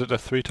actually an editor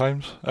 3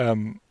 times.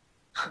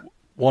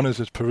 One is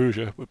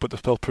Perugia, but they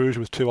spelled Perugia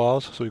with 2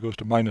 R's, so he goes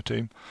to minor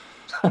team.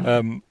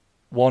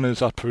 One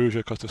is at Perugia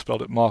because they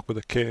spelled it Mark with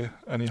a K,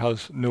 and he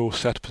has no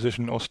set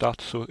position or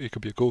stats, so he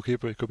could be a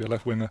goalkeeper, he could be a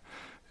left winger,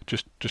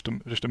 just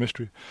a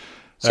mystery.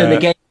 So the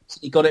game,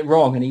 he got it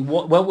wrong, and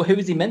who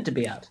was he meant to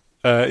be at?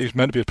 He's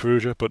meant to be at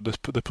Perugia, but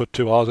they put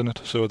 2 R's in it,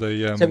 so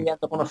they So we end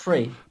up on a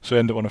free. So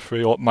end up on a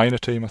free or minor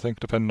team, I think,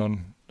 depending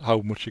on how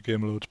much your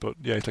game loads. But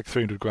yeah, it's like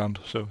 300 grand.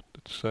 So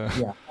it's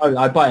Yeah,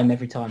 I buy him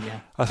every time.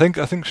 Yeah. I think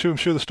I'm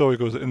sure the story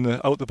goes that in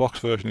the out the box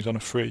version he's on a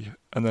free,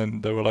 and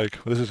then they were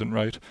like, well, this isn't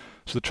right.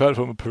 So they tried to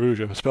put him with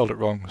Perugia, spelled it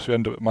wrong. So he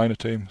ended up at minor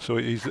team. So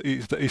he's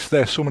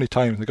there so many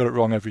times, they got it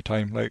wrong every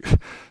time. Like,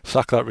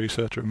 sack that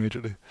researcher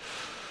immediately.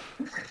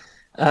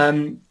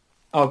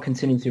 I'll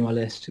continue through my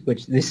list,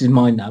 which this is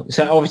mine now.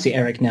 So obviously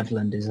Eric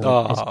Nevland is.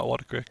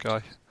 What a great guy.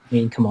 I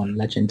mean, come on,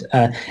 legend.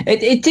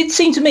 It did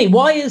seem to me,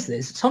 why is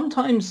this?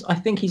 Sometimes I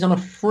think he's on a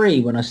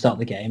free when I start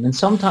the game, and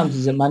sometimes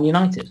he's at Man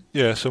United.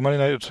 Yeah, so Man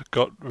United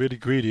got really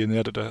greedy in the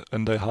editor,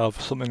 and they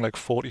have something like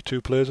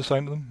 42 players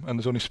assigned to them, and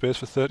there's only space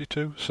for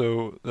 32,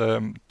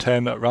 so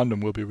 10 at random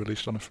will be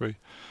released on a free.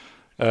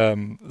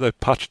 They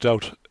patched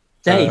out...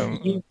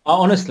 Dave,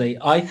 honestly,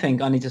 I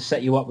think I need to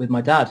set you up with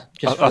my dad.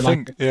 Just for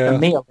a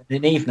meal in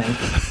an evening.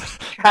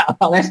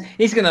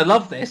 He's going to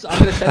love this. I'm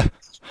going to send it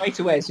straight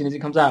away as soon as it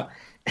comes out.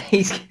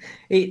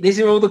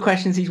 These are all the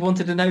questions he's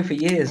wanted to know for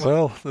years.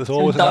 Well, there's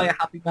always a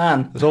happy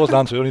man. There's always an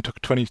answer. It only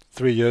took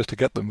 23 years to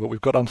get them, but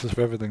we've got answers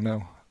for everything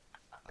now.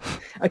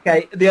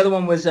 Okay, the other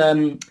one was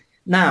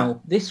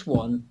now this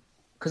one,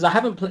 because I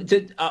haven't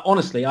played.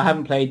 Honestly, I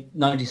haven't played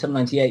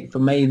 97-98 for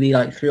maybe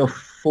like 3 or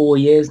 4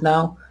 years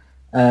now.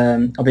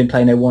 I've been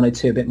playing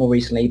 01-02 a bit more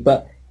recently,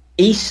 but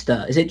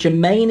Easter, is it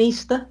Jermaine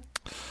Easter?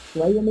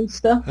 Graham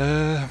Easter?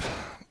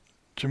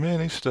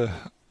 Jermaine Easter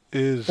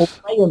is... Or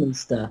Graham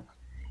Easter.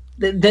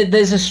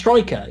 There's a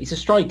striker. He's a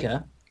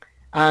striker,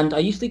 and I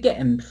used to get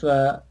him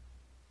for...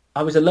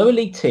 I was a lower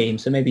league team,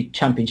 so maybe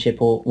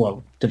Championship or,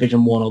 well,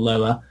 Division 1 or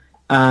lower,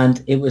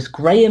 and it was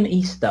Graham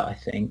Easter, I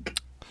think.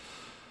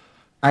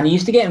 And he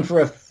used to get him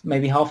for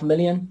maybe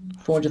 500,000,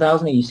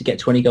 400,000. He used to get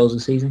 20 goals a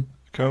season.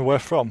 Can you remember where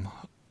from?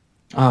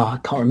 Oh, I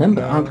can't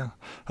remember.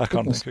 I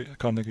can't think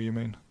of who you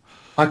mean.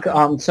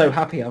 I'm so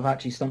happy I've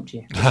actually stumped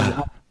you.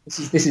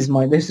 This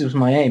was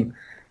my aim.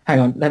 Hang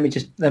on, let me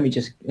just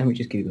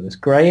Google this.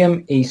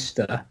 Graham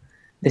Easter.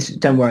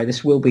 Don't worry,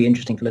 this will be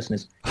interesting for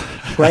listeners.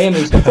 Graham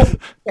Easter.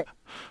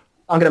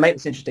 I'm going to make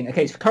this interesting.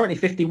 Okay, it's currently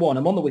 51.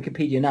 I'm on the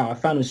Wikipedia now. I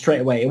found him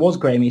straight away. It was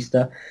Graham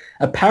Easter.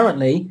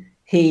 Apparently,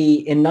 he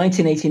in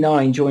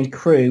 1989 joined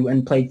Crewe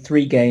and played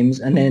 3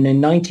 games, and then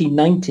in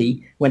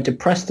 1990 went to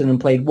Preston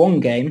and played 1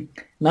 game.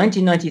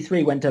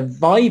 1993 went to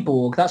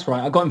Viborg. That's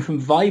right. I got him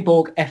from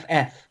Viborg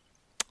FF.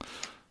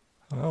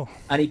 Oh.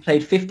 And he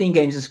played 15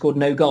 games and scored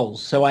no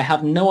goals. So I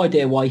have no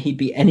idea why he'd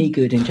be any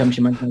good in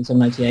Championship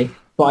 97-98.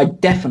 But I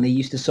definitely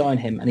used to sign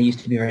him, and he used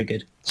to be very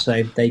good.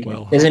 So there you go.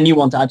 Well, there's a new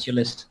one to add to your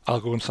list.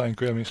 I'll go and sign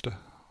Graham Easter.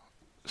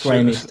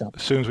 Easter.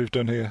 As soon as we've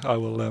done here, I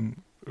will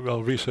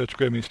I'll research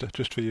Graham Easter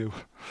just for you.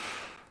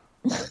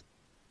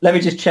 Let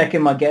me just check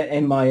in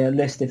my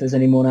list if there's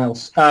anyone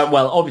else.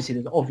 Well, obviously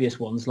there's obvious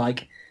ones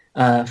like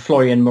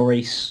Florian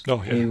Maurice,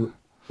 who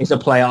is a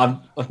player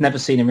I've never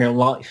seen in real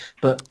life,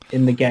 but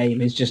in the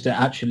game is just an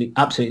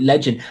absolute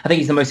legend. I think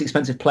he's the most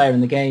expensive player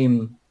in the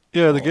game.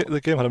 Yeah,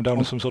 the game had him down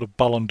as some sort of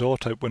Ballon d'Or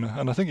type winner,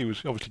 and I think he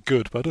was obviously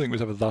good, but I don't think he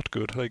was ever that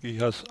good. Like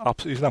he's an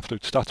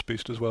absolute stats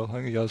beast as well. I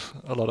think he has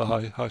a lot of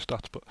high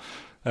stats, but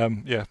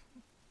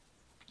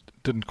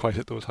didn't quite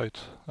hit those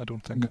heights, I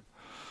don't think.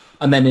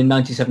 And then in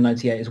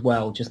 97-98 as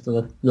well, just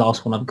the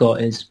last one I've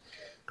got is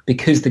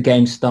because the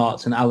game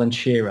starts and Alan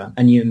Shearer,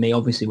 and you and me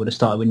obviously would have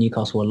started with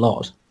Newcastle a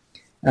lot.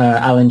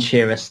 Alan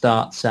Shearer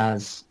starts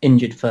as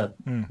injured for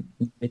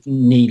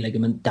knee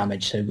ligament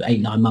damage, so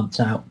 8-9 months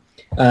out.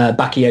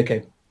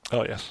 Bakayoko.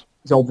 Oh, yes.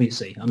 It's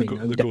obviously, I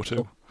mean... The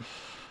go-to.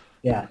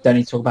 Yeah, don't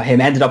need to talk about him.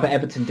 Ended up at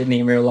Everton, didn't he,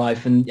 in real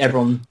life? And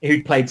everyone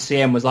who played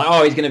CM was like,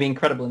 oh, he's going to be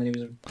incredible, and then he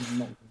was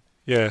not.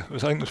 Yeah, I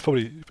think he's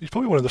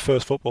probably one of the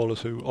first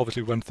footballers who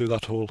obviously went through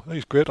that whole,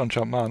 he's great on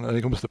Champ Man, and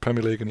he comes to the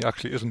Premier League and he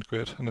actually isn't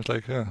great. And it's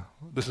like, yeah,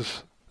 this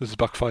is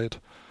backfired.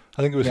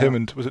 I think it was him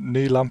and, was it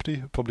Neil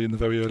Lamptey, probably in the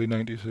very early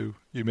 90s, who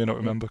you may not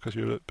remember because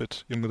you're a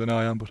bit younger than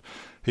I am, but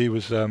he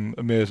was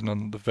amazing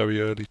on the very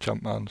early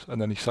Champ Mans,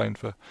 and then he signed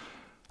for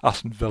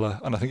Aston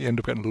Villa, and I think he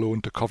ended up getting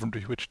loaned to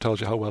Coventry, which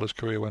tells you how well his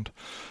career went.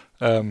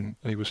 And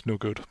he was no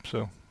good,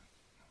 so...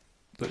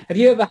 Have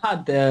you ever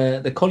had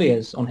the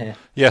Colliers on here?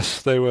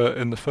 Yes, they were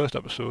in the first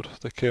episode.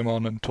 They came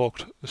on and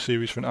talked the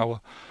series for an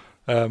hour.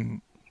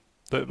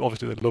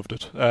 Obviously they loved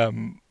it,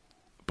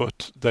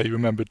 but they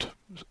remembered,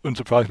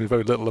 unsurprisingly,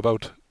 very little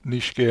about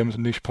niche games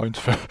and niche points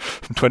from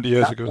 20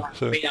 years ago.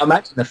 So. I mean, I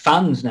imagine the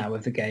fans now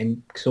of the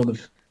game sort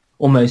of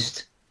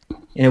almost,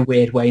 in a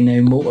weird way,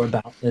 know more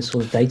about the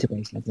sort of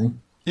database and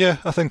everything. Yeah,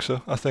 I think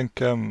so. I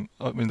think, I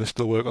mean, they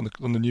still work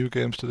on the new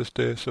games to this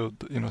day, so,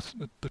 you know,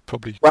 they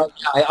probably... Well,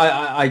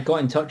 I got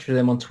in touch with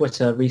him on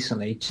Twitter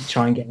recently to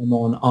try and get him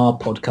on our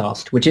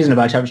podcast, which isn't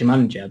about Championship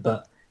Manager,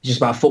 but it's just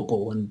about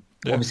football, and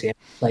obviously he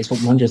plays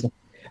Football Managers.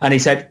 And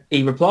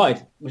he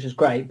replied, which was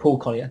great, Paul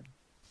Collier,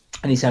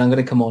 and he said, I'm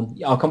going to come on.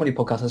 I'll come on your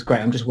podcast, that's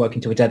great. I'm just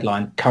working to a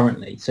deadline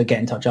currently, so get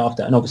in touch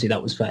after. And obviously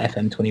that was for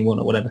FM 21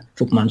 or whatever,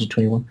 Football Manager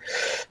 21.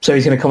 So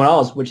he's going to come on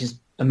ours, which is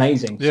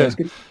amazing. So Yeah. it's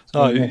good.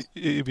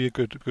 He'd be a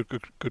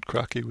good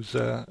crack. He was,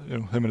 him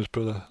and his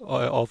brother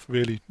are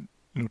really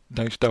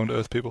nice, down to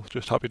earth people.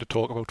 Just happy to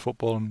talk about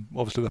football and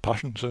obviously their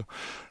passion. So,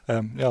 I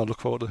look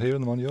forward to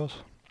hearing them on yours.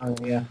 Oh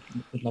yeah,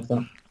 would love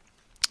that.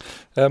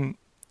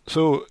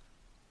 So,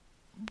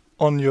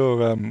 on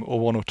your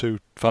 102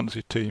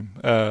 fantasy team,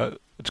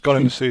 it's gone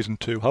into season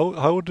 2.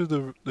 How do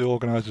the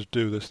organisers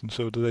do this? And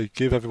so, do they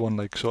give everyone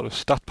like sort of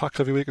stat packs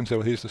every week and say,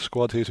 well, here's the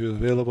squad, here's who's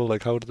available?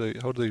 Like, how do they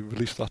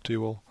release that to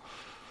you all?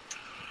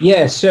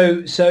 Yeah,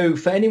 so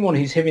for anyone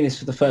who's hearing this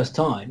for the first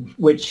time,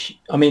 which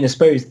I mean, I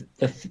suppose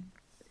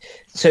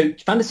so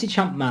Fantasy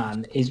Champ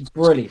Man is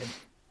brilliant,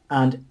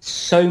 and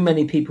so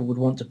many people would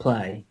want to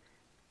play.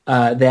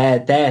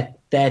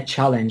 Their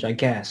challenge, I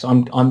guess,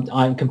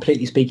 I'm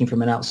completely speaking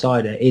from an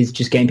outsider, is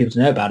just getting people to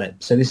know about it.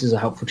 So this is a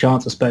helpful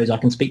chance, I suppose. I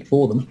can speak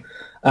for them.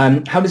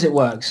 How does it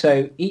work?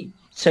 So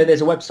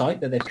there's a website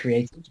that they've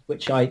created,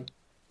 which I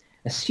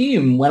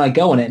assume when I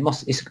go on it,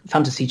 it's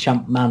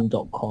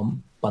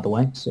fantasychampman.com, by the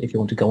way. So if you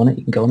want to go on it,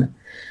 you can go on it,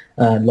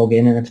 log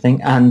in and everything.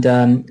 And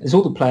there's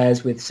all the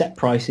players with set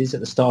prices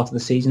at the start of the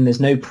season. There's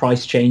no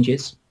price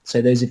changes.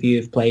 So those of you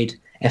who've played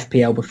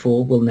FPL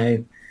before will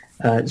know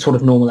sort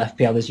of normal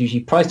FPL, there's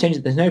usually price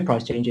changes. There's no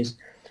price changes.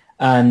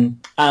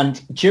 And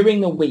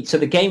during the week, so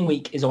the game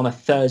week is on a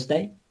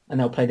Thursday, and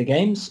they'll play the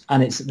games.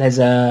 And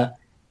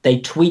they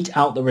tweet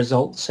out the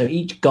results. So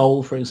each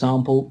goal, for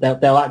example,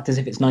 they'll act as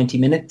if it's 90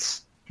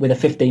 minutes with a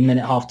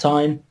 15-minute half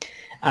time.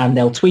 And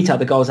they'll tweet out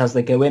the goals as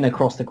they go in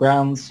across the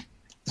grounds,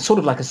 sort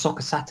of like a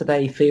Soccer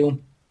Saturday feel.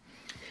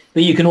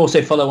 But you can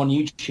also follow on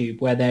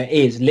YouTube, where there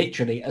is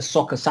literally a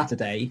Soccer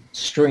Saturday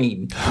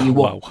stream. You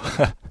watch.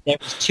 Wow.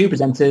 There's 2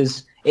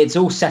 presenters. It's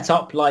all set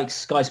up like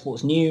Sky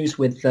Sports News,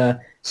 with the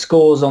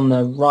scores on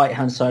the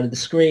right-hand side of the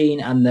screen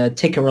and the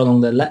ticker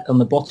along on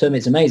the bottom.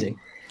 It's amazing.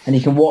 And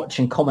you can watch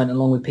and comment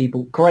along with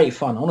people. Great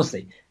fun,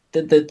 honestly.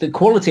 The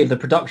quality of the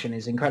production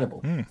is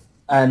incredible.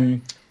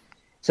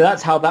 So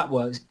that's how that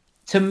works.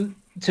 To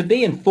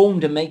be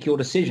informed and make your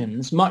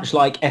decisions, much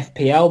like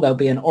FPL, there'll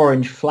be an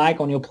orange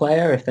flag on your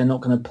player if they're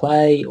not going to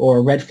play, or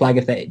a red flag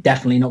if they're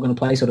definitely not going to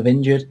play, sort of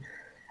injured.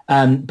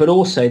 But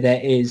also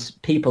there is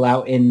people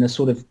out in the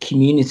sort of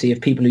community of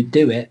people who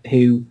do it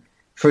who,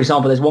 for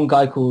example, there's one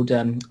guy called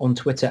on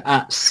Twitter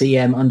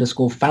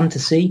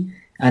 @CM_fantasy,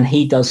 and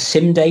he does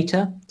sim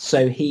data.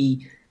 So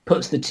he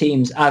puts the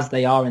teams as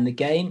they are in the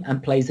game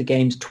and plays the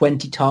games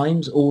 20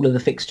 times, all of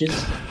the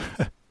fixtures.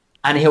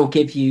 And he'll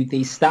give you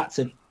these stats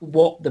of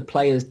what the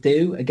players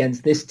do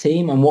against this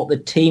team and what the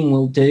team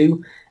will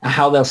do and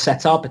how they'll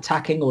set up,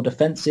 attacking or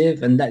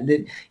defensive. And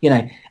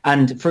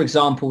and for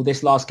example,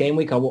 this last game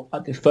week,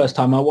 the first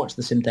time I watched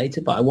the sim data,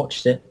 but I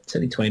watched it, it's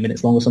only 20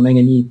 minutes long or something,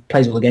 and he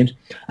plays all the games.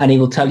 And he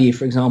will tell you,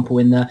 for example,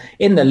 in the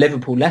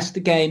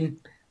Liverpool-Leicester game,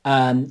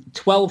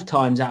 12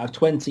 times out of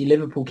 20,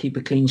 Liverpool keep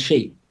a clean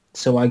sheet.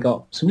 So I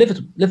got some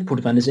Liverpool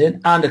defenders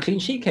in, and a clean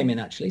sheet came in,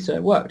 actually, so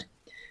it worked.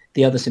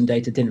 The other sim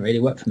data didn't really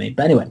work for me.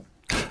 But anyway,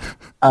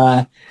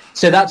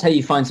 so that's how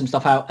you find some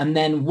stuff out. And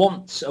then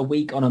once a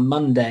week on a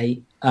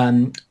Monday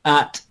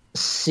at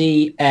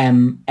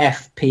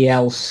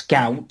CMFPL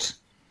Scout,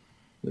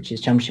 which is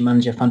Championship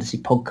Manager Fantasy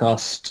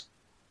Podcast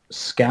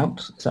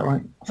Scout. Is that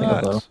right? I think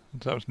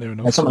that was near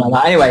enough. Something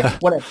like that. Anyway,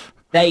 whatever.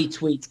 They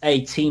tweet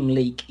a team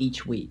leak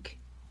each week.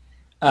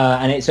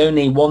 And it's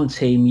only one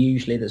team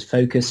usually that's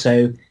focused.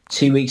 So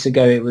 2 weeks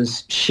ago, it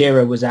was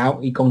Shearer was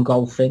out. He'd gone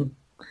golfing.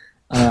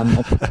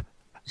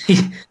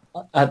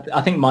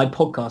 I think my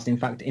podcast, in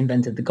fact,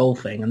 invented the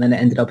golfing, and then it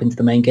ended up into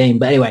the main game.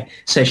 But anyway,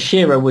 so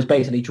Shearer was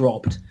basically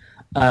dropped.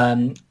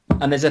 And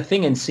there's a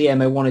thing in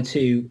CMO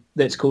 102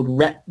 that's called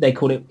rep. They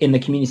call it in the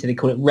community. They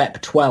call it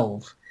Rep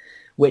 12,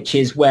 which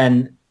is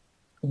when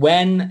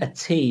a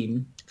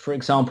team, for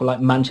example,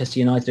 like Manchester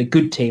United, a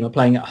good team, are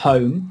playing at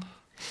home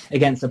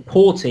against a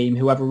poor team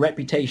who have a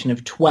reputation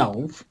of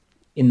 12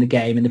 in the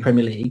game in the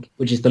Premier League,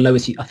 which is the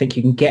lowest I think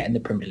you can get in the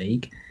Premier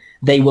League.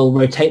 They will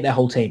rotate their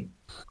whole team.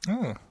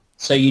 Oh.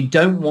 So you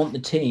don't want the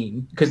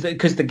team, because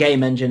the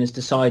game engine has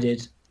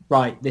decided,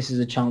 right, this is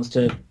a chance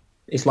to,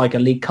 it's like a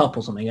League Cup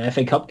or something, an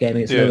FA Cup game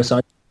against the other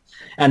side.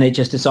 And it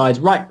just decides,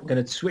 right, I'm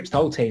going to switch the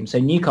whole team. So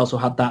Newcastle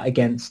had that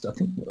against, I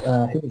think,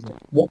 who was it?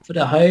 Watford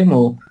at home,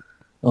 or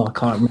I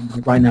can't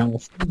remember right now.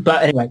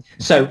 But anyway,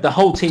 so the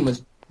whole team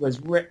was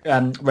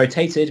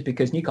rotated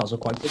because Newcastle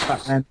were quite good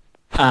back then.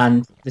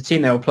 And the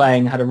team they were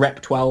playing had a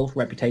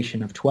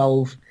reputation of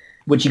 12,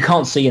 which you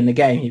can't see in the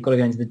game. You've got to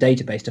go into the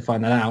database to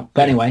find that out.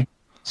 But anyway,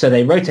 so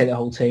they rotate the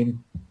whole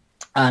team,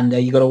 and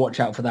you've got to watch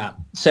out for that.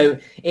 So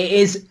it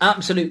is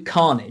absolute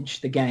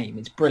carnage, the game.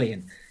 It's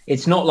brilliant.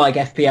 It's not like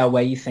FPL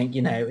where you think,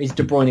 is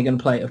De Bruyne going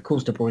to play? Of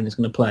course De Bruyne is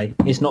going to play.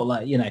 It's not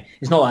like,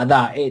 it's not like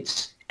that.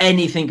 It's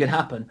anything could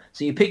happen.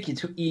 So you pick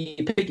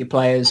your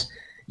players,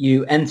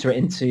 you enter it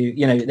into,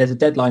 there's a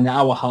deadline, an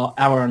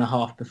hour and a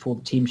half before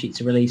the team sheets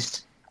are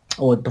released,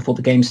 or before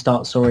the game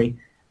starts,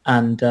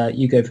 and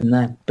you go from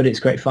there. But it's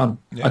great fun.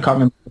 Yeah. I can't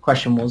remember what the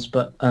question was,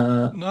 but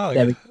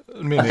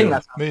me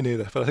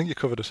neither. But I think you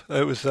covered it.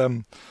 It was.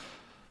 I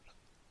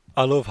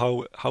love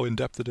how in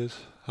depth it is.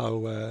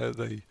 How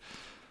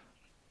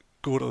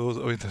go to those.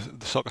 I mean,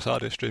 the Soccer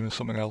Saturday stream is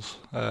something else.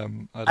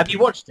 Have you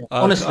watched it?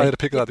 Honestly, I had a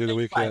pick of that the other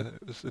week. Yeah,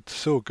 it's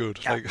so good.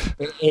 Yeah,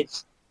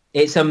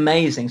 it's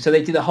amazing. So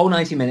they do the whole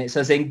 90 minutes,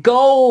 as in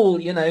goal.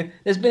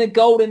 There's been a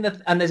goal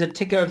and there's a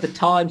ticker of the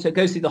time, so it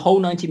goes through the whole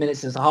 90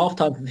 minutes. There's a half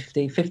time for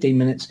 15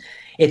 minutes.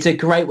 It's a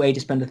great way to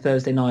spend a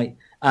Thursday night.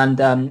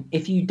 And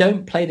if you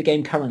don't play the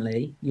game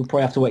currently, you'll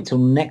probably have to wait till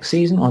next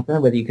season. I don't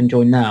know whether you can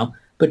join now,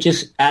 but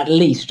just at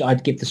least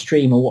I'd give the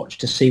stream a watch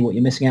to see what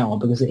you're missing out on,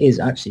 because it is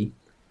actually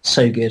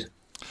so good.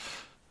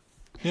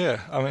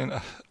 Yeah, I mean,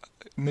 it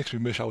makes me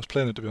wish I was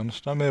playing it, to be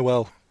honest. I may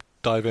well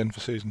dive in for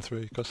season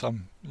 3, because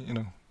I'm,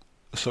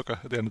 a sucker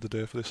at the end of the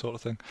day for this sort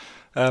of thing.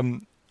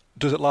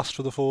 Does it last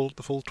for the full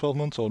 12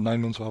 months or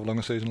 9 months, or how long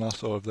a season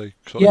lasts, or have they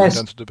sort of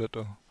condensed it a bit?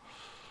 Or?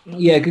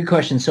 Yeah, good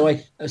question. So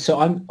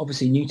I'm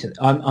obviously new to it.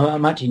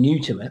 I'm actually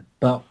new to it,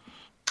 but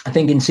I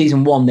think in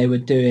season 1 they were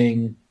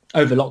doing,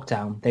 over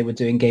lockdown, they were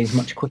doing games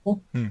much quicker.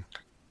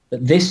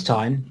 But this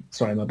time,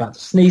 sorry, I'm about to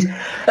sneeze.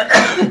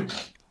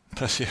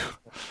 Bless you.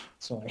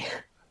 Sorry.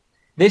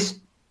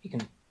 You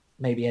can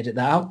maybe edit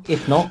that out.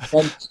 If not,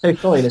 then so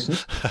sorry,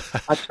 listeners.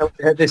 I don't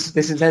know this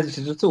is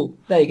edited at all.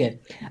 There you go.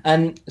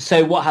 And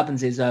so what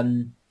happens is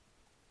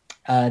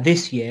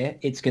this year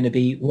it's going to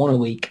be one a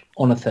week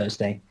on a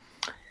Thursday.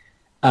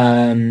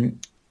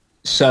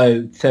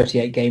 So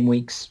 38 game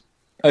weeks,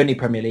 only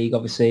Premier League,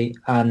 obviously,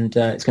 and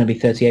it's going to be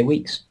 38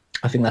 weeks.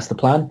 I think that's the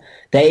plan.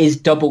 There is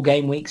double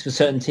game weeks for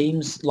certain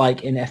teams,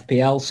 like in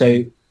FPL.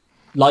 So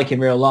like in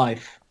real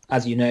life,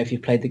 as you know, if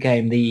you've played the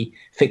game, the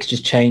fixtures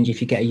change. If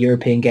you get a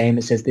European game,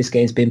 it says this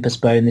game's been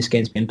postponed, this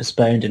game's been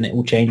postponed, and it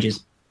all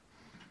changes.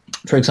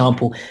 For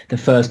example, the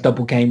first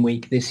double game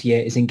week this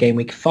year is in game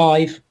week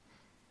 5,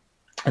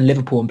 and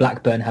Liverpool and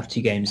Blackburn have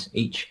 2 games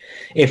each.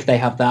 If they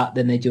have that,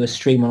 then they do a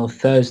stream on a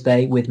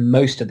Thursday with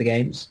most of the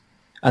games.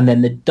 And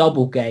then the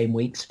double game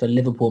weeks for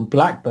Liverpool and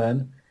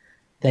Blackburn,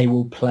 they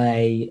will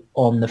play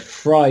on the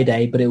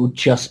Friday, but it will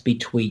just be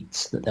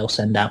tweets that they'll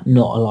send out,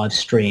 not a live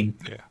stream.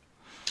 Yeah.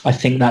 I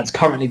think that's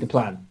currently the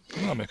plan.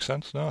 Well, that makes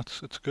sense. No,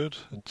 it's good.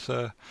 It's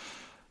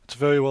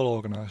very well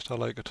organised. I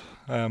like it.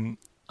 I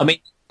mean,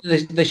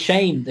 the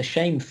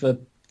shame for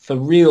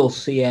real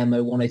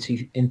CMO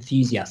 102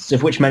 enthusiasts,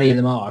 of which many of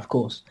them are, of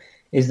course,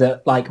 is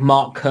that like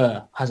Mark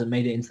Kerr hasn't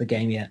made it into the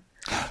game yet.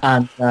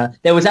 And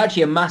there was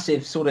actually a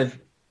massive sort of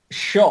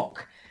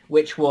shock,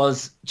 which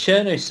was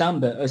Cherno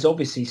Samba is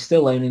obviously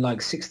still only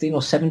like 16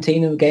 or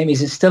 17 in the game.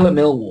 He's still at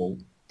Millwall.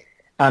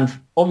 And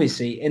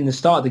obviously, in the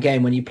start of the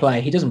game when you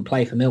play, he doesn't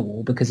play for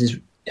Millwall because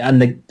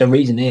the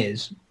reason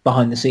is,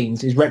 behind the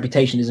scenes, his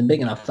reputation isn't big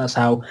enough. That's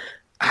how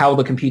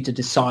the computer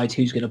decides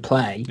who's going to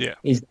play,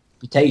 is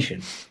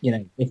reputation,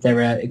 if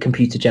they're a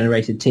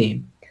computer-generated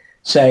team.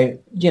 So,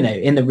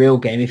 in the real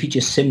game, if you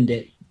just simmed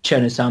it,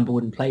 Cherno Samba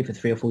wouldn't play for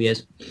 3 or 4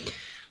 years.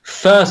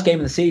 First game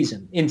of the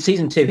season. In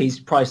Season 2, he's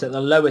priced at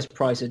the lowest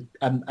price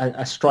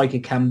a striker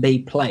can be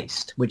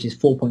placed, which is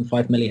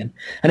 4.5 million.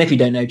 And if you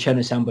don't know,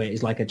 Cherno Samba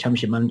is like a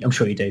championship manager. I'm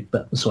sure you do,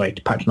 but sorry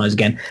to patronise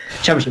again.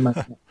 Championship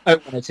manager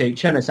 102.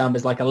 Cherno Samba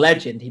is like a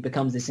legend. He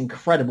becomes this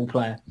incredible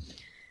player.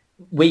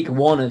 Week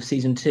 1 of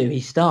Season 2,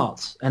 he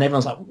starts, and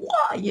everyone's like,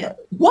 "What? Yeah,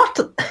 what?"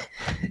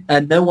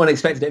 And no one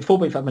expected it.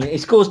 4.5 million. He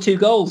scores 2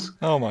 goals.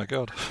 Oh my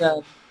god!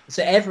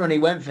 So everyone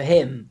who went for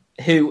him,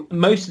 who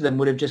most of them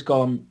would have just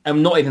gone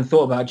and not even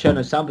thought about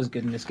Cherno Samba's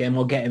good in this game.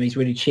 I'll get him. He's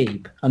really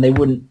cheap, and they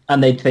wouldn't,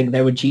 and they'd think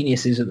they were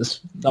geniuses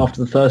after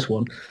the first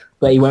one.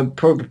 But he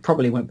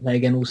probably won't play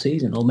again all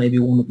season, or maybe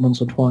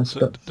once or twice.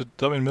 So but did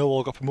that mean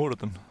Millwall got promoted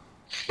then?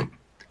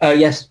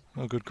 Yes.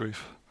 Oh, good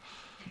grief!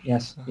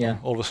 Yes, yeah.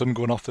 All of a sudden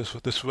going off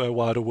this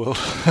wider world.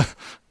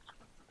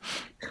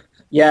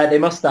 Yeah, they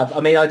must have. I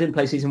mean, I didn't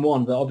play Season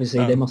 1, but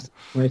obviously they must have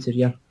promoted,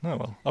 yeah. Oh,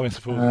 well, I mean,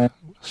 suppose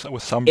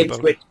with Samba.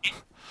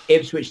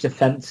 Ipswich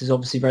defence is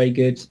obviously very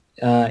good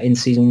in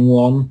Season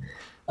 1.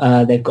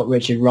 They've got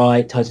Richard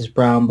Wright, Titus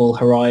Bramble,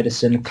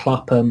 Hariderson,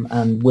 Clapham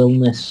and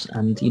Wilness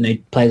and,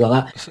 players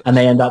like that. And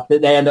they end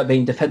up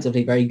being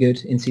defensively very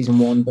good in Season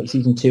 1, but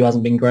Season 2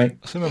 hasn't been great.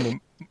 I still remember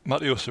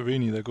Matteo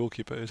Serini, their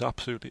goalkeeper, is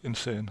absolutely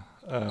insane.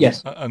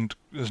 Yes. And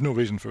there's no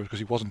reason for it because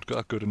he wasn't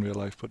that good in real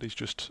life, but he's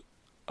just...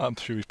 I'm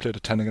sure he's played a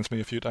 10 against me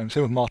a few times.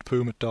 Same with Mart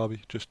Poom at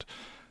Derby. Just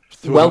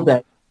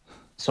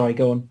sorry,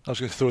 go on. I was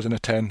going to throw in a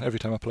 10 every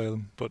time I play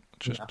them, but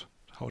just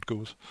how it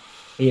goes.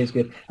 He is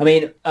good. I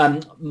mean,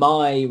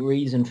 my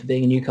reason for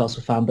being a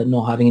Newcastle fan but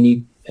not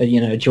having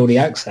a Geordie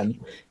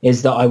accent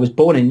is that I was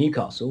born in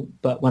Newcastle,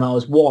 but when I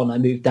was 1, I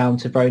moved down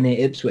to very near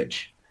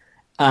Ipswich.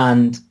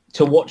 And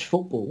to watch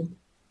football,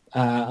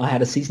 I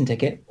had a season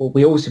ticket. Well,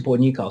 we always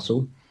support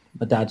Newcastle.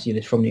 My dad's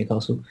from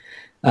Newcastle.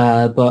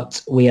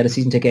 But we had a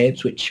season ticket at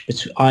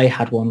Ipswich. I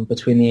had one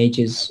between the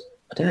ages,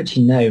 I don't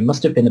actually know, it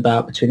must have been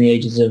about between the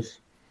ages of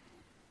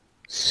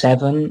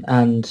 7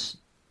 and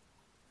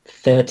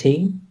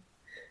 13.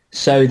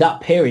 So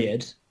that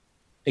period,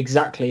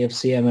 exactly, of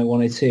CMO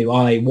 102,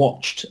 I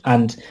watched,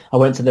 and I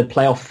went to the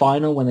playoff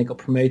final when they got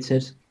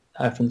promoted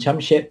from the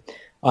Championship.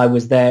 I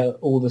was there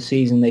all the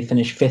season. They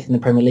finished 5th in the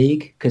Premier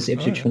League because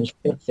Ipswich finished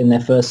 5th in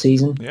their first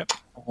season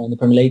in the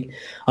Premier League.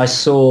 I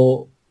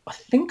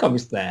think I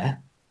was there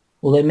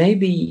Although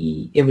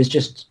maybe I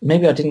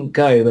didn't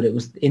go, but it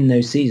was in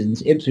those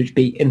seasons. Ipswich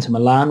beat Inter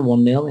Milan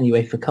 1-0 in the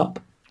UEFA Cup.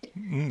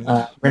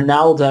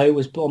 Ronaldo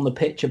was on the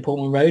pitch at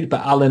Portman Road,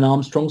 but Alan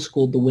Armstrong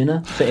scored the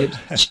winner for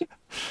Ipswich.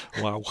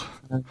 Wow.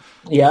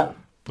 Yeah.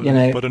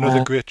 But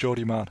another great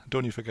Geordie man.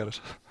 Don't you forget it.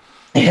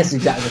 Yes,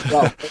 exactly.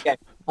 Well, okay.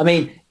 I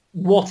mean,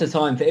 what a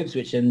time for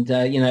Ipswich, and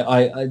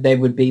they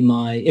would be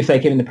if they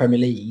came in the Premier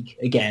League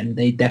again,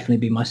 they'd definitely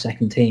be my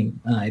second team,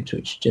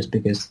 Ipswich, just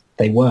because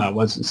they were. I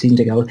was season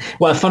ticket.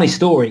 Well, a funny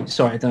story.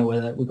 Sorry, I don't know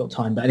whether we've got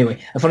time, but anyway,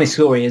 a funny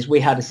story is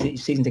we had a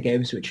season ticket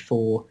Ipswich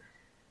for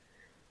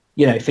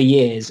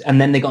years,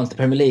 and then they got into the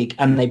Premier League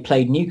and they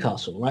played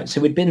Newcastle, right?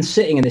 So we'd been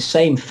sitting in the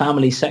same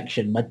family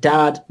section, my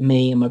dad,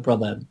 me, and my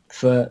brother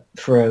for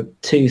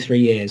 2-3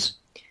 years,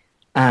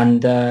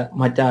 and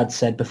my dad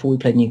said before we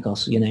played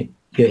Newcastle,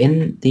 you're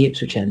in the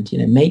Ipswich end,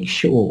 make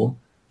sure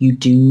you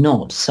do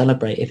not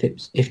celebrate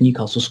if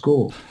Newcastle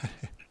score.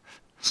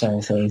 So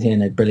I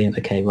thought, brilliant.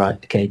 Okay, right.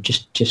 Okay,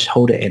 just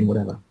hold it in,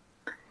 whatever.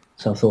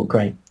 So I thought,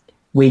 great.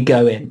 We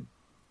go in.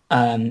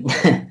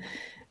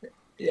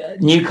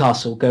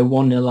 Newcastle go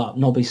 1-0 up.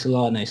 Nobby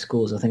Solano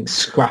scores, I think,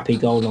 scrappy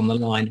goal on the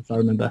line, if I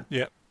remember.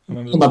 Yeah, I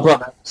remember. My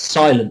brother,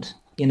 silent.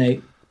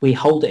 We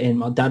hold it in.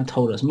 My dad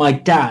told us. My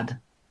dad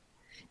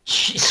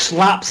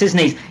slaps his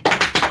knees.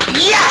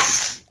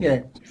 Yes!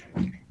 Yeah.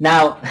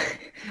 Now,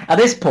 at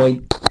this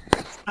point,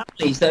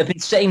 families that have been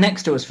sitting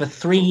next to us for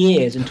 3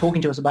 years and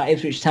talking to us about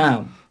Ipswich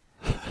Town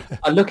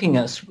are looking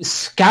at us,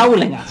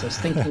 scowling at us,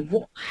 thinking,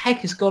 what the heck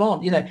has gone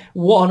on?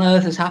 What on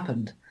earth has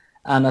happened?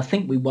 And I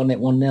think we won it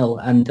 1-0,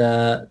 and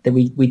then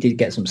we did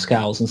get some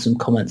scowls and some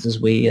comments as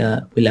we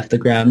left the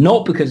ground.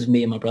 Not because of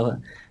me and my brother,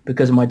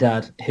 because of my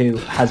dad, who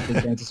has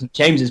been going to St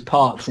James's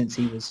Park since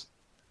he was,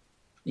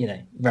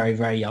 very,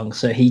 very young.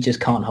 So he just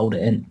can't hold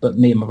it in. But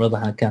me and my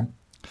brother can.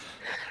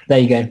 There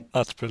you go.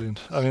 That's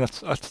brilliant. I mean, that's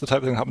the type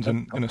of thing that happens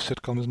in a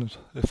sitcom, isn't it?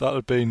 If that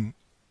had been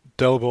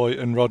Del Boy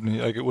and Rodney,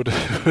 it would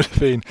have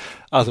been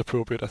as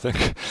appropriate, I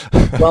think.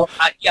 Well,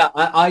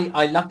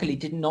 I luckily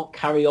did not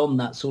carry on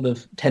that sort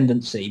of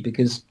tendency,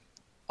 because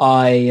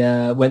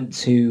I went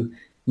to,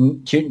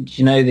 do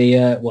you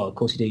know well, of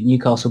course you do,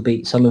 Newcastle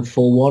beat Sunderland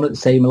 4-1 at the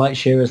Stadium of Light,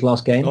 Shearer's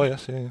last game. Oh,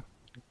 yes, yeah.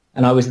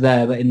 And I was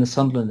there, but in the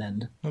Sunderland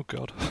end. Oh,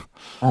 God.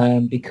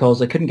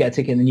 Because I couldn't get a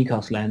ticket in the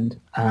Newcastle end,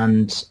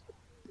 and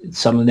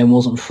Sunderland then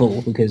wasn't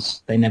full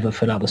because they never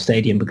fill out the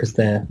stadium because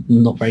they're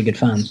not very good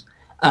fans.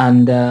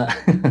 And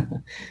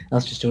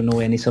that's just to annoy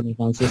any Sunderland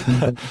fans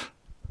listening.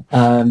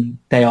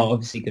 They are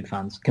obviously good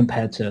fans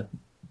compared to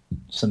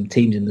some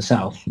teams in the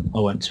south. I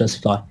won't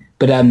specify.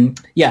 But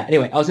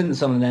anyway, I was in the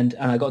Sunderland end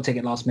and I got a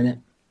ticket last minute.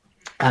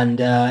 And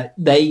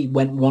they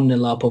went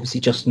 1-0 up.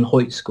 Obviously, Justin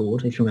Hoyt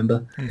scored, if you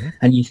remember. Mm-hmm.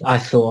 And I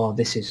thought,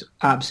 this is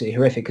absolutely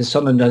horrific, because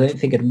Sunderland, I don't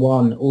think, had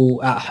won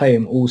all at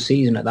home all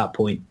season at that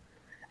point.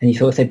 And you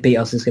thought, if they beat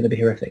us, it's going to be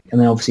horrific. And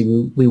then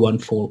obviously we won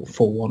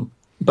 4-1.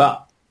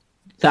 But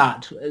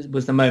that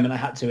was the moment I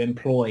had to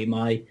employ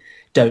my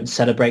don't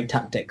celebrate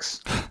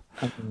tactics,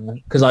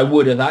 because I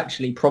would have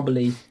actually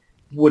probably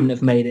wouldn't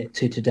have made it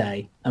to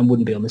today and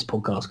wouldn't be on this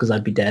podcast because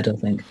I'd be dead, I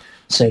think.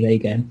 So there you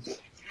go.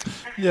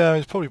 Yeah,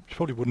 he probably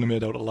wouldn't have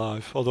made out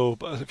alive. Although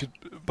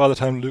by the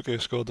time Luque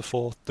scored the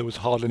fourth, there was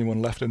hardly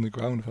anyone left in the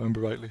ground, if I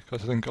remember rightly.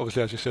 Because I think,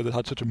 obviously, as you said, they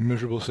had such a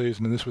miserable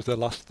season, and this was their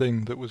last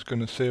thing that was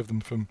going to save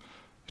them from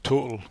a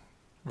total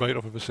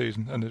write-off of a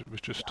season. And it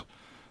was just,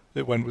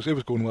 it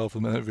was going well for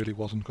them, and it really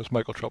wasn't, because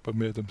Michael Chopra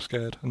made them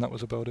scared, and that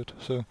was about it.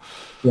 So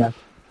yeah,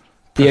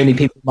 the only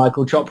people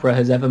Michael Chopra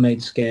has ever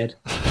made scared.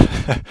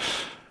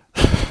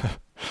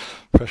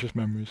 Precious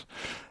memories.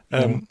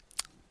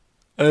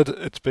 Ed,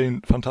 it's been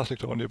fantastic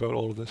talking to you about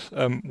all of this.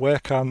 Where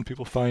can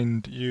people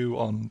find you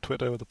on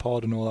Twitter, the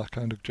pod, and all that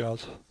kind of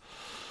jazz?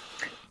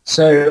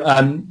 So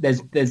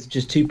there's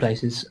just two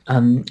places.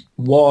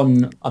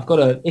 One, I've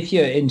got if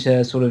you're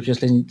into sort of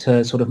just listening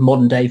to sort of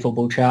modern day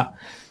football chat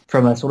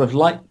from a sort of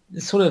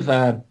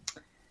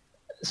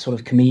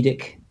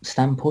comedic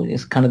standpoint,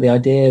 is kind of the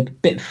idea. A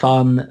bit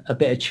fun, a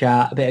bit of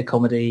chat, a bit of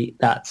comedy.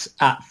 That's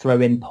at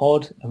Throw In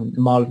Pod,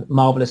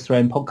 marvelous Throw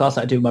In podcast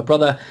that I do with my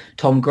brother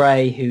Tom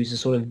Gray, who's a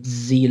sort of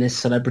zealous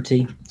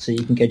celebrity. So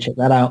you can go check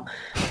that out.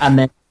 And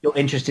then if you're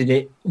interested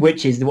in,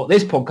 which is what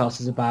this podcast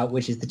is about,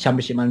 which is the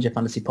Championship Manager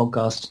Fantasy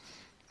Podcast,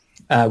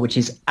 which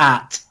is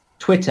at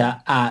Twitter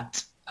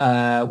at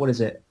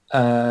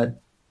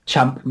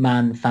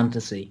Champman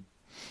Fantasy.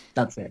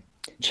 That's it.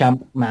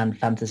 Champman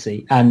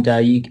Fantasy, and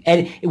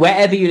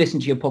wherever you listen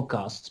to your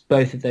podcasts,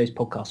 both of those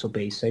podcasts will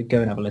be, so go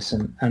and have a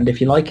listen, and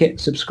if you like it,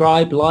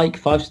 subscribe,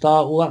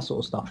 5-star, all that sort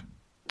of stuff.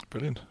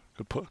 Brilliant.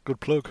 Good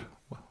plug.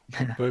 Well,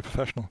 very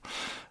professional.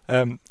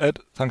 Ed,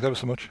 thanks ever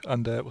so much,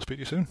 and we'll speak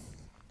to you soon.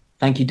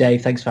 Thank you,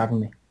 Dave. Thanks for having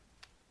me.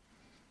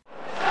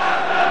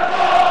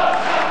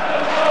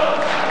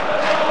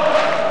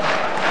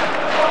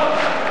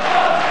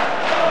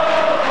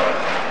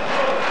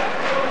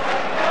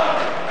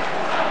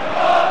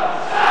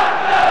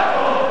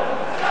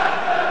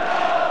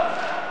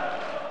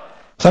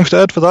 Thanks to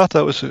Ed for that.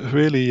 That was a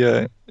really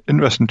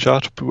interesting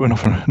chat. We went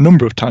off on a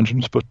number of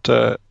tangents, but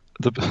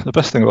the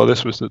best thing about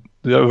this was that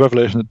the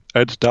revelation that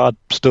Ed's dad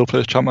still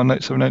plays Champman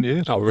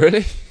 9798. Oh,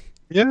 really?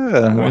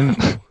 Yeah, Wow. I mean,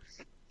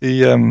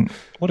 he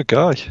what a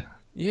guy.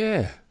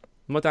 Yeah.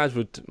 My dad's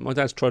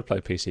tried to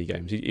play PC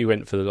games. He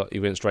went he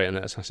went straight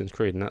into Assassin's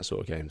Creed and that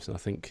sort of games. And I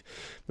think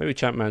maybe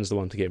Champman's the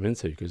one to get him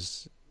into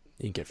because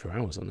you can get through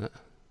hours on that.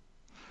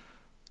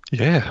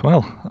 Yeah,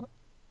 well,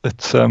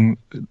 it's you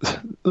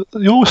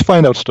always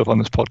find out stuff on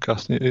this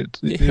podcast.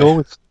 You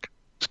always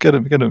get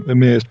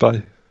amazed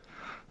by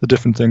the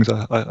different things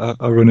I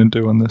run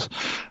into on this.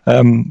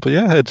 But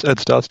yeah,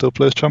 Ed's dad still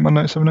plays Champman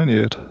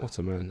 9798. What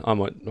a man! I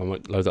might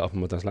load that up on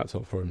my dad's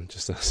laptop for him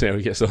just to see how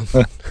he gets on.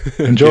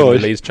 Enjoy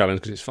the Leeds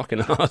challenge because it's fucking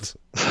hard.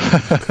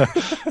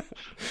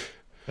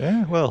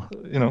 Yeah, well,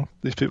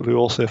 these people who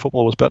all say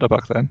football was better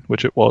back then,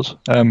 which it was,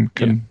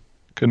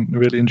 can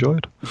really enjoy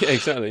it. Yeah,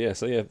 exactly. Yeah,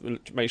 so yeah,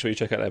 make sure you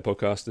check out their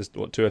podcast. There's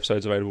 2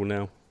 episodes available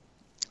now.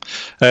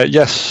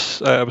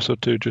 Yes,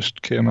 episode 2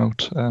 just came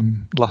out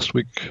last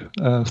week,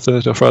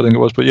 Thursday or Friday, I think it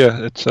was. But yeah,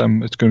 it's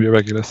going to be a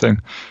regular thing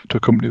to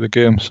accompany the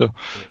game. So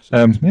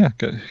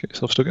get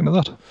yourself stuck into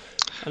that.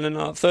 And then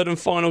our third and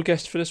final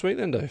guest for this week,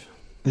 then, Dave.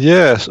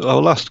 Yes,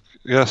 our last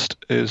guest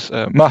is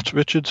Matt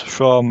Richards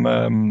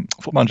from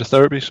Foot Manager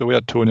Therapy. So we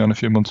had Tony on a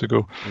few months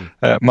ago.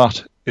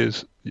 Matt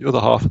is the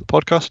other half of the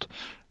podcast,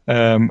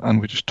 and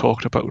we just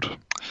talked about a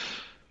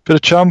bit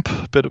of Champ,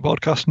 a bit of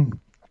podcasting.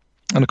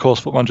 And of course,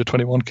 Foot Manager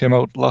 21 came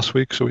out last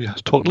week, so we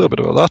talked a little bit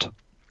about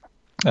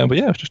that. But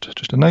yeah, it's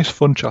just a nice,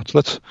 fun chat. So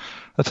let's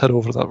head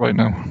over to that right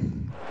now.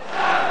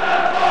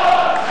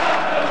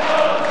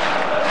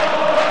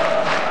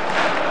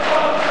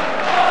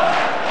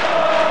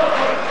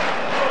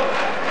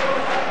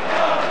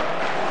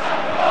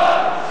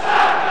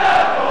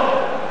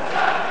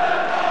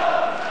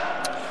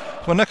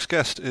 My next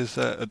guest is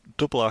a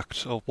double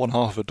act, or one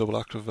half of a double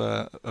act of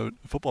a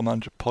Football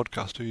Manager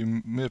podcast who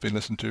you may have been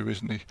listening to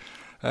recently.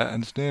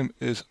 And his name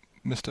is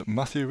Mr.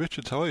 Matthew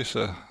Richards. How are you,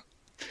 sir?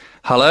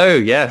 Hello,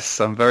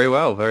 yes, I'm very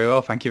well, very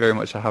well. Thank you very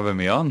much for having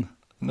me on.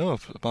 No,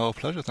 our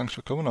pleasure. Thanks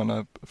for coming on.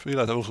 I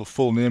realised I also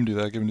full named you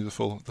there, giving you the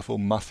full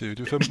Matthew.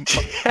 Do you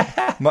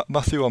prefer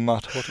Matthew or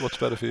Matt? What's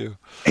better for you?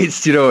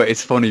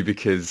 It's funny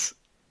because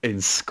in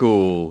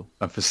school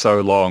and for so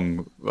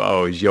long, when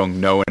I was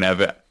young, no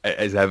one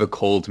has ever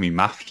called me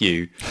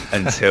Matthew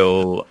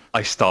until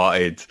I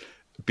started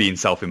being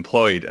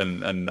self-employed,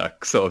 and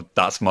sort of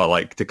that's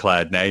my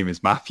declared name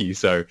is Matthew.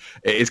 So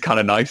it is kind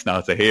of nice now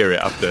to hear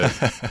it after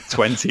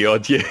 20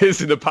 odd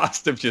years in the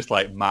past of just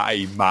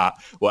Matty, Matt,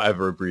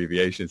 whatever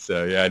abbreviation.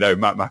 So yeah, no,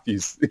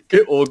 Matthew's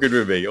all good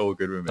with me. All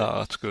good with me. Oh,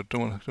 that's good.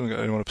 Don't get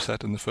anyone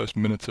upset in the first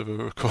minutes of a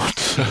record.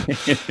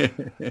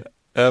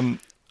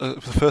 The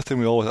first thing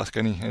we always ask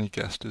any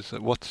guest is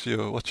what's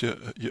your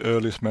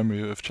earliest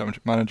memory of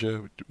Championship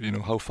Manager?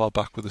 How far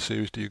back with the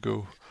series do you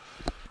go?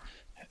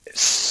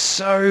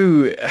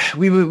 So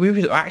we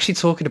were actually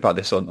talking about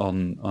this on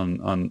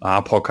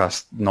our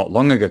podcast not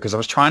long ago because I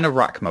was trying to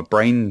rack my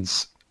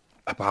brains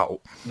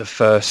about the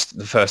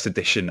first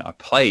edition I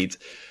played.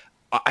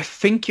 I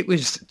think it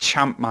was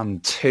Champman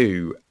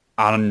 2,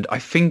 and I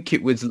think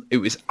it was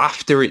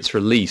after its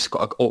release,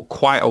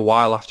 quite a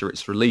while after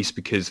its release,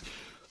 because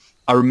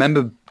I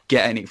remember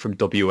getting it from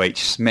WH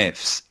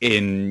Smith's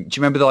in. Do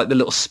you remember the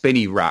little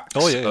spinny racks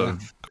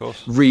of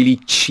course, really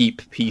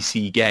cheap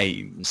PC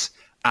games?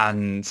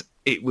 And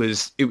it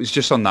was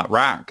just on that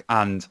rack,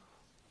 and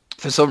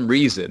for some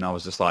reason I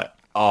was just like,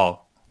 I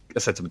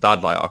said to my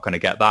dad, I'm going to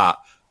get that,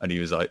 and he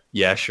was like,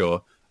 yeah,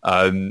 sure,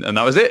 and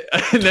that was it.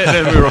 And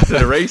then we were off to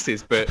the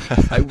races. But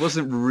it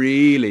wasn't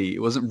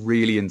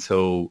really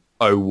until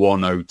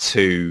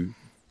 01-02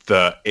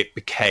 that it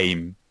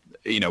became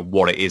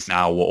what it is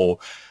now, or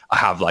I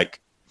have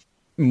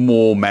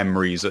more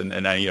memories,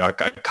 and I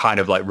kind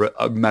of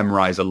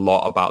memorize a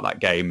lot about that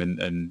game,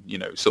 and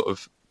sort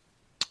of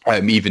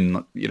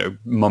even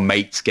my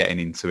mates getting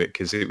into it,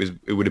 because it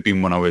would have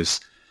been when I was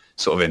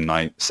sort of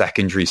in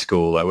secondary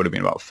school. I would have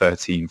been about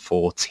 13,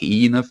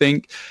 14, I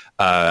think,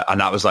 and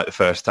that was the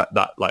first that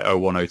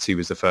 01-02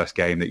 was the first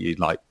game that you'd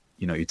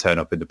turn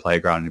up in the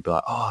playground and you'd be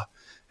like, oh,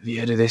 have you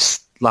heard of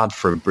this lad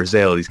from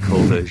Brazil? He's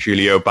called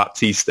Julio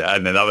Baptista,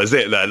 and then that was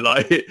it then.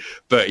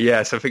 But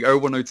yeah, so I think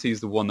 01-02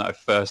 is the one that I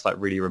first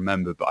really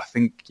remember. But I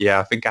think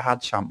I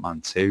had Champman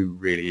 2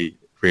 really,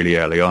 really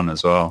early on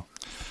as well.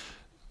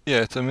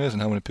 Yeah, it's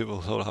amazing how many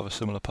people sort of have a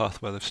similar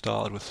path where they've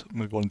started with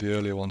maybe one of the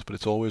earlier ones, but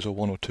it's always a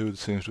 1 or 2 that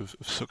seems to have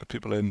sucked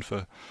people in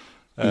for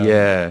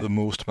the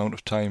most amount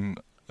of time.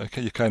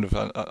 You kind of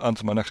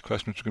answer my next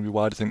question, which is going to be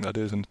why do you think that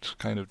is? And it's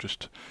kind of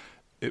just,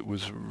 it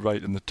was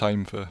right in the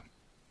time for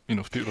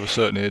people of a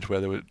certain age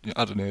where they were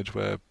at an age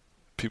where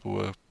people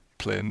were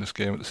playing this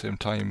game at the same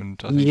time.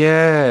 And I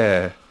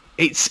think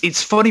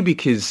it's funny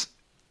because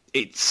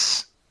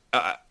it's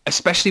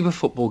especially with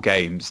football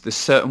games, there's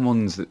certain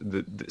ones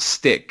that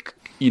stick.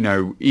 In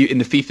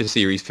the FIFA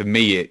series, for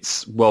me,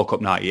 it's World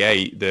Cup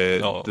 '98,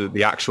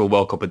 the actual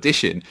World Cup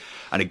edition.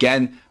 And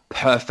again,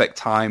 perfect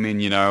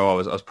timing. I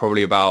was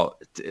probably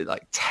about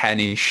like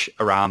 10ish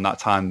around that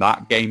time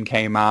that game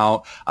came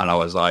out, and I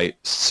was like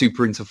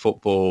super into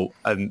football,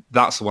 and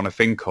that's the one I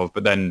think of.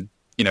 But then,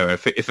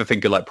 if I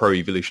think of like Pro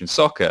Evolution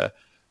Soccer,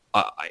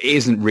 it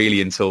isn't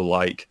really until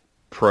like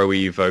Pro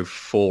Evo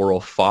 4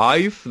 or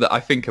 5 that I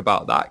think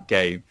about that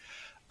game.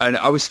 And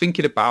I was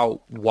thinking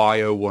about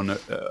why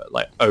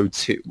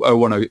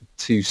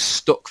 0102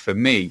 stuck for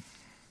me.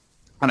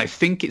 And I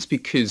think it's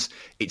because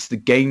it's the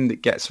game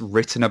that gets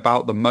written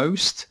about the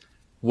most.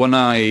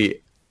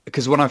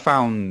 Because when I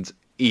found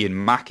Ian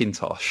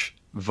McIntosh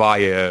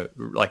via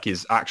like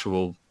his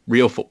actual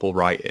real football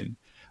writing,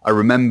 I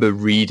remember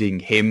reading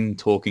him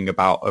talking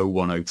about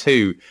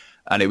 0102,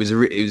 and it was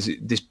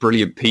this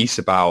brilliant piece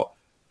about,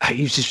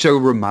 he was just so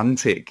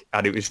romantic,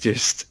 and it was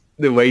just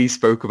the way he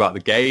spoke about the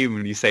game,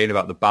 and he's saying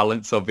about the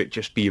balance of it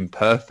just being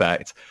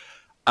perfect.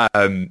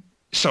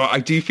 So I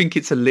do think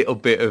it's a little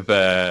bit of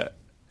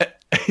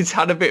it's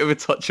had a bit of a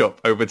touch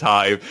up over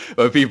time,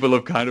 where people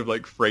have kind of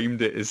like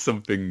framed it as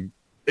something,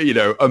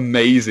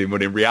 amazing,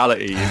 when in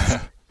reality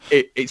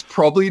it's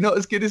probably not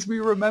as good as we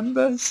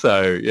remember.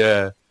 So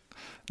yeah.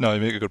 No,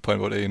 you make a good point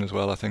about Ian as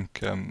well. I think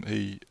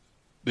he,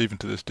 even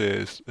to this day,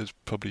 is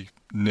probably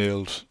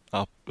nailed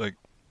up like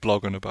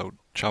blogging about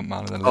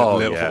Champman and then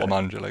later Football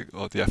Manager,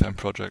 or the FM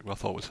project, I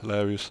thought was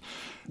hilarious.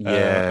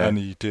 Yeah. And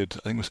he did, I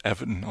think it was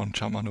Everton on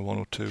Champman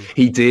 102.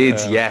 He did,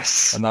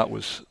 yes. And that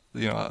was,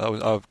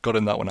 I've got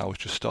in that when I was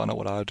just starting out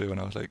what I do,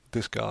 and I was like,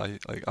 this guy,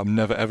 like, I'm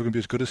never ever going to be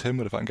as good as him,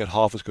 but if I can get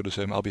half as good as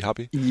him, I'll be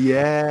happy.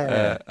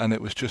 Yeah. And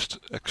it was just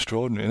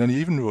extraordinary. And then he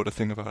even wrote a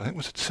thing about, I think,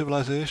 was it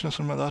Civilization or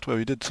something like that, where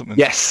he did something.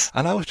 Yes.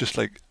 And I was just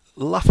like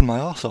laughing my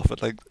arse off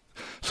at like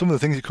some of the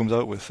things he comes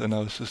out with, and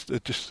I just I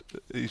just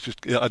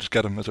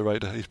get him as a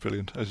writer. He's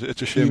brilliant.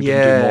 It's a shame he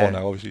can do more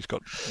now. Obviously, he's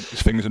got his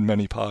fingers in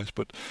many pies,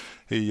 but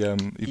he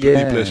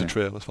plays a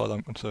trail as far as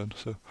I'm concerned.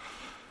 So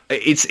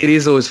it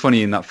is always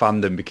funny in that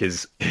fandom,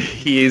 because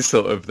he is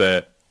sort of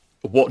the,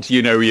 what do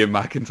you know Ian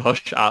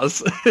McIntosh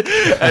as?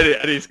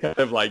 and he's kind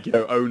of like,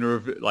 owner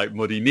of like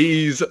Muddy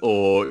Knees,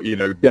 or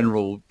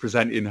general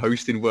presenting,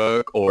 hosting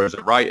work, or as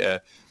a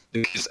writer.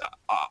 Because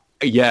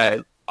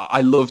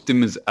I loved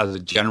him as a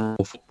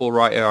general football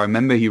writer. I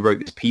remember he wrote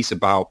this piece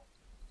about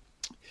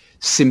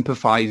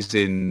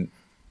sympathising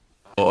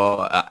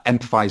or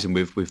empathising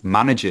with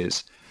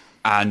managers,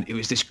 and it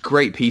was this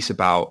great piece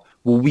about,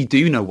 well, we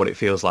do know what it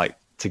feels like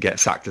to get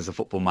sacked as a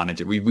football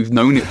manager. We've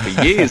known it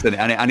for years,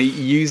 and he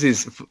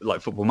uses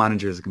like Football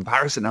Manager as a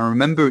comparison. I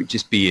remember it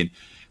just being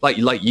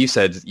like you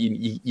said,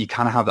 you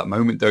kind of have that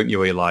moment, don't you,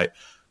 where you're like,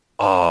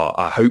 oh,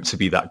 I hope to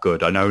be that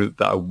good. I know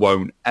that I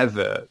won't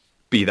ever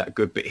be that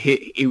good, but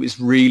it was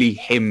really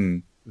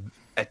him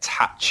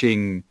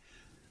attaching,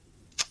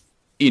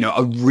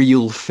 a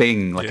real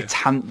thing,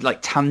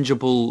 like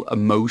tangible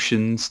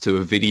emotions to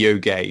a video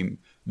game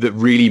that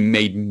really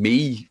made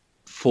me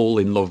fall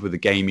in love with the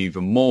game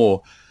even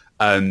more.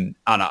 And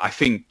I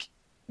think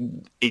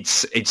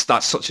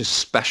that's such a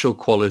special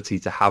quality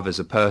to have as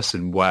a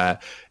person, where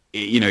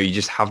you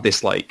just have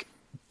this like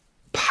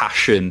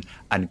passion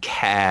and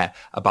care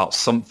about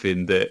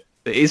something that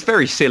is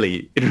very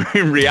silly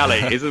in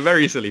reality. It's a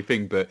very silly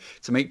thing, but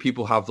to make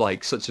people have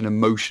like such an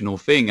emotional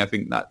thing, I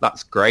think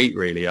that's great,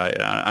 really.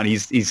 And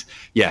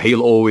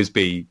he'll always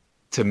be,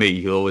 to me,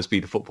 he'll always be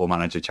the Football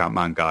Manager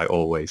Champman guy,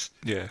 always.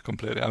 Yeah,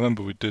 completely. I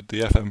remember we did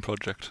the FM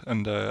project,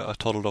 and I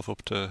toddled off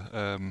up to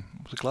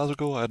was it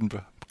Glasgow or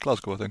Edinburgh?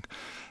 Glasgow, I think.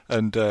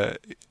 And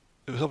it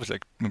was obviously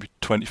like maybe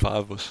 25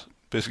 of us,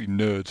 basically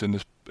nerds in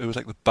this. It was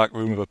like the back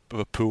room of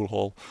a pool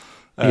hall.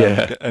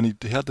 And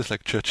he had this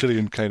like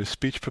Churchillian kind of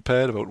speech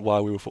prepared about why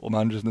we were football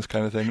managers and this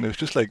kind of thing, and it was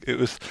just like he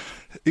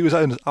was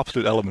in his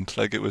absolute element.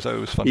 Like it was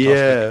fantastic.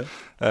 Yeah.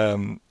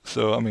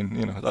 So I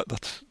mean,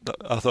 that's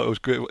I thought it was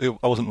great.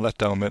 I wasn't let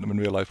down meeting him in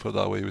real life, put it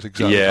that way. He was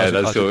exactly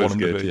as you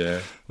wanted him to be,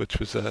 which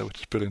is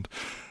brilliant.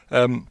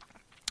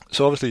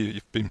 So obviously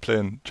you've been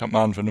playing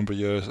Champman for a number of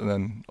years, and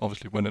then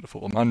obviously went into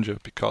Football Manager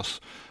because,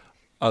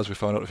 as we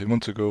found out a few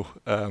months ago,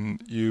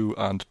 you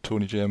and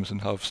Tony Jameson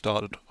have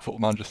started Football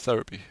Manager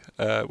Therapy,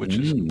 which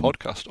is a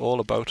podcast all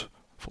about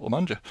Football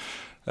Manager.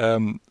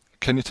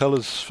 Can you tell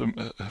us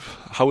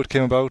how it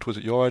came about? Was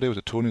it your idea? Was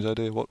it Tony's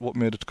idea? What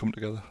made it come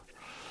together?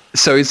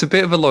 So it's a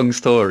bit of a long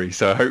story,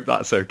 so I hope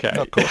that's okay.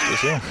 Of course it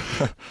is, yeah.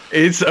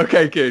 It's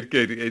okay,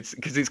 good. It's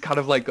because it's kind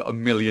of like got a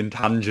million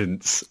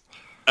tangents,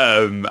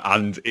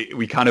 and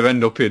we kind of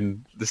end up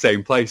in the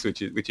same place,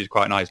 which is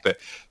quite nice. But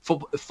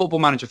Football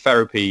Manager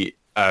Therapy,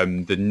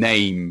 the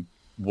name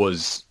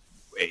is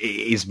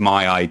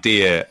my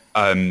idea,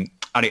 and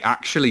it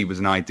actually was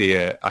an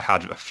idea I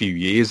had a few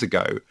years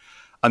ago,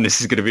 and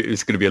it's going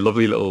to be a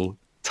lovely little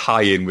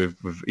tie-in with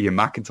Ian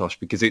McIntosh,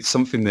 because it's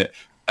something that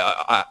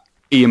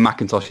Ian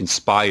McIntosh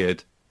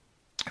inspired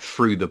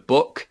through the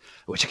book,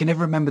 which I can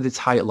never remember the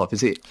title of.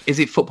 Is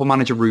it Football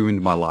Manager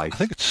Ruined My Life? I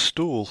think it's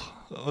Stole.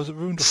 Was it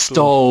Ruined or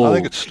Stole? I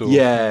think it's Stole.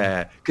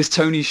 Yeah, because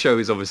Tony's show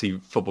is obviously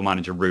Football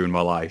Manager Ruined My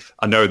Life.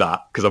 I know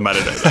that because I'm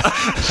editing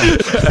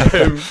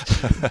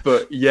that.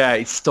 But yeah,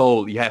 it's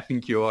Stole. Yeah, I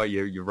think you are.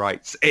 You're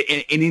right.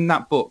 And in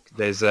that book,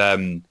 there's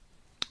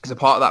there's a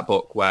part of that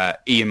book where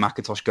Ian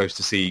McIntosh goes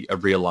to see a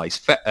real life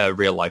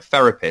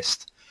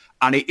therapist,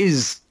 and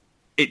it's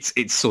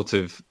sort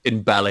of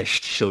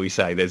embellished, shall we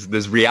say.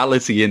 There's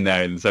reality in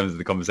there in terms of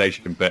the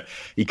conversation, but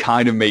he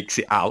kind of makes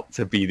it out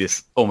to be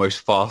this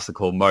almost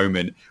farcical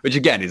moment, which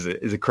again is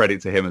a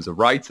credit to him as a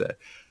writer.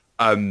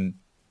 And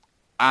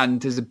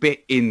there's a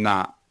bit in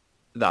that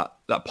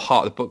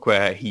part of the book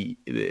where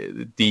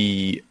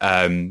the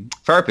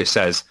therapist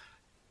says,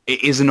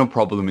 it isn't a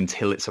problem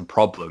until it's a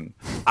problem.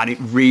 And it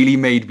really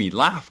made me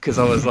laugh, because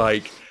I was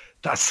like,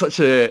 that's such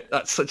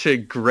a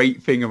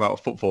great thing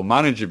about Football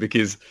Manager,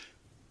 because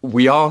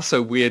we are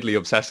so weirdly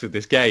obsessed with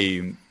this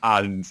game,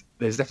 and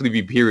there's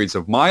definitely been periods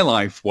of my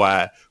life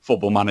where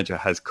Football Manager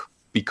has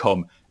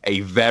become a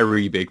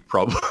very big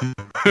problem,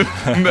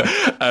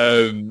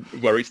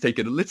 where it's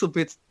taken a little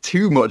bit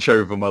too much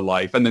over my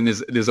life. And then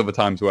there's other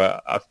times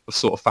where I've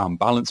sort of found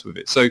balance with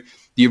it. So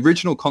the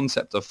original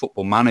concept of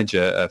Football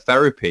Manager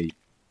therapy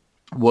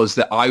was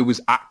that I was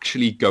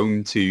actually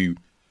going to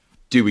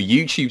do a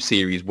YouTube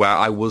series where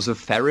I was a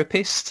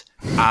therapist,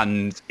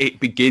 and it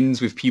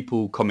begins with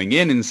people coming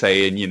in and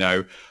saying, you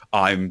know,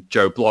 I'm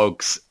Joe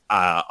Bloggs,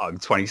 I'm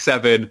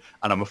 27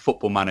 and I'm a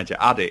Football Manager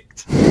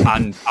addict.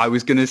 And I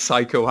was going to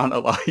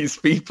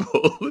psychoanalyze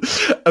people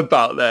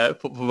about their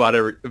Football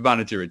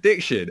Manager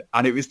addiction.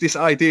 And it was this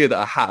idea that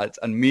I had,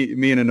 and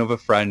me and another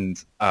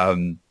friend, I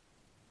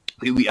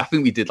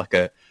think we did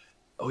it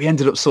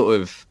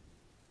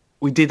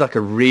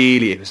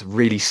was a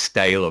really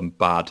stale and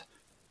bad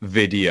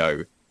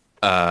video.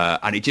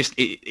 And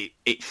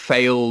it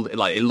failed,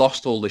 like it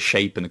lost all the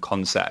shape and the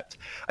concept.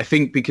 I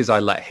think because I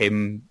let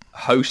him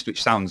host,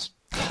 which sounds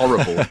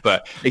horrible,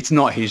 but it's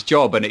not his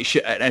job. And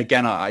and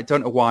again, I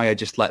don't know why I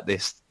just let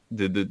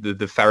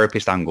the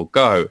therapist angle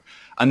go.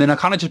 And then I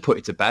kind of just put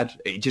it to bed.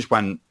 It just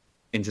went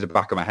into the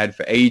back of my head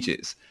for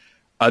ages.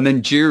 And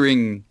then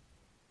during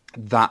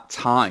that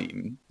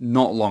time,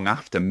 not long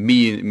after,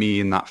 me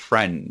and that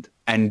friend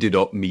ended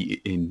up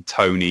meeting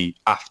Tony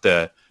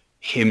after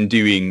him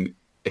doing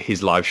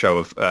his live show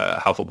of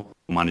How Football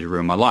Manager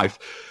Ruined My Life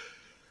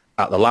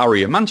at the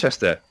Lowry in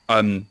Manchester.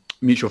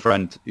 Mutual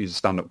friend who's a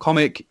stand-up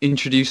comic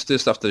introduced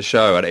us after the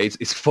show, and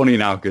it's funny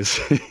now because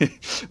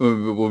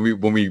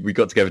when we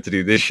got together to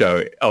do this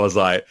show, I was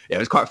like, yeah, it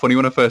was quite funny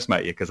when I first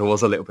met you, because I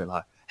was a little bit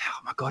like, oh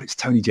my god, it's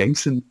Tony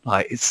Jameson,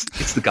 like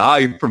it's the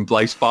guy from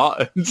Blaze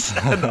Spartans,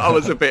 and I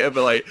was a bit of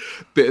a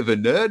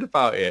nerd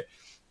about it,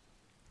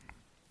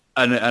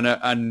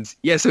 and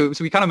yeah, so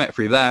we kind of met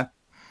through there,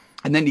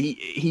 and then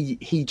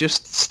he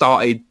just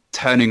started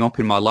turning up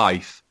in my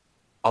life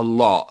a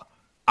lot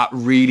at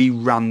really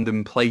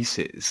random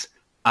places.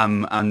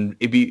 And I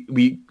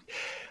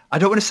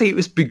don't want to say it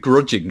was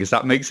begrudging, because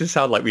that makes it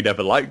sound like we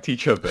never liked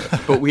each other,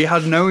 but we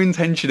had no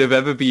intention of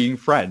ever being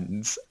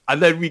friends.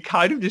 And then we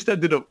kind of just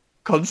ended up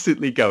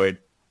constantly going,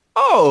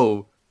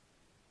 oh,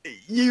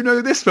 you know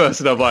this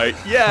person? I'm like,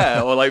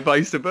 yeah, or like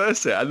vice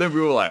versa. And then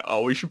we were like,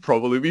 oh, we should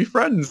probably be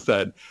friends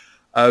then.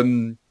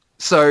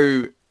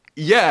 So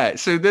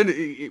then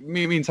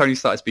me and Tony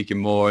started speaking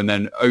more, and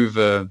then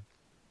over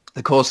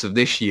the course of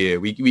this year,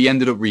 we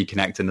ended up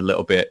reconnecting a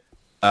little bit,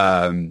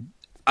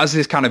 as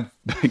this kind of,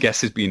 I guess,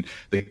 has been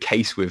the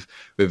case with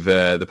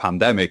the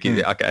pandemic.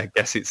 I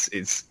guess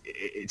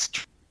it's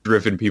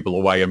driven people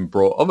away and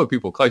brought other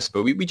people closer.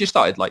 But we just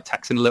started like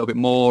texting a little bit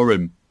more,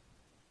 and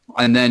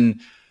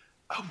then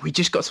we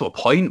just got to a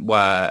point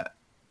where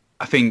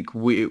I think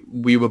we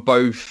were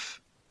both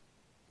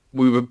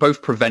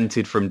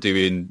prevented from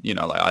doing, you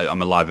know, like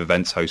I'm a live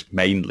events host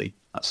mainly.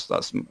 That's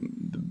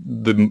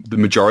the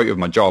majority of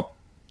my job.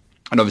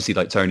 And obviously,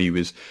 like Tony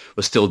was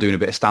still doing a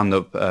bit of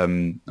stand-up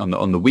on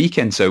the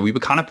weekend, so we were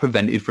kind of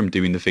prevented from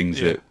doing the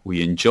things that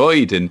we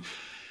enjoyed. And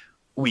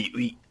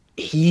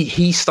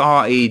he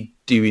started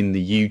doing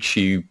the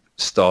YouTube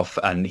stuff,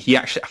 and he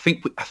actually,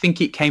 I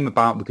think it came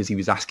about because he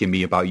was asking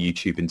me about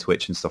YouTube and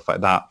Twitch and stuff like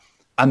that.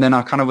 And then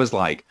I kind of was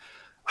like,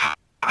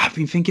 I've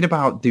been thinking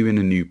about doing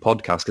a new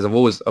podcast, because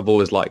I've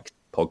always liked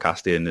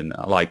podcasting, and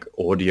I like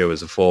audio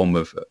as a form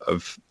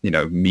of you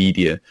know,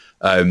 media.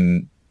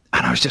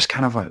 And I was just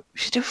kind of like, we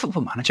should do a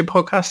Football Manager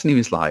podcast. And he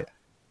was like,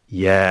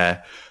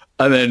 yeah.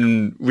 And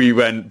then we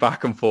went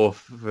back and forth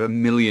for a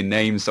million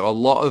names. So a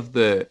lot of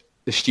the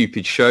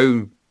stupid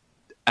show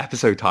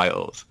episode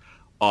titles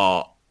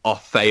are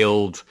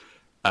failed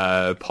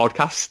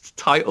podcast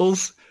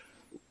titles,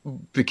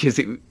 because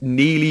it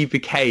nearly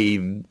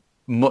became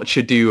Much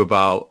Ado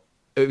About,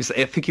 I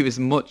think it was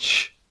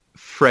Much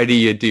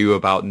Freddie Ado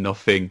About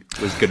Nothing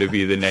was going to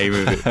be the name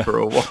of it for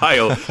a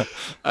while.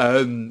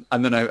 And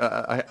then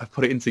I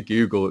put it into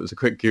Google. It was a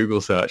quick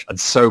Google search, and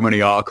so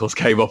many articles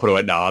came up, and I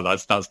went, no,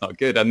 that's not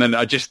good. And then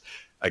I just,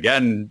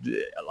 again,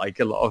 like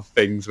a lot of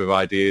things with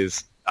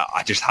ideas,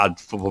 I just had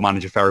Football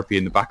Manager Therapy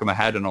in the back of my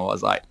head, and I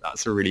was like,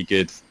 that's a really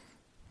good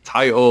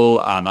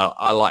title. And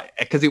I like,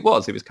 because it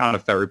was kind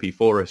of therapy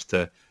for us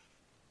to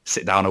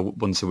sit down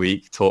once a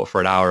week, talk for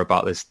an hour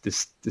about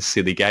this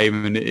silly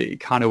game, and it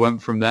kind of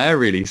went from there,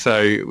 really.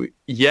 So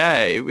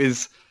yeah, it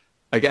was,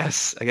 I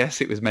guess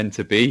it was meant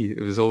to be. It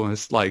was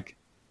almost like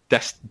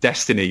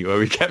destiny where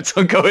we kept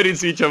on going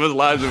into each other's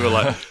lives and we're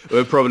like,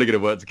 we're probably going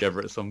to work together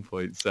at some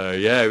point. So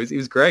yeah, it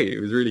was great. It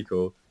was really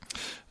cool.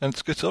 And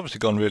it's obviously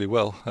gone really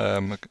well.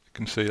 I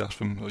can see that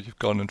from you've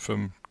gone in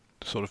from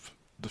sort of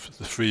the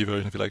free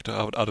version, if you like,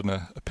 to adding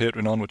a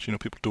Patreon on, which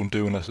people don't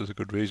do unless there's a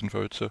good reason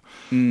for it. So,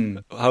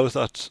 how is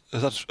that?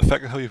 Has that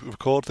affected how you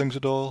record things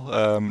at all?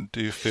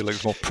 Do you feel like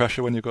there's more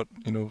pressure when you've got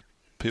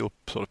people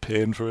sort of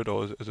paying for it,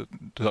 or does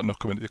that not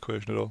come into the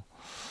equation at all?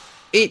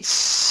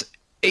 It's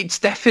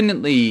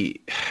definitely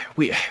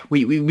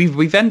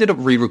we've ended up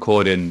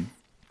re-recording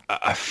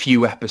a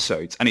few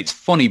episodes, and it's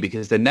funny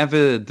because they're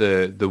never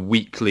the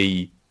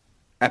weekly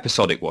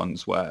episodic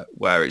ones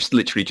where it's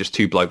literally just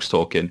two blokes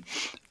talking.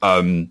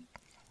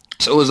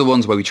 So those are the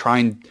ones where we try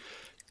and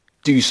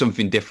do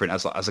something different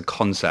as a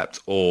concept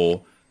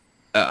or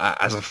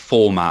as a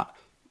format,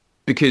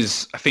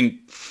 because I think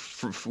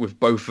with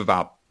both of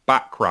our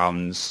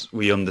backgrounds,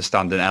 we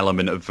understand an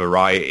element of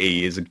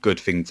variety is a good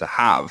thing to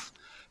have,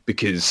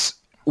 because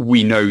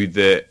we know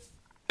that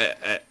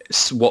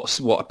what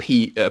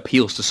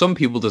appeals to some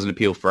people doesn't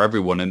appeal for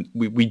everyone, and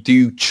we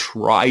do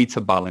try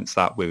to balance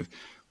that with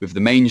the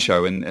main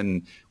show,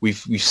 and we've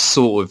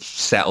sort of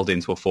settled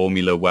into a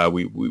formula where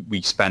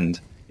we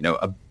spend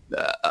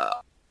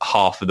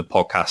half of the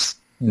podcast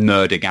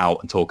nerding out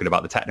and talking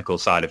about the technical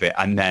side of it,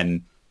 and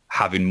then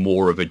having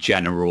more of a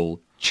general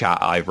chat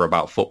either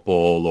about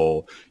football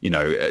or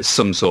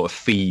some sort of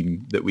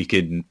theme that we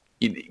can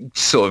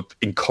sort of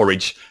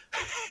encourage.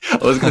 I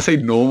was going to say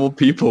normal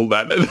people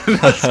then.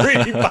 That's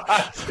really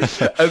bad.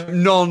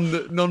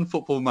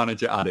 Non-football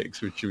manager addicts,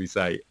 should we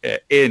say,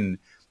 in.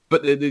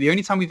 But the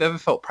only time we've ever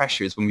felt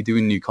pressure is when we do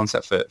a new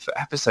concept for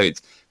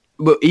episodes.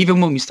 But even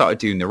when we started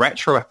doing the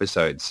retro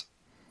episodes,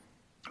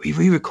 we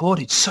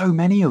re-recorded so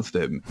many of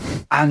them,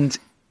 and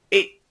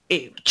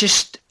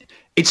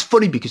it's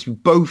funny because we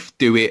both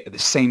do it at the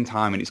same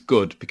time, and it's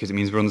good because it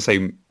means we're on the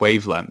same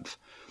wavelength.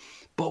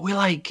 But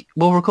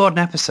we'll record an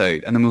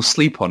episode and then we'll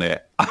sleep on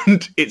it,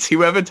 and it's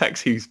whoever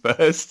texts who's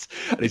first,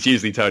 and it's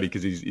usually Tony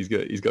because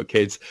he's got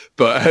kids,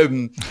 but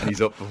and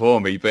he's up before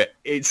me. But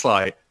it's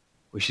like,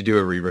 we should do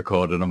a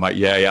re-record, and I'm like,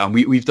 yeah, and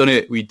we've done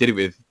it. We did it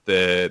with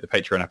the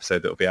Patreon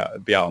episode that will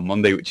be out on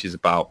Monday, which is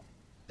about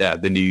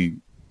the new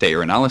data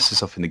analysis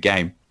stuff in the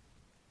game,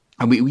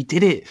 and we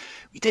did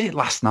it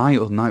last night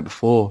or the night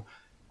before,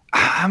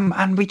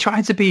 and we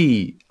tried to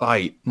be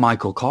like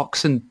Michael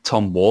Cox and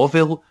Tom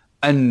Warville,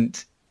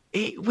 and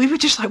we were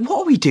just like,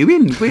 what are we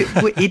doing?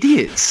 We're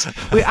idiots.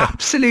 We're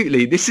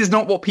absolutely, this is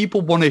not what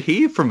people want to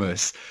hear from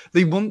us.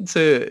 They want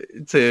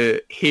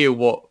to hear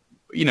what,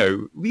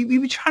 we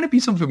were trying to be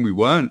something we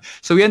weren't.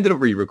 So we ended up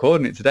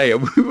re-recording it today,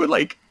 and we were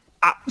like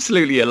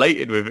absolutely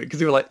elated with it because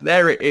we were like,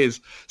 there it is.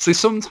 So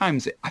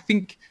sometimes I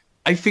think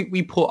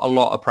we put a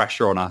lot of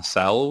pressure on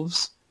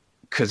ourselves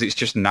because it's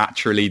just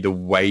naturally the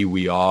way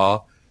we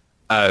are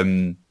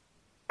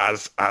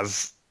as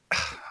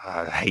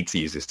I hate to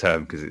use this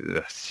term because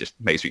it just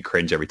makes me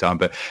cringe every time,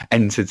 but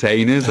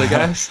entertainers, I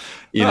guess.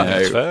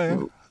 That's fair.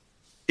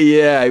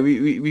 Yeah,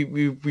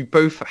 we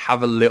both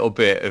have a little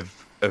bit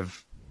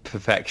of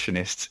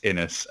perfectionists in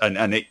us,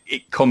 and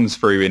it comes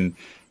through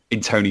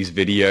in Tony's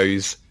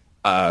videos,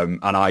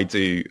 and I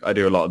do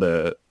a lot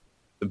of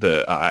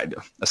I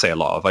say a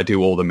lot of, I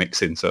do all the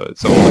mixing, so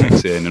all the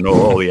mixing and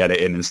all the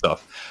editing and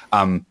stuff.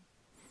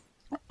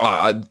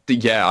 I've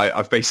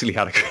basically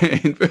had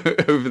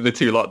over the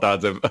two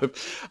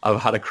lockdowns,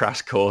 I've had a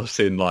crash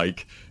course in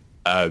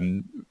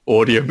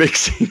audio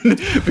mixing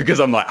because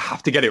I'm like, I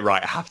have to get it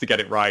right.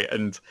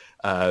 And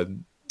a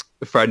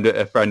friend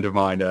of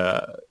mine,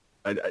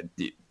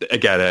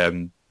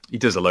 again, he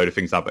does a load of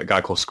things now, but a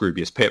guy called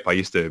Scroobius Pip, I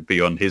used to be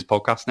on his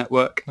podcast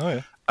network. Oh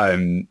yeah.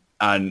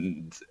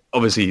 And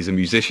obviously he's a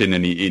musician,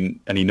 and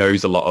he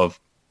knows a lot of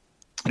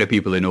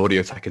people in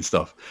audio tech and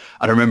stuff.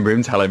 And I remember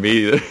him telling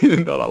me not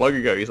that long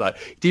ago, he's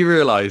like, do you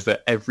realize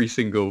that every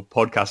single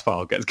podcast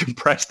file gets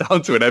compressed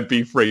down to an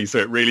MP3, so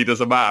it really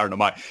doesn't matter? And I'm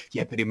like,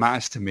 yeah, but it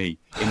matters to me.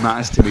 It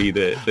matters to me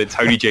that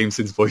Tony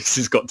Jameson's voice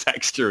has got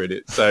texture in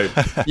it. So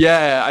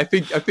yeah, I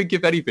think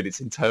if anything,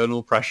 it's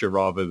internal pressure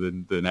rather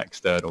than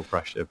external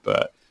pressure.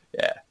 But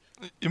yeah.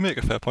 You make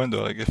a fair point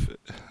though. Like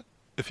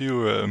if you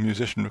were a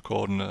musician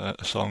recording a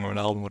song or an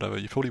album or whatever,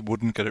 you probably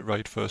wouldn't get it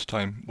right first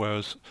time,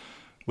 whereas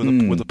with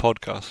a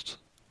podcast,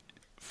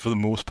 for the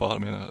most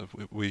part, I mean,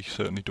 we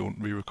certainly don't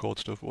re-record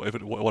stuff.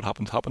 What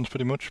happens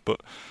pretty much.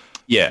 But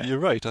yeah, you're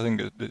right. I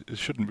think it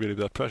shouldn't really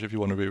be that pressure if you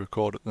want to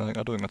re-record it. I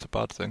don't think that's a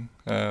bad thing.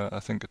 I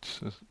think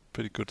it's a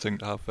pretty good thing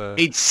to have.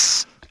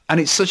 It's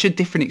such a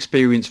different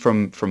experience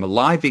from a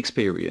live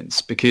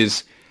experience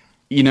because,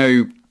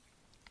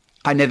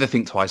 I never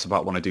think twice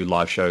about when I do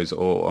live shows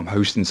or I'm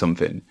hosting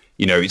something.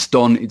 It's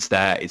done, it's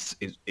there,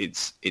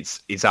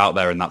 it's out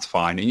there, and that's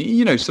fine.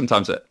 And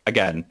sometimes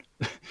again,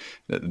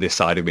 this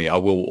side of me, I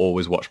will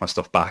always watch my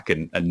stuff back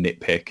and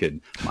nitpick, and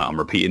I'm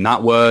repeating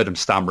that word, I'm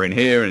stammering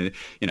here, and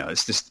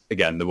it's just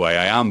again the way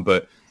I am.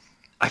 But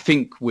I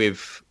think when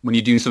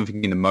you're doing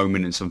something in the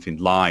moment and something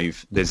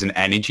live, there's an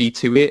energy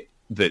to it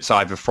that's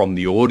either from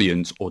the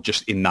audience or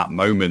just in that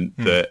moment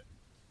that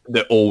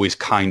that always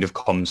kind of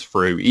comes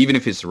through, even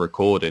if it's a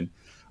recording.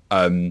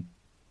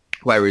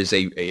 Whereas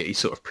a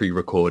sort of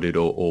pre-recorded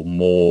or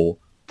more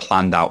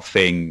planned out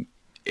thing,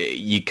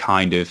 you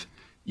kind of,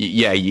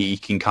 you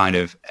can kind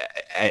of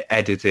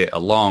edit it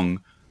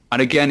along.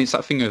 And again, it's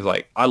that thing of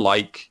like, no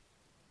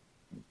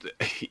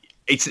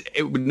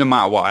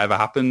matter whatever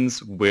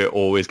happens, we're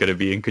always going to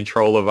be in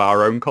control of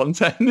our own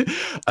content,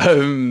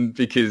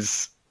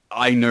 because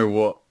I know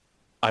what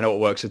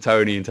works for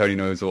Tony, and Tony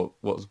knows what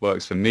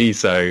works for me.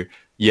 So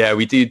yeah,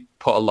 we did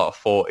put a lot of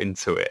thought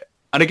into it.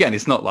 And again,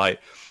 it's not like,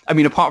 I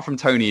mean, apart from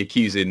Tony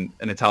accusing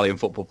an Italian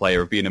football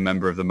player of being a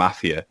member of the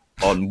mafia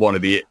on one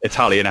of the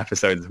Italian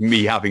episodes,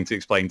 me having to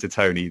explain to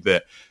Tony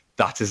that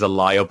is a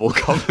liable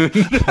comment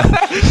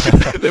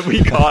that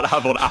we can't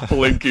have on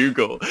Apple and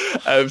Google.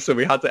 So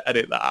we had to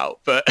edit that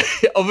out. But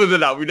other than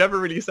that, we never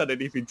really said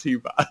anything too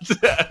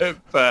bad.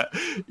 But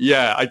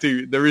yeah, I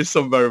do. There is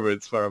some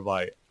moments where I'm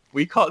like,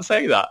 we can't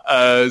say that.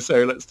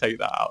 So let's take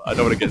that out. I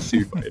don't want to get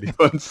sued by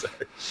anyone.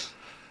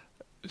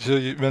 So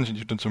you mentioned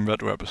you've done some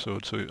retro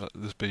episodes. So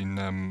there's been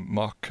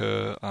Mark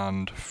Kerr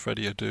and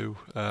Freddie Adu.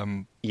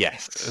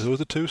 Yes. Are those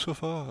the two so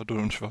far? I don't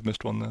know if I've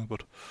missed one there,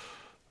 but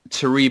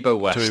Taribo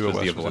West was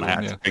the other one. I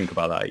had to think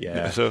about that.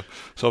 Yeah. So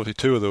obviously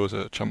two of those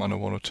are Champman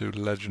 102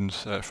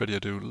 legends. Freddie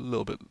Adu a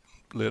little bit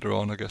later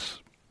on, I guess.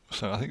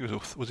 So I think it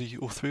was he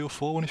 03 or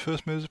 04 when he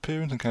first made his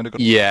appearance, and kind of got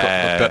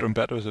better and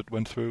better as it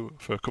went through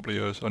for a couple of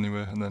years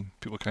anyway, and then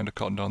people kind of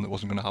cottoned on that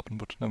wasn't going to happen,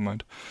 but never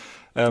mind.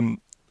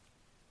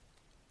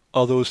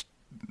 Are those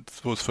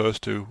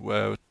first two,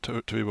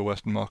 Taribo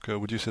West and Mark Kerr,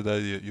 would you say they're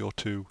your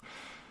two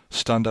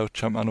standout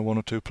Champman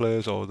 102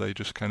 players, or are they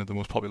just kind of the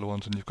most popular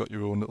ones and you've got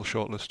your own little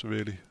shortlist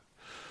really?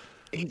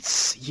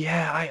 It's,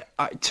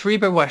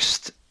 Taribo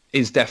West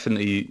is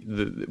definitely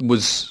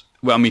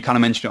we kind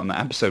of mentioned it on that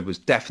episode, was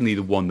definitely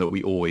the one that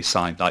we always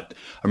signed. Like,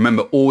 I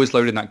remember always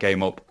loading that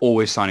game up,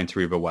 always signing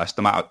Taribo West,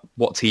 no matter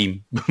what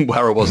team,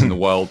 where I was in the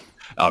world,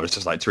 I was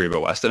just like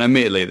Taribo West. And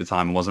admittedly at the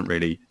time I wasn't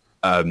really,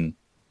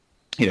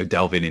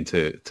 delving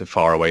into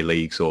far away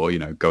leagues or,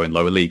 going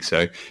lower leagues.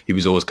 So he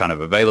was always kind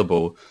of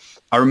available.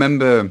 I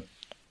remember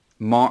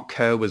Mark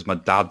Kerr was my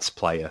dad's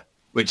player,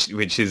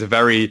 which is a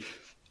very,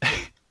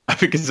 I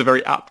think it's a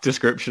very apt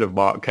description of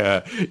Mark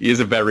Kerr. He is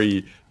a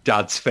very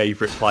dad's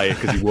favourite player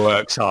because he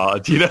works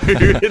hard, there's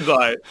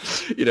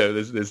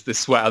this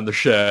sweat on the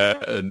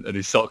shirt and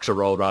his socks are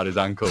rolled around his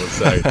ankles.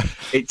 So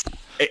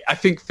I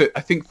think for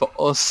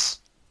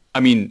us, I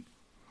mean,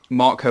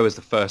 Mark Kerr was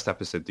the first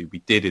episode that we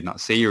did in that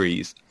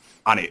series,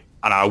 and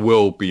I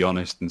will be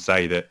honest and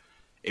say that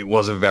it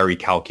was a very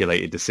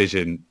calculated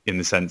decision in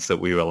the sense that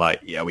we were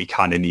like, yeah, we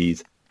kind of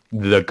need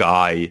the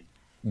guy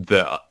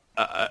that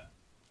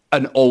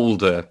an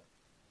older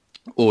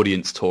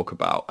audience talk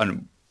about.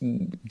 And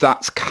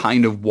that's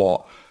kind of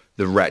what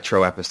the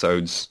retro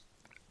episodes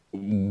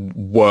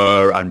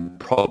were and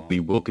probably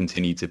will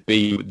continue to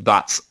be.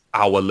 That's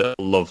our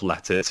little love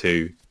letter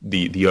to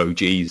the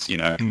OGs,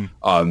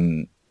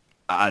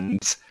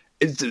 and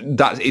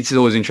it's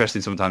always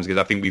interesting sometimes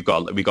because I think we've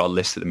got a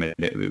list at the minute.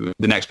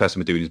 The next person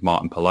we're doing is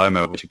Martin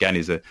Palermo, which again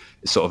is a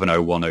sort of an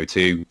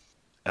 0102.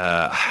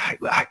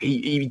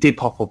 He did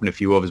pop up in a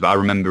few others, but I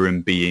remember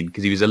him being,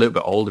 because he was a little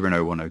bit older in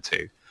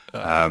 0102. He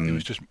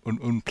was just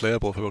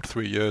unplayable for about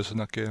 3 years in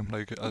that game. From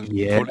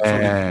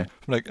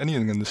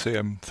anything in the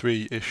same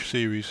 3-ish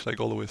series,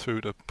 like all the way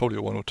through to probably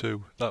a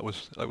 102. That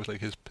was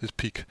like his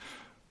peak.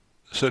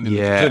 Certainly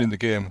in the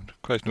game.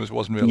 Christ knows it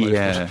wasn't real life.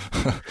 Yeah.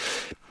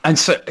 And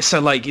so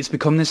like it's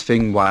become this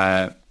thing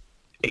where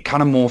it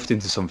kind of morphed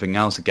into something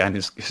else. Again,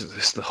 it's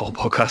the whole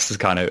podcast is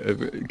kind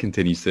of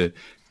continues to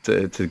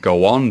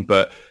go on,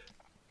 but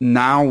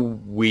now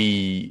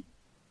we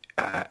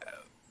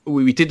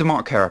did the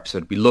Mark Kerr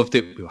episode. We loved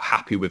it. We were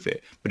happy with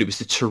it. But it was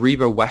the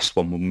Taribo West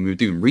one when we were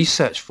doing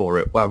research for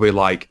it, where we're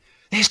like,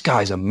 this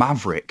guy's a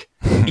maverick,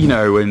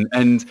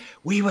 and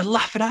we were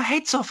laughing our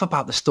heads off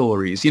about the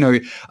stories.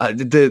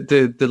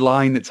 The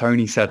line that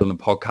Tony said on the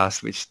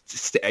podcast, which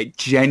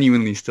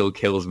genuinely still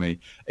kills me,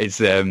 is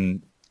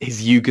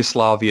his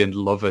Yugoslavian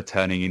lover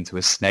turning into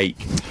a snake.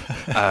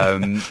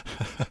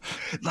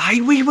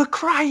 Like, we were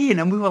crying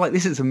and we were like,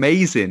 this is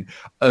amazing.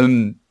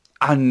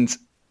 And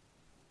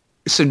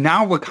so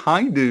now we're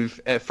kind of,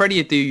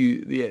 Freddie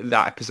Adu,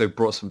 that episode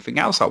brought something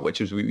else out, which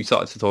was we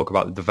started to talk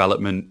about the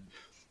development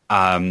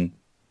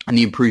and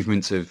the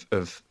improvements of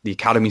the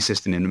academy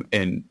system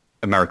in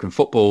American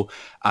football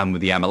and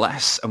with the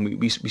MLS. And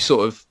we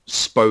sort of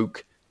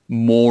spoke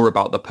more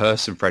about the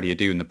person Freddie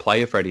Adu and the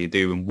player Freddie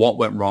Adu and what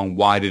went wrong,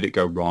 why did it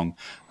go wrong,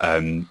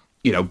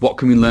 what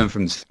can we learn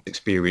from this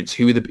experience,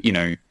 who are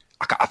the,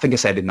 I think I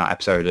said in that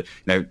episode,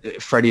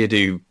 Freddie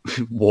Adu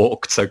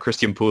walked so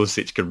Christian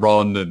Pulisic could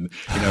run, and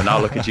now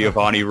look at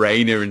Giovanni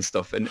Reina and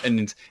stuff,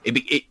 and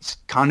it's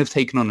kind of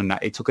taken on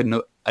it took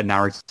a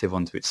narrative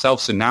onto itself.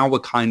 So now we're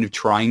kind of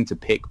trying to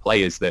pick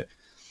players that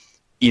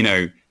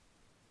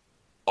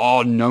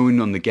are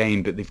known on the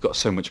game, but they've got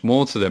so much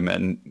more to them.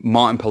 And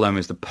Martin Palermo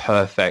is the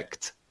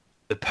perfect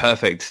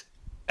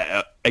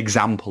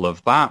example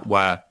of that,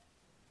 where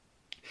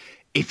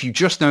if you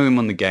just know him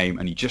on the game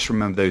and you just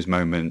remember those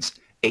moments,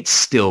 it's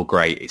still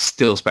great. It's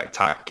still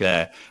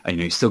spectacular. And,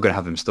 he's still going to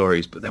have them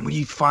stories. But then when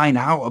you find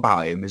out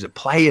about him as a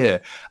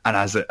player and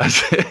as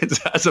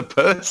a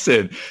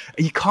person,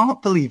 you can't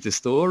believe the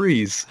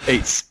stories.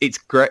 It's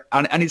great.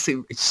 And it's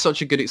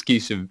such a good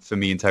excuse for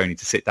me and Tony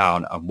to sit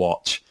down and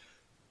watch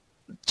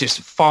just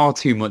far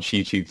too much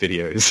YouTube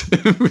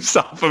videos with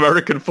South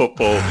American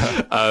football.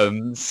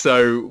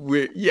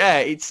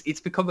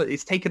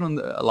 It's taken on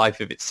a life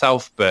of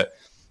itself. But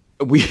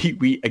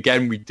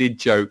we did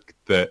joke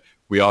that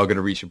we are going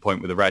to reach a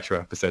point with a retro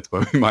episode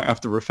where we might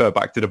have to refer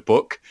back to the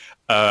book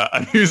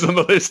and who's on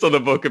the list on the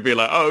book and be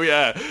like, oh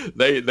yeah,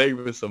 they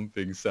were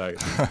something. So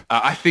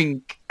I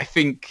think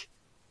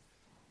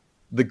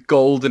the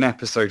golden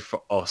episode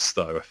for us,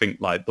 though, I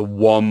think like the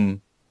one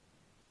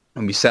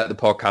when we set the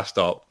podcast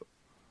up,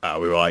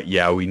 we were like,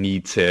 yeah, we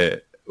need to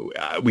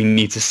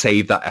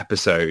save that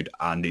episode,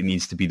 and it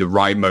needs to be the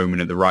right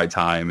moment at the right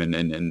time,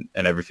 and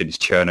everything is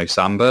Cherno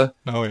Samba.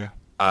 Oh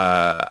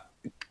yeah.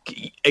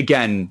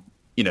 Again,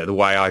 the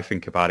way I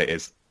think about it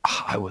is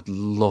I would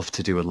love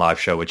to do a live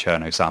show with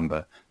Cherno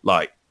Samba.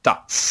 Like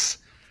that's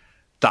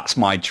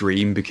my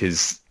dream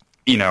because,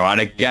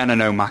 and again, I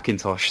know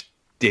Macintosh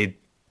did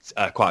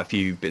quite a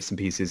few bits and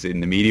pieces in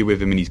the media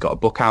with him and he's got a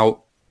book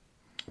out,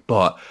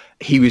 but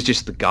he was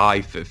just the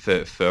guy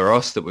for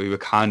us that we were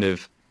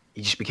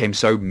he just became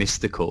so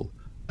mystical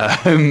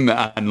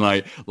and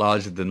like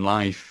larger than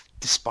life,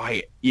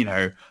 despite,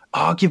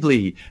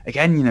 arguably,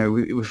 again,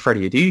 with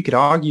Freddie Adu, you could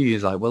argue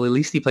he's like, well, at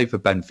least he played for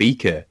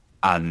Benfica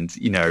and,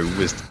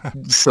 was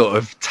sort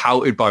of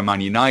touted by Man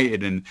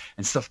United and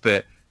stuff.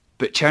 But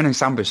Cherno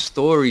Samba's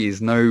story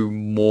is no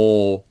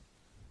more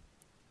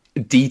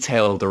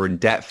detailed or in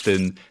depth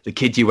than the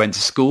kid you went to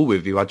school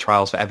with who had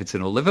trials for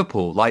Everton or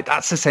Liverpool. Like,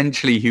 that's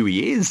essentially who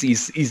he is.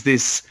 He's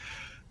this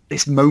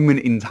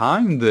moment in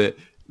time that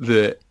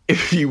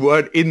if you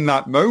weren't in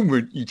that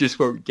moment, you just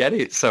won't get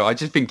it. So I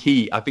just think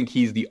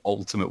he's the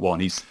ultimate one.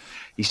 He's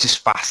just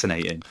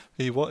fascinating.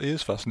 He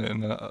is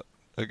fascinating.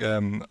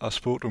 I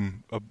spoke to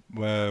him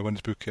when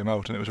his book came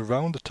out, and it was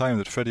around the time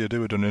that Freddie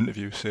Adu had done an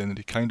interview saying that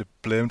he kind of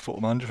blamed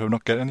Football Manager for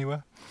not getting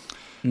anywhere,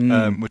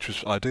 which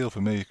was ideal for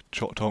me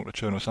talking to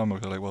Cherno Samba.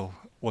 Because like, well,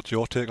 what's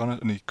your take on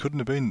it? And he couldn't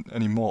have been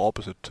any more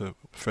opposite to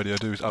Freddie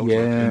Adu's outlook.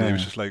 Yeah. And he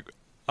was just like,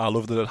 I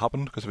love that it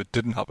happened, because if it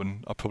didn't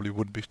happen, I probably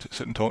wouldn't be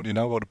sitting talking to you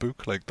now about a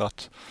book like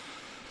that.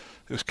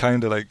 It was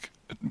kind of like,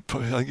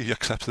 I think he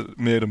accepts that it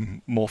made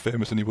him more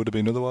famous than he would have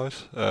been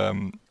otherwise.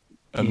 He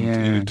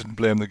didn't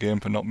blame the game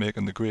for not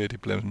making the grade, he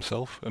blamed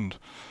himself. And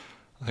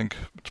I think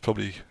it's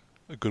probably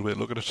a good way to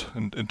look at it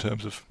in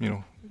terms of,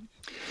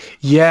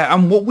 Yeah,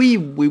 and what we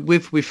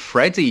with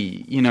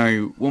Freddie,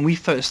 when we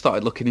first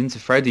started looking into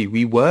Freddie,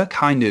 we were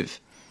kind of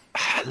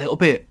a little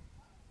bit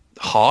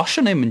harsh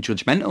on him and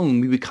judgmental,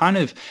 and we were kind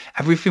of,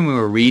 everything we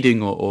were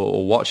reading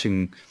or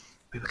watching,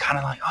 we were kind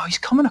of like, oh, he's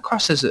coming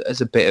across as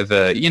a bit of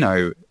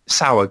a,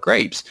 sour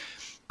grapes.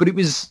 But it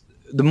was,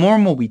 the more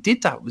and more we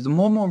did that, was the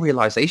more and more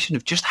realization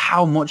of just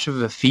how much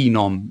of a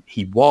phenom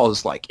he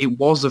was. Like, it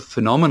was a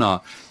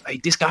phenomena.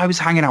 Like, this guy was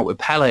hanging out with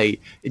Pele.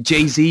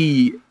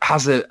 Jay-Z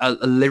has a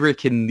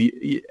lyric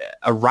in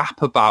a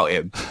rap about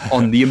him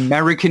on the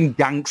American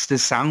Gangster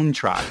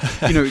soundtrack.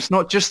 It's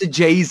not just a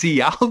Jay-Z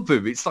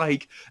album. It's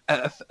like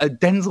a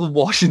Denzel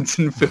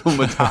Washington film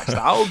attached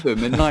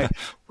album. And like,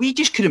 we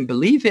just couldn't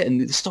believe it.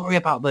 And the story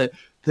about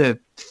the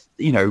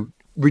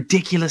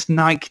ridiculous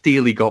Nike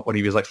deal he got when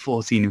he was like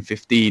 14 and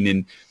 15,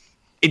 and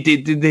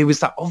there was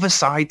that other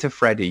side to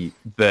Freddie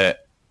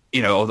that,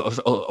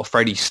 of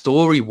Freddie's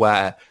story,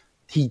 where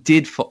he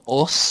did for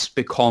us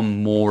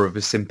become more of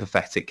a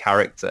sympathetic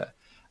character.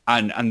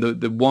 And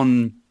the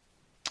one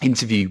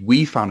interview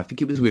we found, I think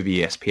it was with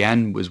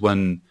ESPN, was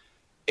when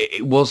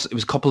it was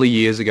a couple of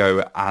years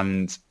ago,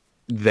 and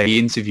they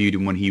interviewed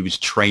him when he was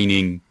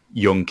training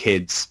young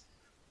kids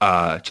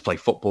to play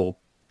football.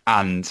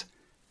 And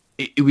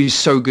it was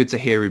so good to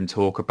hear him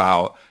talk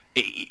about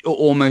it. It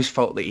almost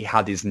felt that he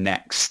had his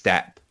next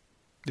step.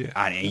 Yeah.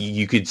 And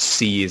you could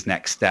see his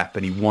next step,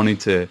 and he wanted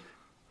to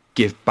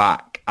give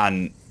back.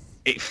 And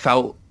it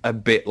felt a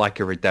bit like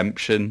a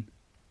redemption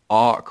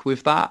arc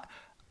with that.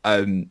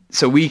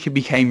 So we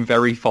became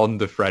very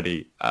fond of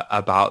Freddie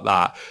about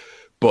that.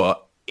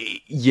 But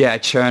yeah,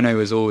 Cherno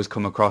has always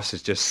come across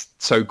as just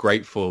so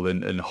grateful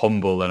and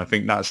humble. And I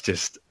think that's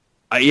just,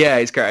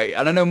 it's great.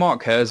 And I know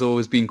Mark Kerr's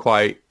always been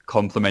quite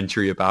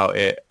complimentary about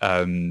it.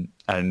 And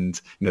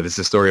there's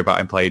a story about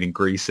him playing in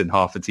Greece and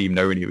half the team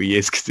knowing who he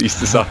is because he used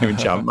to sign him in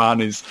Champ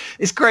Man.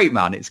 It's great,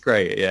 man. It's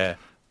great, yeah.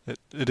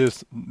 It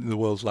is the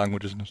world's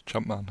language, isn't it?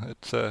 Champ Man.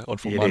 It's on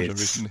Football Manager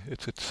recently.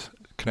 It's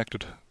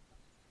connected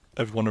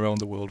everyone around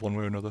the world one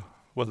way or another,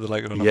 whether they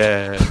like it or not.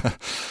 Yeah,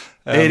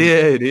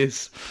 it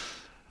is.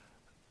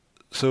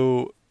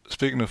 So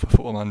speaking of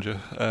Football Manager,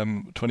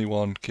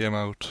 21 came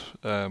out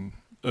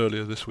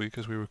earlier this week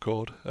as we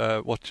record.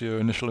 What's your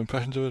initial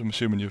impressions of it? I'm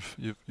assuming you've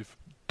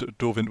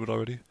dove into it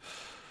already.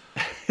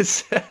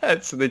 So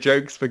the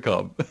joke's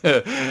become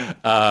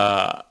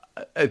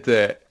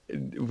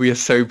we are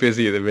so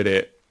busy at the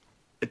minute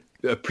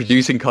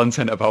producing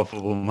content about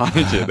Football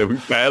Manager that we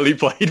barely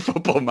played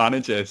Football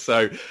Manager.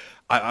 So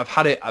I've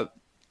had it.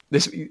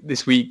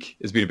 This week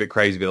has been a bit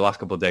crazy, but the last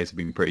couple of days have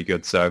been pretty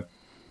good. So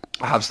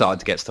I have started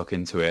to get stuck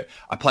into it.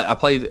 I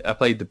played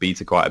the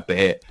beta quite a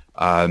bit.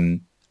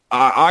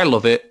 I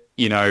love it,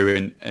 you know,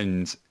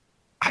 and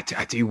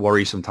I do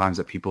worry sometimes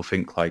that people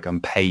think like I'm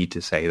paid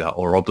to say that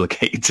or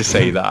obligated to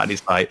say that, and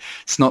it's like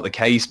it's not the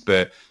case.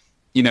 But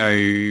you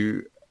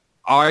know,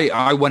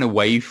 I went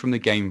away from the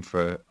game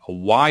for a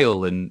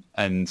while, and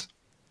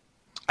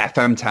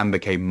FM10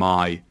 became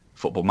my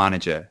Football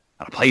Manager,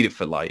 and I played it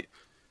for like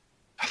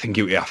I think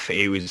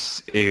it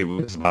was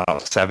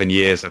about 7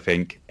 years, I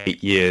think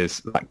 8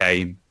 years that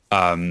game,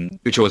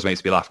 which always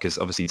makes me laugh because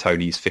obviously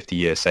Tony's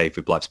 50-year save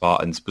with Blythe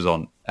Spartans was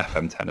on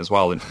FM10 as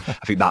well, and I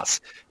think that's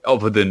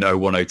other than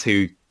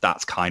 0102,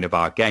 that's kind of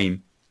our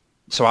game.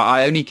 So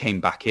I only came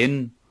back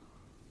in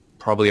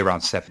probably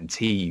around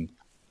 17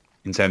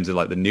 in terms of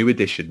like the new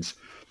editions,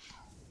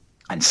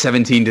 and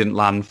 17 didn't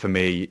land for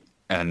me,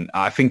 and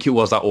I think it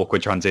was that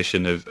awkward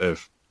transition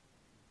of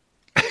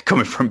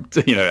coming from,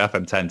 you know,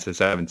 FM10 to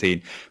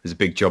 17 was a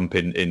big jump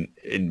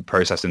in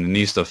processing the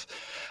new stuff.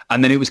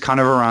 And then it was kind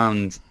of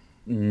around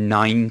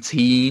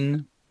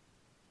 19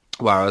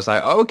 where I was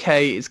like,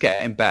 okay, it's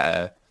getting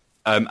better.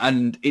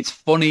 And it's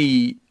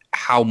funny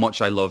how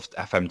much I loved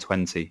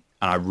FM20,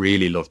 and I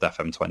really loved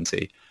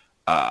FM20.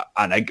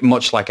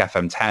 Much like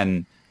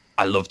FM10,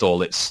 I loved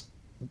all its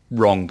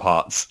wrong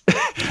parts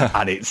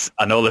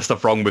and all the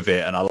stuff wrong with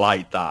it, and I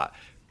liked that.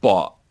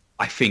 But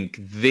I think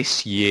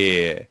this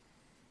year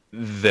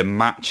the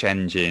match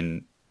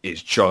engine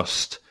is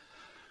just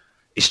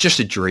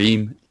a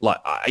dream.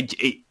 Like I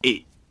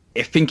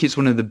think it's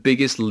one of the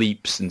biggest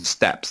leaps and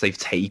steps they've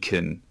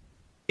taken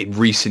in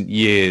recent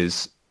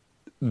years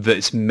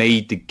that's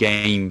made the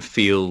game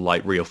feel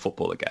like real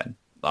football again.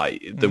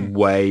 Like the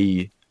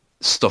way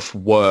stuff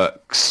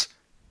works,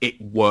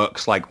 it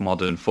works like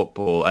modern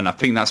football. And I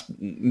think that's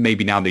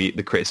maybe now the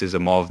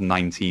criticism of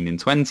 19 and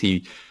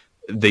 20.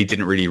 They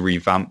didn't really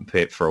revamp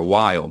it for a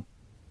while.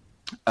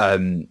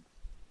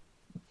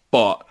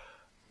 But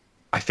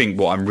I think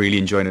what I'm really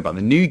enjoying about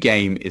the new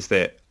game is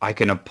that I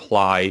can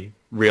apply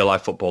real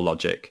life football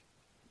logic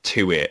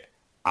to it,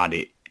 and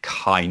it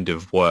kind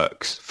of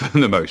works for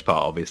the most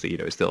part. Obviously, you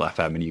know, it's still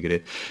FM, and you're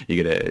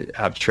gonna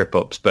have trip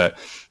ups. But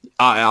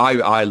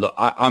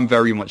I'm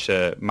very much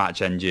a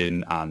match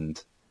engine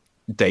and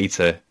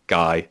data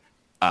guy.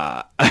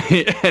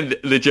 And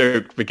the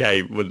joke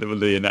became when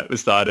the internet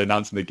started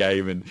announcing the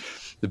game and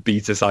the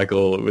beta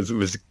cycle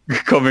was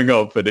coming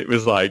up, and it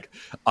was like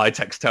I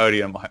text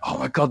Tony and I'm like, oh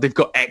my god, they've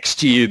got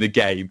XG in the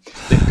game,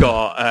 they've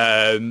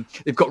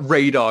got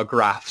radar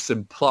graphs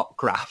and plot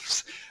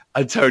graphs,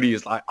 and Tony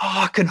is like,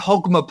 oh, I can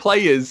hog my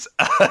players,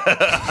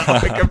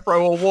 I can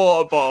throw a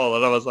water bottle,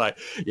 and I was like,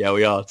 yeah,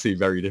 we are two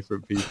very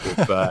different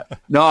people, but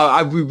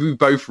no, we've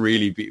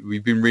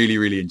been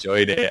really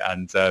enjoying it,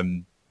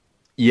 and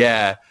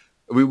yeah,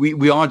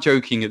 we are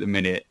joking at the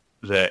minute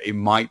that it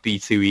might be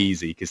too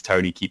easy because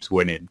Tony keeps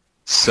winning.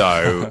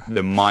 So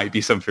there might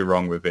be something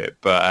wrong with it,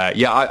 but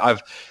yeah,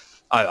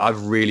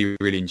 I've really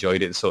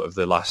enjoyed it. Sort of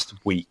the last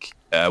week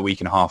and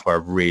a half, where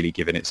I've really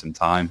given it some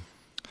time.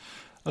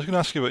 I was going to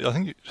ask you about. I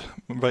think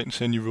I'm right in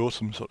saying you wrote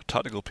some sort of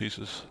tactical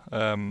pieces.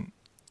 And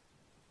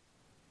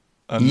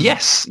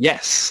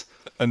yes.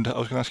 And I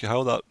was going to ask you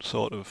how that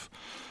sort of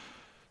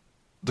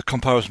the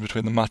comparison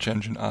between the match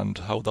engine and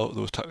how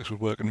those tactics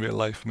would work in real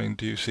life. I mean,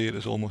 do you see it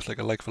as almost like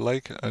a like for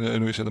like? I know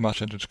you say the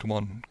match engines come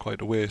on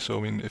quite a way. So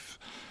I mean, if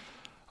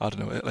I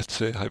don't know, let's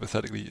say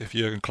hypothetically, if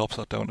Jurgen Klopp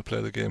sat down to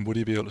play the game, would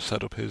he be able to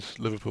set up his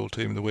Liverpool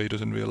team the way he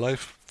does in real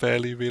life,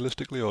 fairly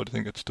realistically, or do you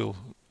think it's still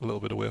a little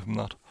bit away from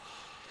that?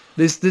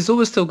 There's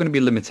always still going to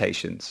be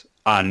limitations,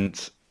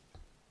 and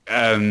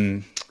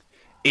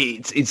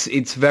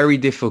it's very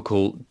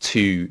difficult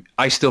to.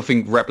 I still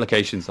think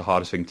replication is the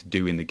hardest thing to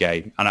do in the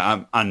game,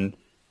 and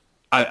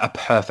a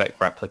perfect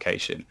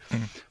replication.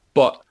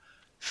 But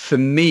for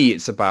me,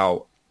 it's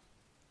about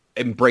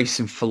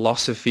embracing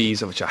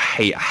philosophies, which I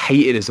hate. I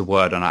hate it as a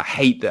word, and I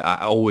hate that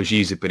I always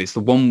use it. But it's the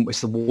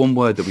one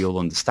word that we all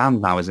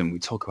understand now, isn't it? We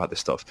talk about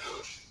this stuff,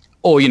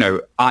 or you know,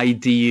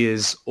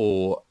 ideas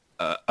or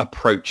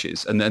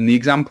approaches. And then the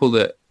example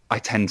that I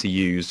tend to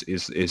use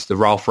is the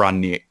Ralph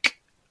Rangnick,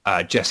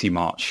 Jesse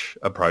Marsch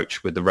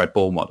approach with the Red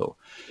Bull model.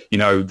 You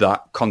know,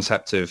 that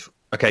concept of,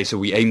 okay, so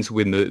we aim to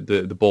win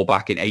the ball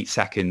back in 8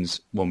 seconds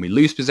when we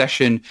lose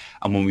possession,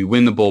 and when we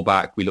win the ball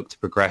back, we look to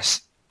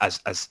progress as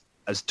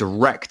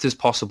direct as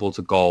possible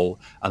to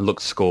goal and look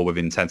to score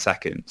within 10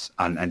 seconds.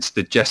 And it's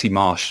the Jesse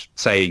Marsch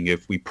saying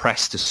if we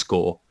press to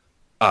score.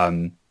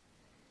 And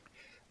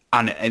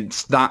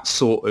it's that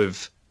sort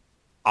of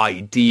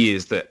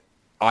ideas that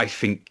I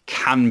think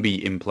can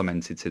be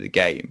implemented to the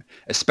game,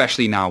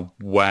 especially now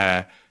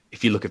where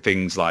if you look at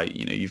things like,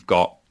 you know, you've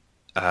got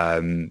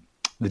the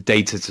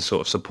data to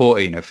sort of support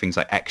it, you know, things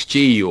like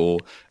XG or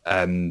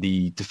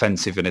the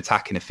defensive and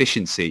attacking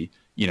efficiency,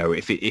 you know,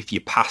 if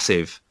you're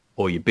passive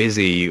or you're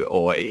busy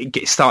or you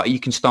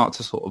can start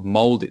to sort of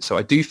mold it. So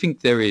I do think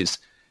there is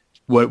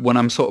when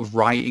I'm sort of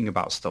writing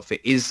about stuff,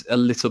 it is a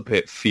little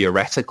bit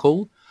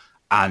theoretical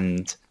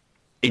and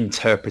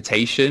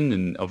interpretation.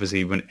 And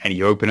obviously when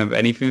you open up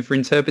anything for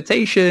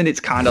interpretation,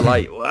 it's kind of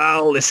like,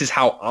 well, this is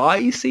how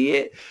I see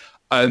it.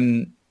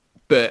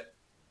 But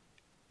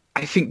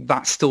I think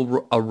that's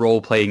still a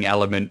role-playing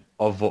element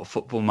of what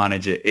Football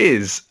Manager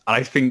is. And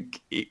I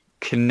think it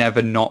can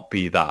never not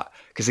be that,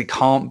 because it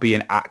can't be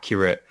an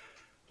accurate,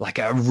 like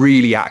a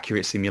really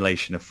accurate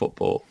simulation of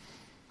football.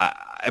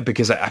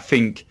 Because I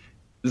think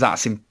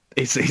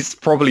it's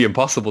probably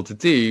impossible to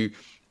do.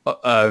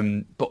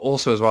 But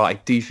also as well, I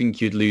do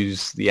think you'd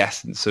lose the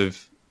essence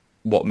of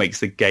what makes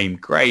the game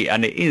great.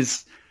 And it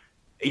is,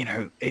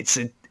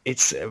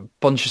 it's a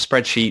bunch of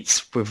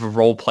spreadsheets with a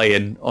role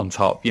playing on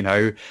top.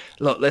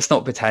 Look, let's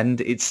not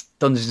pretend it's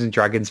Dungeons and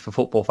Dragons for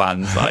football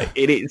fans. Like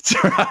it is,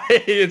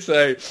 right?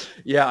 So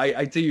yeah,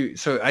 I do.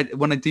 So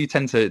when I do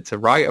tend to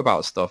write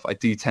about stuff, I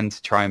do tend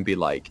to try and be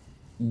like,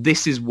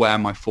 this is where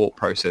my thought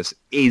process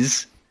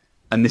is,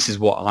 and this is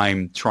what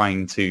I'm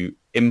trying to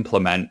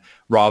implement,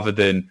 rather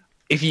than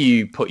if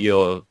you put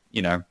your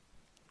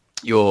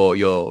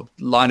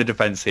line of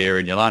defense here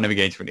and your line of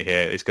engagement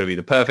here, it's going to be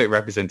the perfect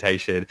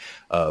representation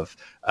of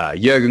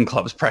Jurgen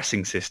Klopp's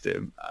pressing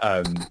system.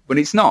 When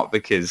it's not,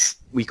 because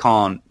we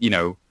can't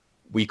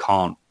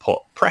put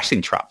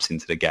pressing traps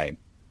into the game.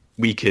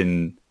 We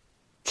can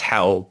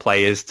tell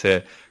players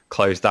to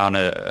close down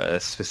a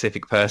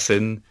specific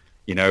person,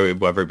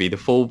 whether it be the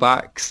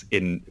fullbacks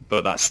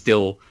but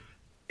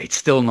it's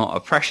still not a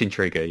pressing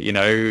trigger.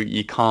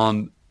 You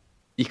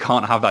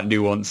can't have that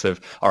nuance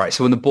of, all right,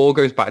 so when the ball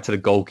goes back to the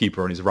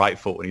goalkeeper on his right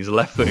foot and he's a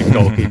left-footed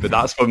goalkeeper,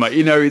 that's for my,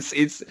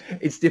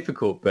 it's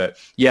difficult. But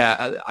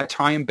yeah, I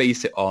try and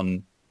base it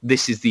on,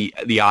 this is the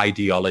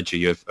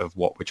ideology of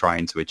what we're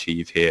trying to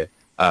achieve here.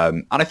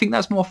 And I think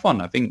that's more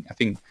fun. I think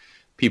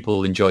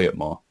people enjoy it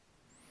more.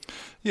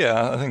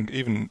 Yeah, I think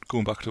even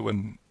going back to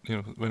when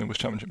it was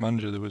Championship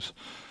Manager, there was,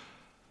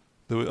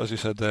 as you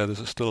said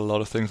there's still a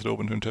lot of things that are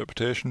open to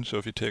interpretation. So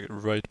if you take it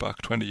right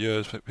back 20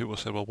 years, people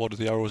say, well, what do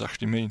the arrows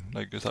actually mean?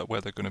 Like, is that where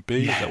they're going to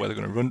be? Yeah. Is that where they're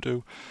going to run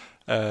to?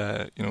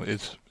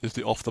 Is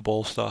the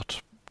off-the-ball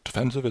start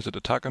defensive? Is it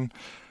attacking?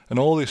 And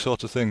all these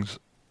sorts of things.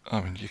 I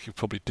mean, you could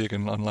probably dig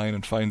in online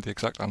and find the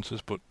exact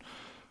answers, but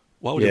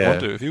why would you want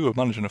to? If you were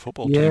managing a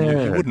football team,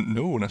 you wouldn't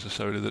know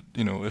necessarily that,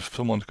 if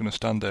someone's going to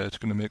stand there, it's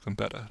going to make them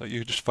better. Like,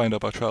 you just find out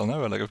by trial and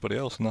error like everybody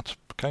else, and that's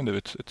kind of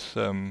it's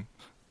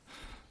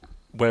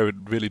where it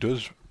really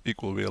does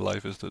equal real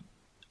life, is that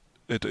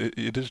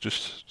it is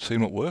just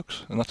seeing what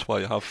works. And that's why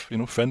you have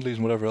friendlies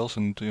and whatever else,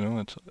 and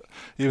it's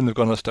even they've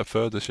gone a step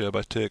further this year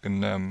by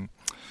taking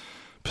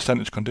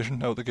percentage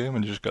condition out of the game,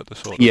 and you just get the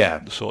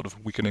sort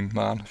of weakening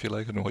man, if you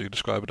like. I don't know what you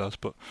describe it as,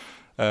 but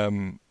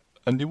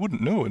and you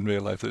wouldn't know in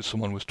real life that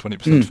someone was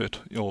 20% fit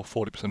or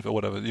 40% fit or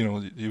whatever.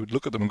 You would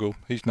look at them and go,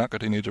 he's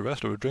knackered, he needs a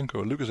rest or a drink or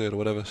a Lucozade or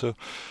whatever. So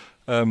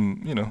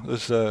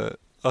there's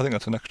I think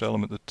that's an extra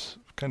element that's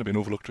kind of been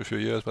overlooked for a few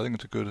years, but I think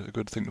it's a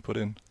good thing to put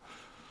in.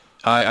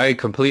 I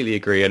completely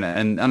agree, and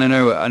I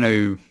know,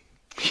 and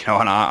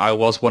I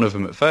was one of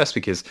them at first,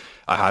 because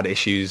I had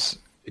issues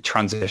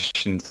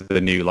transition to the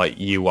new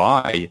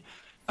UI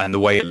and the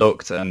way it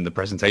looked and the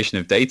presentation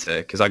of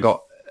data,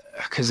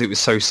 because it was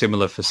so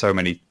similar for so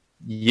many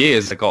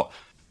years. I got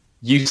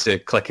used to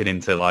clicking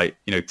into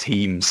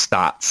team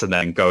stats and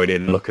then going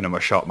in and looking at my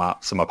shot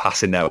maps and my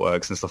passing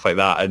networks and stuff like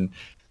that, and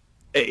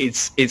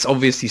it's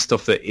obviously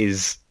stuff that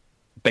is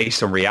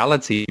based on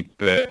reality,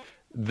 but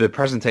the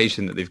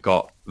presentation that they've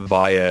got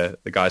via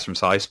the guys from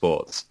Sci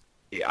Sports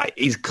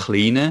is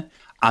cleaner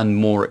and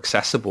more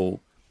accessible,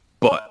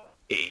 but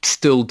it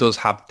still does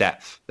have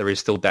depth. There is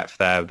still depth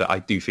there that I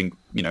do think,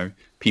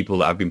 people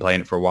that have been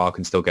playing it for a while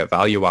can still get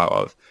value out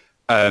of.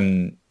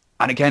 And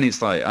again,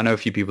 it's like, I know a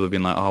few people have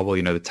been like, oh, well,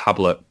 the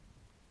tablet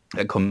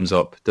that comes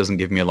up doesn't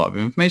give me a lot of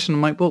information.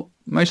 I'm like, well,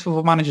 most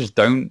football managers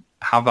don't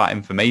have that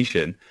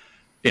information,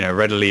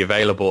 readily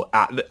available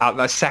at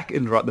that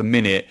second or at the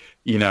minute,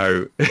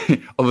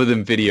 other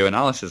than video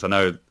analysis. I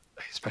know,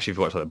 especially if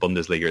you watch the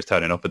Bundesliga, it's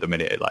turning up at the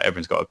minute. Like,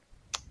 everyone's got a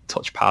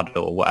touchpad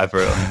or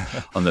whatever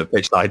on the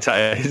pitch side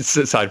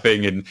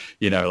thing. And,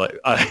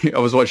 I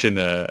was watching,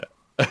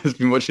 I've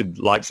been watching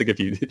Leipzig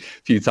a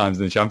few times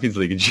in the Champions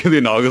League, and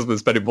Julian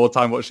Nagelsmann's spending more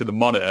time watching the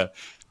monitor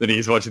than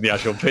he's watching the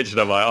actual pitch.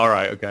 And I'm like, all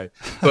right, okay.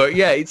 But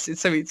yeah, it's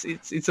always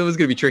going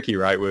to be tricky,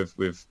 right?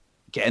 With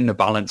getting the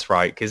balance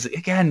right, because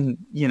again,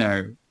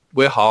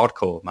 we're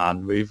hardcore,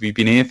 man. We've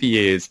been here for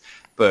years,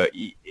 but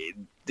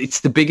it's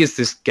the biggest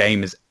this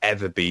game has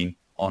ever been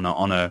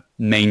on a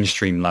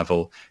mainstream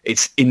level.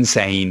 It's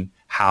insane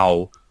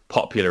how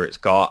popular it's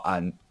got,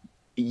 and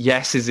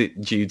yes, is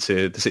it due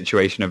to the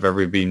situation of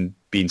everyone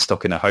being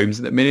stuck in their homes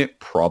at the minute?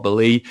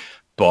 Probably,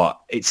 but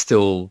it's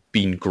still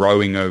been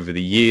growing over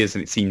the years,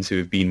 and it seems to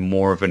have been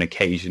more of an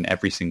occasion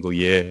every single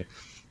year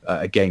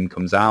a game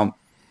comes out.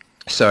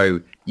 So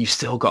you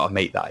still got to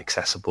make that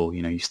accessible.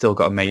 You still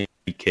got to make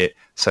it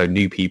so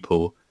new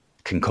people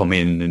can come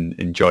in and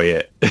enjoy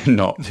it and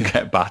not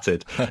get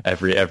battered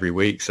every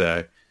week.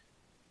 So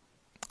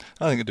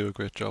I think they do a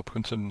great job,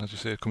 considering, as you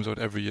say, it comes out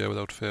every year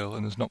without fail,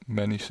 and there's not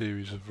many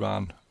series have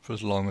ran for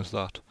as long as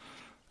that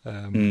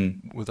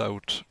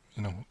without,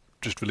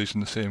 just releasing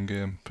the same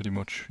game pretty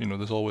much.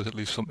 There's always at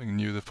least something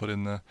new they've put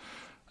in there,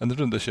 and they've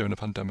done it this year in a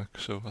pandemic.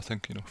 So I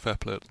think fair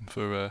play to them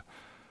for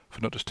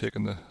not just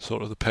taking the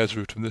sort of the PES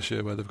route from this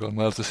year, where they've gone,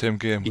 well, it's the same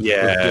game with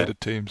updated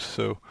teams.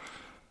 So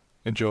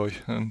enjoy,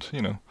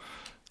 and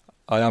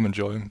I am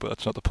enjoying, but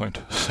that's not the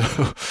point.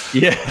 So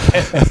yeah.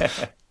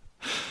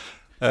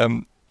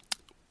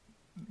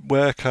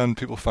 Where can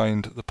people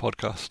find the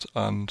podcast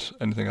and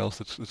anything else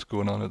that's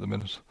going on at the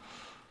minute?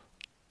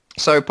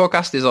 So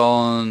podcast is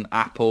on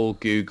Apple,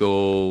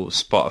 Google,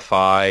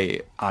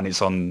 Spotify, and it's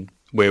on.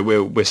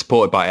 We're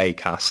supported by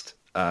Acast,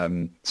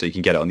 so you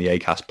can get it on the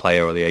Acast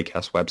player or the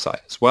Acast website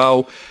as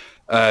well.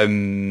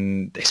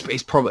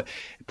 It's probably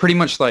pretty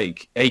much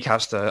like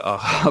Acast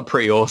are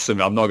pretty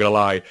awesome. I'm not gonna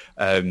lie,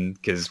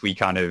 because we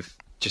kind of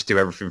just do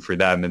everything through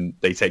them, and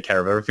they take care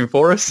of everything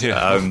for us.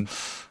 Yeah.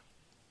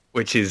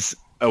 Which is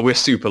we're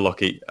super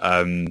lucky.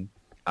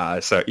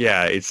 So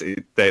yeah,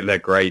 they're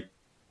great.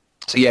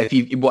 So yeah, if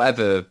you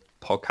whatever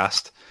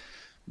podcast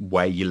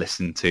where you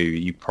listen to,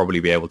 you probably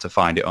be able to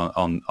find it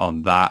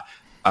on that.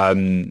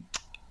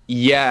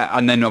 Yeah,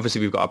 and then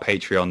obviously we've got our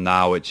Patreon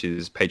now, which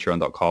is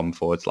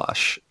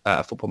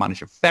patreon.com/Football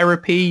Manager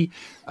Therapy.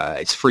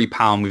 It's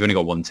 £3. We've only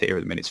got one tier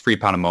at the minute. It's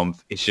 £3 a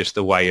month. It's just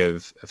a way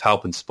of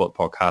helping support the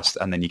podcast,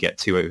 and then you get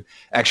 2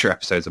 extra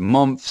episodes a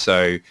month.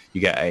 So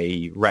you get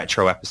a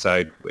retro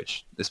episode,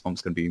 which this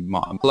month's going to be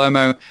Martin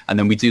Palomo, and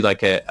then we do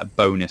like a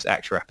bonus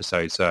extra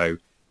episode. So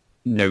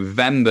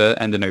end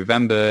of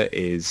November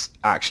is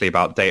actually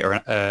about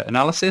data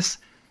analysis,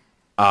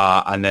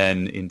 and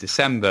then in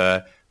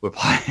December we're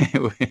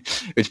planning,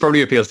 which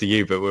probably appeals to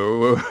you, but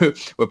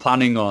we're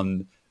planning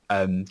on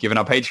giving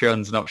our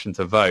Patreons an option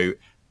to vote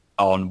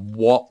on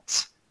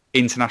what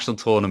international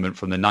tournament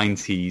from the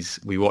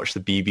 90s we watched the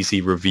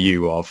BBC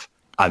review of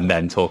and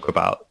then talk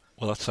about.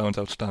 Well, that sounds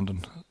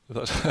outstanding.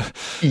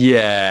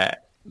 Yeah,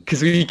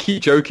 because we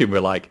keep joking,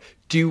 we're like,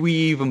 do we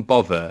even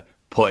bother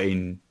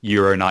putting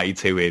Euro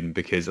 92 in?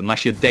 Because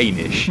unless you're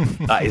Danish,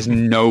 that is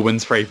no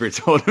one's favourite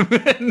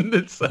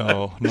tournament.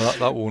 So, no,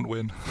 that won't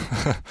win.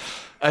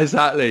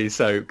 Exactly.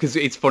 So, because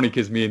it's funny,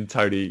 because me and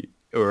Tony,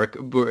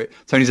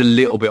 Tony's a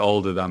little bit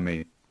older than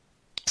me,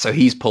 so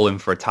he's pulling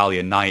for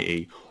Italia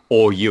 90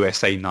 or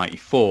USA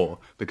 94,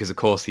 because of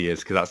course he is,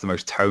 because that's the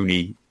most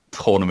Tony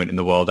tournament in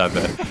the world ever.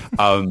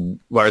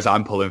 Whereas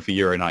I'm pulling for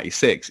Euro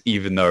 96,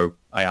 even though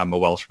I am a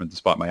Welshman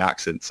despite my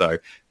accent. So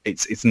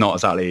it's not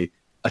exactly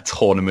a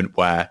tournament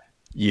where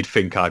you'd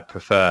think I'd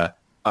prefer.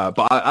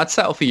 But I'd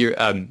settle for you.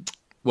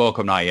 World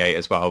Cup 98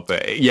 as well,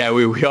 but yeah,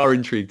 we are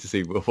intrigued to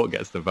see what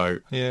gets the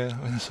vote. Yeah,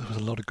 there was a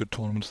lot of good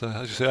tournaments there.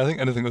 As you say, I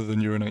think anything other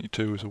than Euro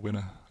 92 is a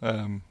winner.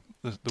 There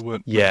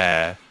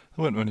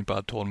weren't any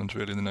bad tournaments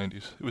really in the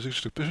 90s. It was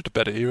just a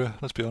better era,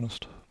 let's be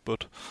honest.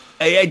 But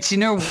do you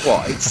know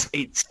what?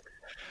 It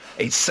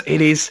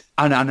is,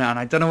 and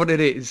I don't know what it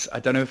is. I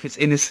don't know if it's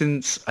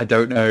innocence. I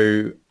don't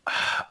know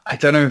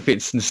if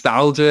it's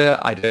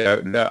nostalgia. I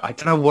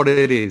don't know what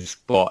it is,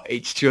 but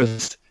it's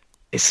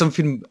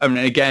something. I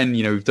mean, again,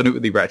 we've done it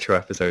with the retro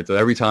episodes. So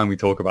every time we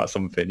talk about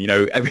something,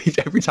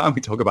 every time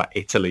we talk about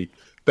Italy,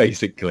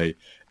 basically,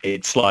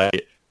 it's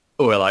like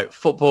we're like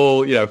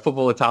football,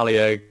 Football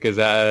Italia,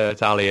 Gazzetta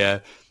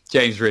Italia,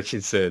 James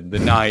Richardson, the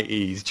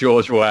 90s,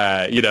 George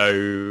Ware,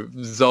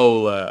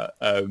 Zola,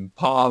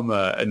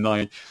 Palmer, and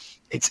like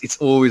it's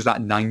always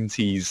that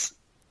 90s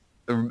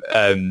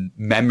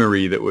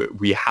memory that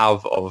we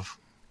have of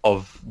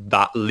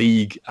that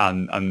league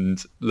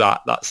and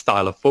that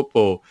style of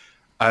football.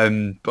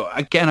 But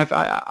again,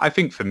 I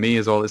think for me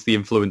as well, it's the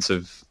influence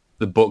of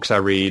the books I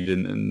read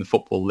and the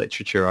football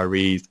literature I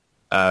read,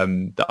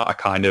 that I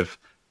kind of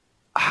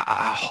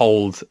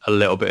hold a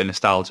little bit of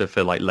nostalgia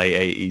for, like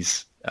late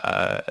 80s,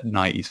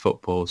 90s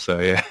football. So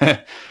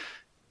yeah.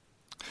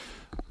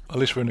 At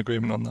least we're in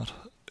agreement on that.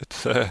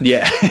 It's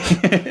yeah.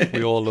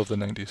 We all love the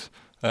 90s.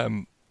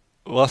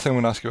 Last thing I'm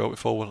going to ask you about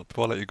before I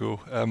let you go,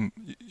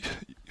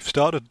 you've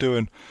started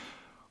doing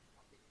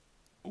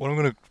what I'm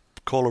going to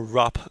call a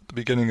rap at the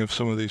beginning of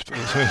some of these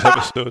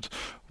episodes.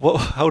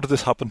 How did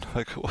this happen?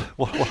 Like,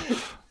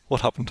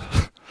 what happened?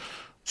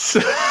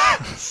 So,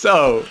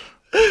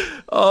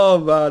 oh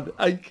man,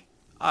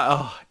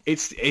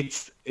 it's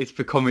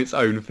become its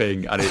own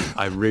thing, and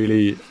I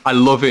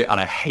love it and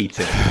I hate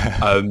it,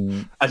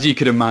 as you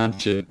can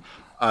imagine.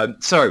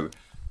 So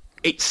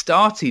it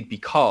started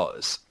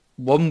because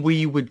when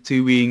we were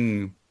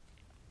doing,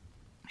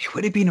 it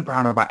would have been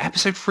around about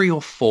episode 3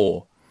 or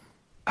 4.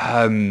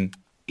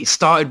 It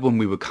started when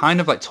we were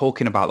kind of like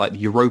talking about like the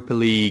Europa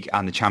League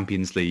and the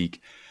Champions League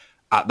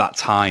at that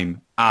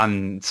time.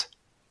 And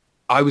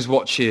I was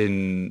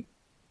watching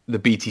the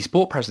BT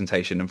Sport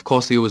presentation. Of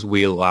course, they always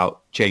wheel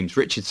out James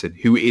Richardson,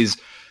 who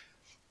is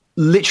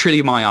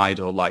literally my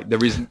idol. Like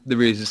there is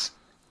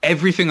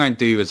everything I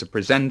do as a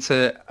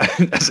presenter,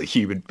 as a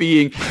human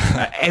being,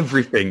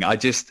 everything, I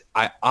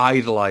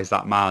idolize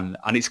that man.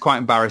 And it's quite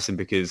embarrassing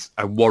because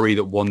I worry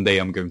that one day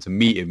I'm going to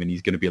meet him and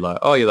he's going to be like,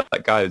 oh, you're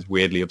that guy that's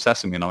weirdly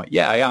obsessed with me. And I'm like,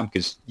 yeah, I am,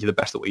 because you're the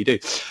best at what you do.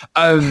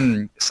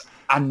 And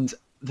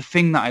the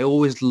thing that I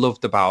always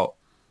loved about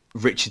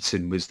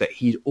Richardson was that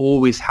he'd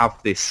always have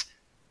this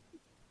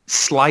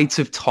sleight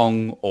of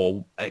tongue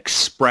or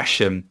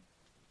expression,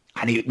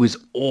 and it was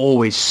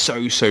always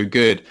so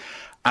good.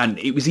 And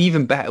it was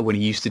even better when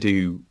he used to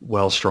do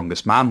World's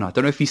Strongest Man. I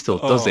don't know if he still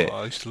does it.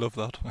 I used to love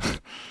that.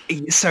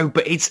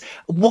 But it's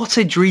what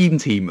a dream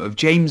team of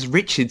James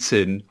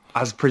Richardson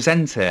as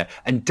presenter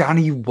and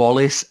Danny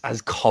Wallace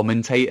as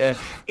commentator.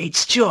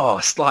 It's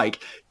just like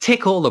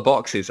tick all the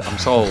boxes. I'm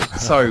sold.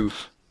 So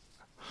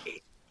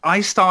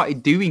I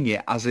started doing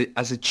it as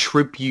a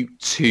tribute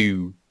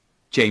to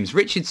James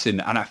Richardson,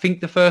 and I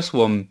think the first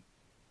one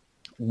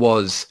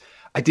was,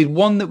 I did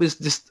one that was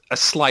just a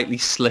slightly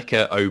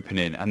slicker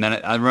opening, and then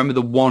I remember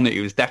the one,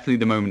 it was definitely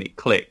the moment it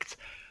clicked.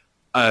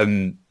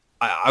 I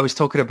was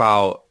talking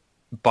about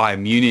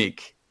Bayern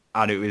Munich,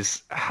 and it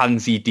was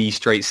Hansi D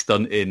straight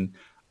stunting,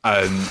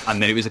 and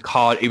then it was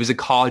a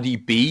Cardi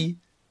B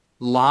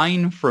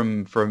line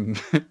from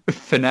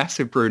Finesse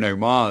with Bruno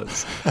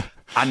Mars,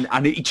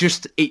 and it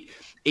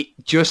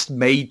just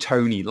made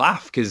Tony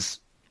laugh because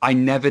I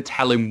never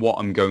tell him what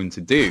I'm going to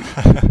do.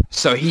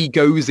 So he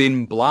goes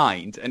in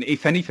blind. And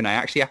if anything, I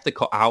actually have to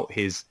cut out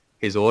his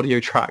audio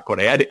track when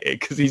I edit it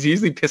because he's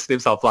usually pissing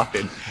himself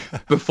laughing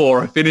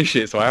before I finish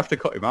it. So I have to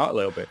cut him out a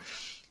little bit.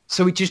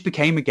 So it just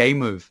became a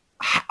game of,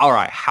 all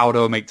right, how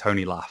do I make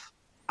Tony laugh?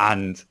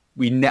 And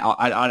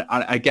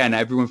again,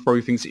 everyone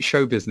probably thinks it's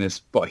show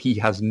business, but he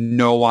has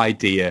no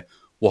idea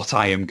what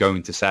I am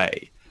going to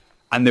say.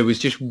 And there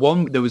was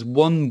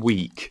one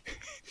week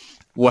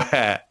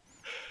where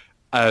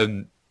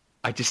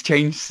I just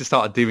changed to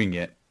start doing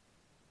it.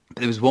 But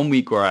there was one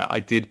week where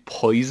I did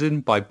Poison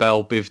by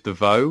Belle Biv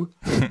DeVoe,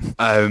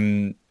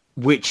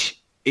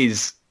 which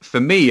is, for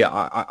me,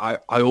 I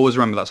always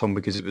remember that song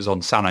because it was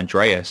on San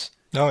Andreas.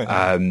 Oh,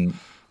 yeah. And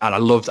I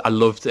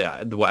loved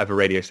it, whatever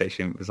radio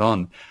station it was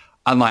on.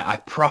 And like I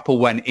proper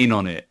went in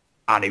on it,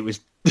 and it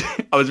was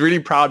I was really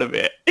proud of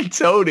it. And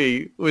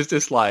Tony was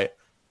just like,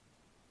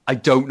 I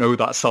don't know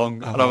that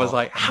song. And I was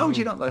like, how do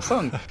you not know that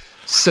song?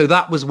 So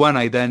that was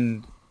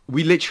when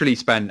we literally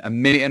spent a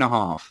minute and a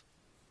half,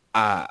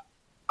 and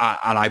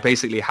I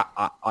basically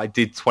I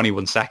did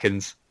 21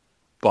 Seconds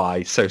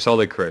by So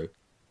Solid Crew,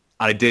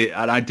 and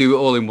I do it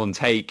all in one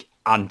take,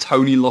 and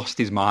Tony lost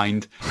his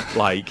mind,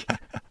 like,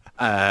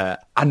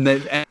 and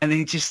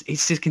it's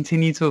just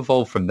continued to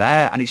evolve from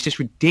there, and it's just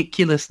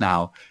ridiculous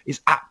now.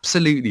 It's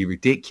absolutely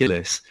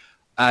ridiculous,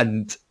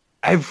 and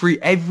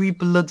every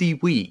bloody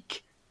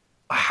week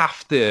I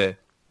have to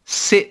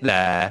sit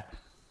there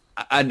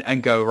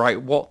and go, right,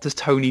 what does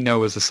Tony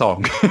know as a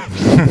song?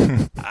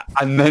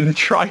 And then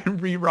try and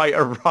rewrite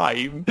a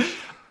rhyme.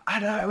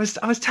 And I was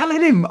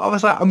telling him, I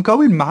was like, I'm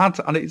going mad,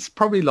 and it's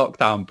probably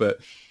lockdown, but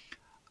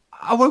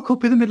I woke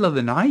up in the middle of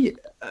the night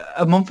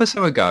a month or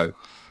so ago,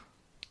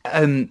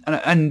 and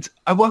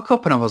I woke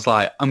up and I was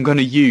like, I'm going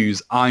to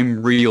use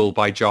I'm Real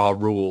by Ja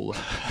Rule,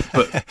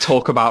 but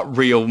talk about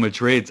Real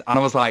Madrid. And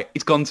I was like,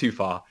 it's gone too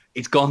far.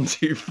 It's gone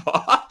too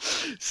far.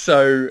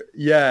 So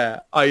yeah,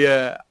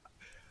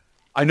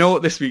 I know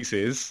what this week's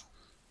is,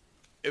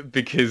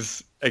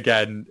 because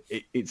again,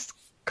 it's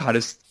kind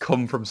of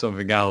come from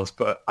something else,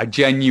 but I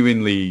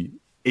genuinely,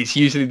 it's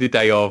usually the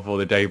day of or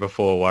the day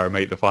before where I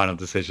make the final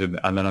decision,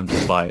 and then I'm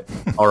just like,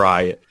 all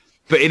right.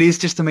 But it is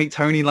just to make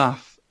Tony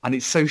laugh, and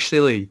it's so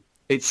silly.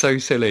 It's so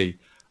silly.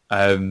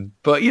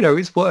 But,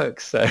 it's work,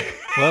 so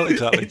well,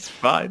 exactly. It's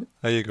fine.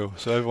 There you go.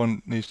 So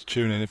everyone needs to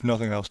tune in, if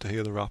nothing else, to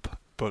hear the rap.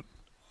 But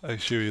I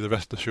assure you the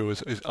rest of the show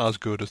is as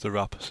good as the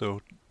rap,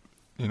 so...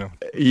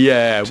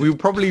 Yeah, we'll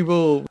probably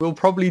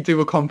do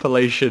a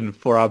compilation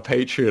for our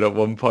Patreon at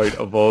one point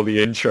of all the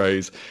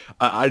intros.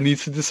 I need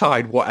to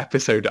decide what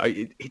episode.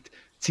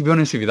 To be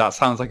honest with you, that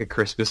sounds like a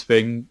Christmas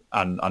thing,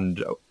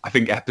 and I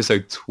think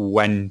episode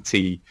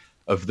 20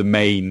 of the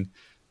main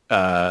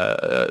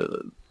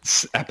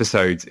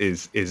episodes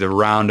is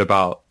around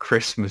about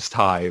Christmas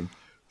time.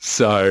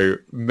 So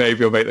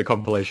maybe I'll make the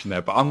compilation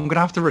there, but I'm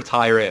gonna have to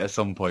retire it at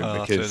some point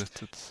because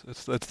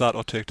it's that,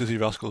 or take Dizzy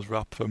Rascal's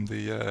rap from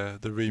the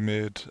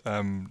remade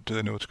Do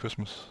They Know It's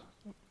Christmas?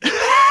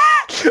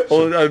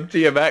 Or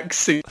DMX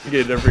singing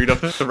and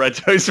Rudolph the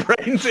Red-Nosed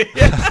Reindeer.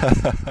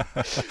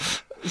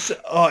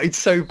 It's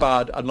so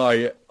bad, and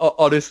like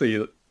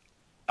honestly,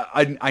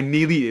 I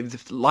nearly,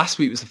 last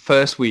week was the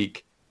first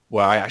week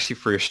where I actually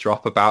threw a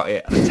strop about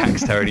it, and I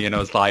texted Tony and I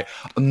was like,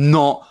 I'm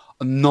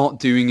not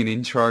doing an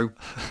intro.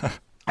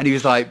 And he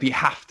was like, but you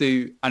have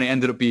to. And it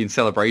ended up being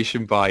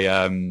Celebration by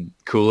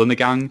Kool and the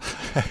Gang.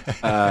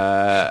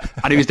 And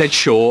he was dead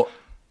short.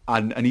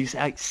 And he was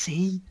like,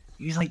 see?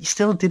 He was like, you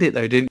still did it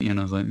though, didn't you? And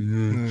I was like,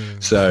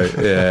 So,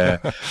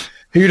 yeah.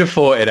 Who'd have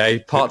thought it, eh?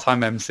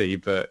 Part-time MC,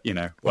 but,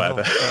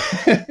 whatever.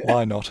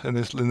 Why not? In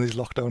these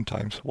lockdown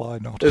times, why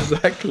not?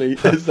 Exactly.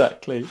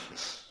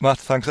 Matt,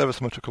 thanks ever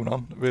so much for coming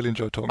on. Really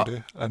enjoyed talking to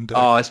you. And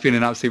it's been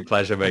an absolute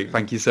pleasure, mate.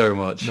 Thank you so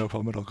much. No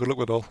problem at all. Good luck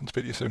with it all, and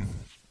speak to you soon.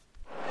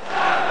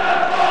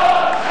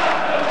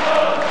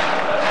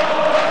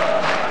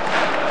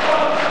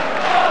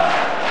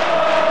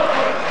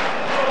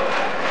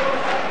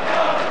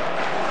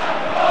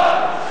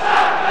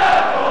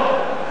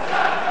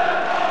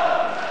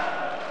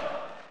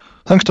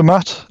 Thanks to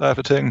Matt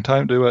for taking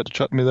time to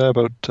chat to me there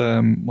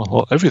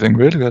about everything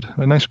really. We had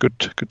a nice good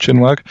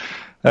chinwag,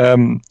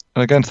 and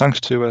again thanks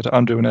to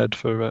Andrew and Ed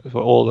for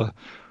all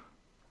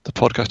the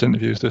podcast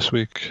interviews this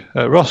week.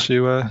 Ross,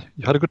 you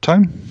had a good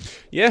time?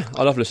 Yeah,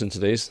 I love listening to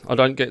these. I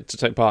don't get to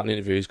take part in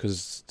interviews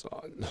because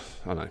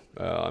I don't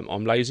know,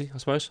 I'm lazy, I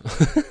suppose.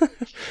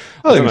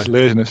 I think it's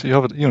laziness. You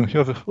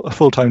have a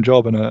full-time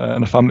job and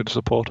a family to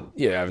support.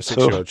 Yeah, I have a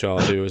 6-year-old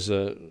child who is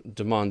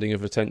demanding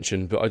of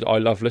attention, but I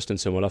love listening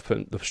to them. I love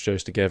putting the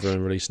shows together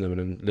and releasing them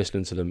and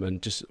listening to them.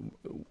 And just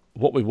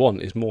what we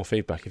want is more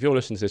feedback. If you're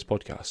listening to this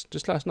podcast,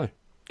 just let us know.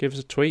 Give us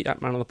a tweet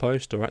at Man on the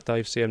Post or at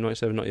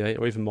DaveCM9798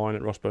 or even mine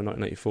at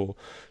Rossbo1984.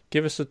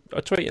 Give us a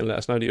tweet and let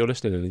us know that you're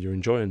listening and you're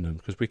enjoying them,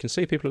 because we can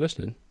see people are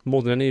listening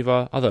more than any of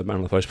our other Man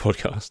on the Post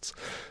podcasts.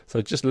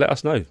 So just let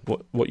us know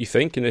what you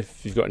think, and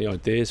if you've got any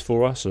ideas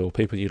for us or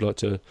people you'd like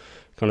to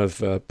kind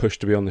of push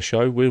to be on the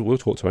show, we'll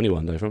talk to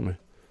anyone, Dave, won't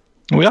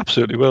we? We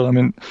absolutely will. I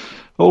mean,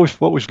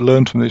 what we've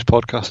learned from these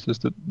podcasts is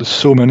that there's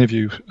so many of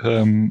you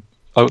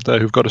out there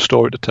who've got a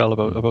story to tell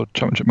about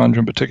Championship Manager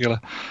in particular.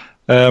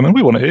 And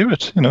we want to hear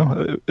it,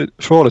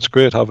 for all it's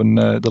great having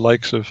the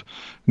likes of,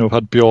 we've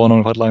had Bjorn on,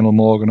 we've had Lionel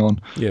Morgan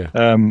on.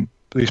 Yeah.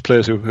 These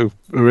players who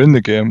are in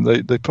the game,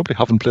 they probably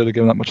haven't played the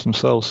game that much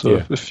themselves.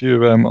 So if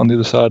you're on the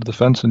other side of the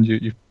fence and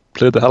you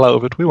played the hell out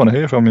of it, we want to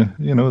hear from you.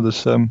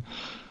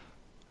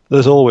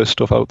 There's always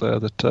stuff out there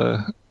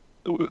that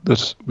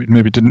we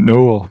maybe didn't know,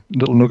 or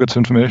little nuggets of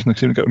information that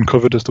seem to get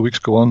uncovered as the weeks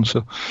go on.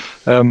 So,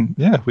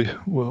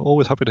 we're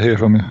always happy to hear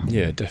from you.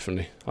 Yeah,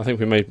 definitely. I think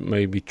we may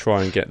maybe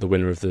try and get the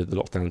winner of the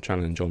Lockdown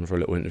Challenge on for a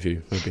little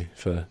interview, maybe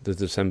for the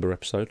December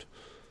episode.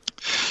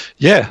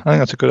 Yeah, I think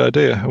that's a good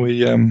idea.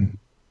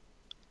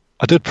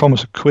 I did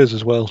promise a quiz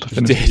as well to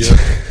finish the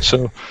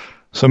year,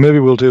 so maybe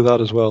we'll do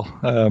that as well.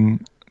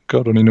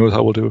 God only knows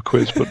how we'll do a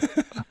quiz, but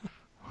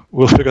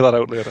we'll figure that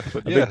out later.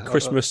 But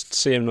Christmas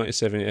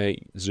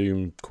CM9778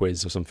 Zoom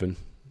quiz or something.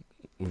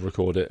 We'll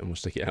record it and we'll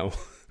stick it out.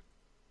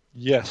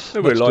 Yes.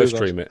 Maybe we'll live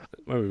stream it.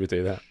 Maybe we'll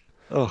do that.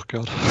 Oh,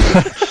 God.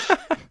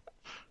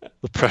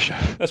 The pressure.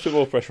 Let's put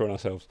more pressure on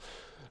ourselves.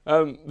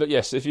 But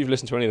yes, if you've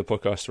listened to any of the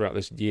podcasts throughout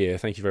this year,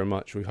 thank you very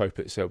much. We hope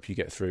it's helped you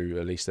get through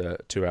at least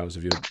 2 hours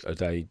of a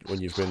day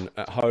when you've been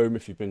at home,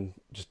 if you've been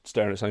just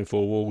staring at the same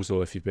four walls,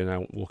 or if you've been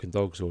out walking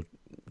dogs or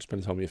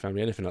spending time with your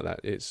family, anything like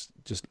that. It's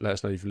just let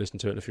us know if you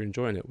listened to it and if you're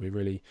enjoying it. We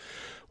really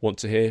want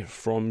to hear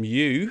from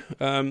you.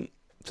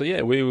 So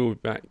yeah, we will be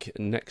back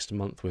next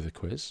month with a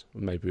quiz.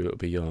 Maybe it'll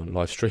be on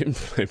live stream,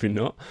 maybe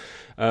not.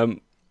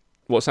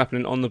 What's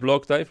happening on the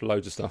blog, Dave?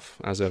 Loads of stuff,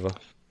 as ever.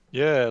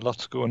 Yeah,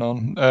 lots going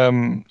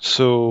on.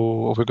 So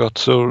what have we got?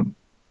 So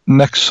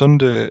next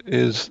Sunday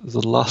is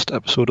the last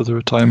episode of The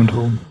Retirement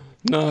Home.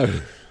 No.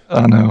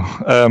 I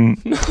know.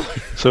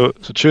 So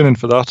tune in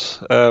for that.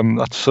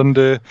 That's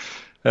Sunday.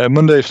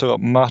 Monday, we've still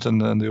got Matt and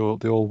the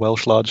old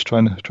Welsh lads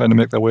trying to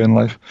make their way in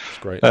life.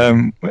 That's great.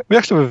 We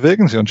actually have a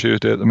vacancy on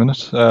Tuesday at the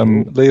minute.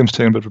 Liam's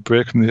taking a bit of a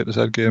break from the A to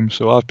Z game,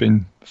 so I've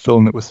been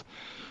filling it with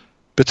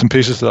bits and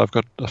pieces that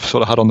I've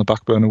sort of had on the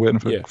back burner waiting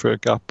for a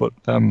gap. But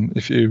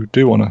if you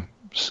do want to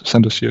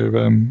send us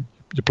your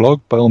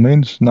blog, by all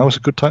means, now is a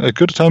good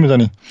time as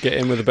any. Get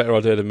in with a better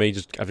idea than me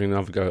just having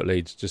another go at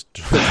Leeds.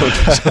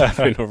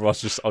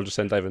 I'll just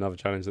send Dave another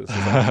challenge.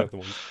 That's the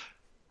one.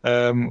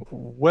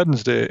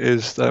 Wednesday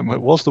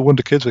was the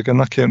Wonder Kids again.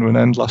 That came to an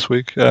end last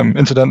week.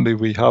 Incidentally,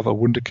 we have a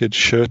Wonder Kids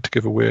shirt to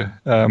give away.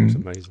 It's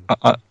amazing.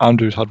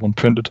 Andrew's had one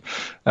printed.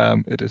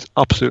 It is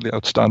absolutely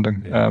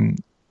outstanding, and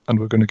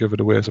we're going to give it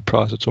away as a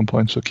prize at some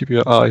point. So keep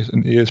your eyes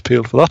and ears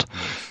peeled for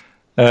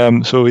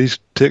that. So he's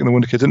taking the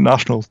Wonder Kids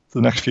International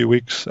the next few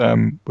weeks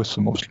with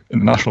some most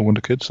international Wonder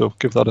Kids. So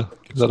give that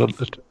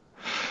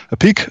a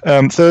peek.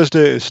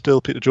 Thursday is still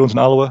Peter Jones in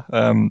Alloa.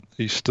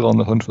 He's still on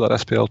the hunt for that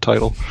SPL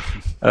title.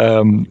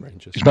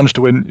 He's managed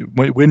to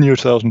win Year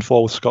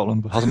 2004 with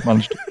Scotland, but hasn't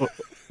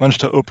managed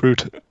to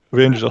uproot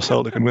Rangers or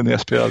Celtic and win the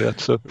SPL yet.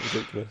 So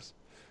ridiculous.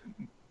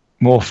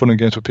 More fun and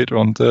games for Peter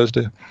on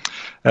Thursday.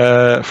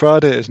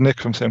 Friday is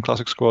Nick from Same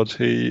Classic Squads.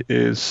 He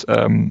is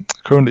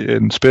currently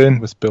in Spain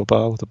with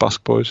Bilbao, with the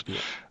Basque boys.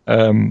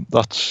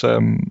 That's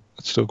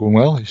still going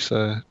well. He's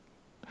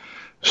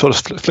sort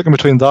of flicking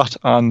between that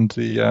and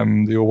the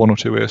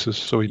 0102 Aces.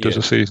 So he does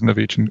a season of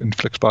each and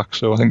flicks back.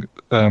 So I think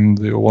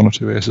the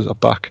 0102 Aces are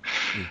back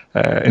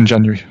in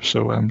January.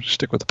 So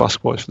stick with the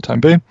Basque boys for the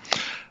time being.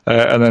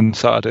 And then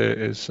Saturday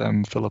is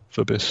Philip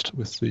Verbist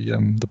with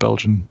the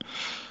Belgian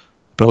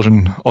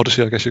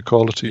Odyssey, I guess you'd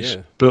call it. He's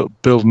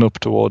building up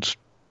towards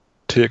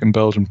taking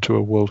Belgium to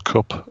a World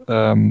Cup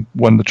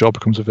when the job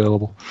becomes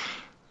available.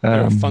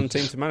 They're a fun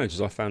team to manage,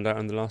 as I found out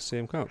in the last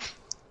CM Cup.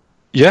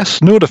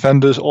 Yes, no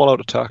defenders, all out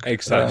attack.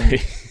 Exactly.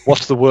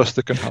 What's the worst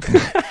that can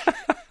happen?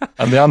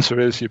 And the answer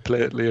is you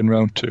play Italy in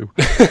round 2.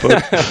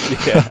 But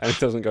yeah, and it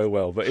doesn't go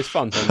well, but it's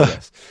fun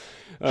nonetheless.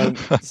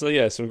 So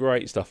yeah, some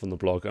great stuff on the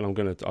blog, and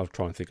I'll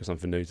try and think of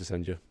something new to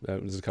send you.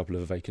 There's a couple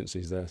of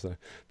vacancies there,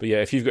 but yeah,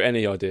 if you've got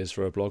any ideas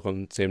for a blog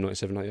on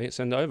CM9798,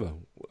 send it over.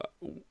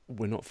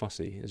 We're not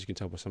fussy, as you can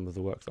tell by some of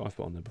the work that I've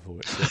put on there before.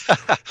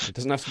 It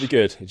doesn't have to be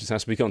good; it just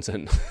has to be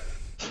content.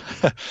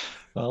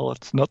 Well,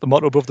 it's not the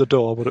motto above the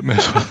door, but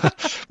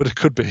but it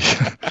could be.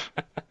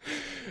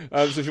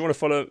 So if you want to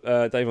follow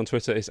Dave on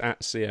Twitter, it's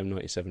at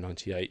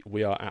CM9798.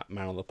 We are at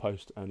Man on the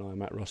Post, and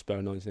I'm at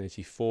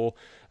Rossbell1984.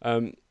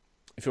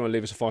 If you want to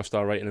leave us a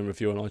 5-star rating and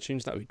review on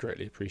iTunes, that would be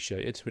greatly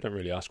appreciated. We don't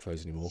really ask for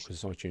those anymore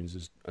because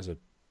iTunes as a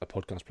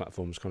podcast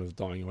platform is kind of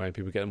dying away and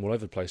people get them all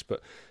over the place.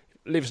 But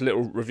leave us a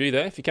little review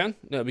there if you can.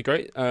 That would be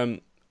great.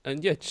 And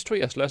yeah, just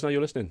tweet us. Let us know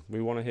you're listening.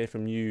 We want to hear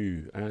from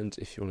you. And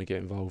if you want to get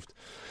involved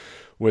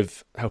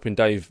with helping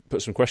Dave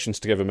put some questions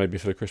together maybe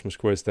for the Christmas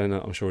quiz, then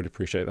I'm sure we'd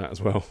appreciate that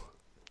as well.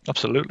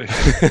 Absolutely.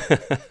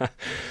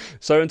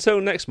 So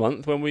until next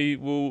month, when we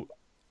will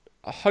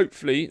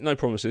hopefully, no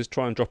promises,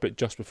 try and drop it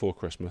just before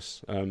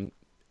Christmas.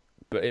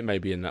 But it may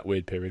be in that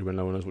weird period when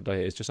no one knows what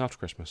day it is, just after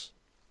Christmas.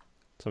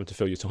 Something to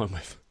fill your time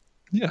with.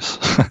 Yes.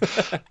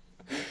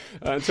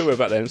 Until we're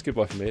back then, it's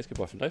goodbye from me, it's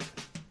goodbye from Dave.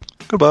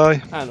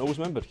 Goodbye. And always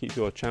remember to keep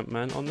your champ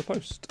man on the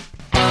post.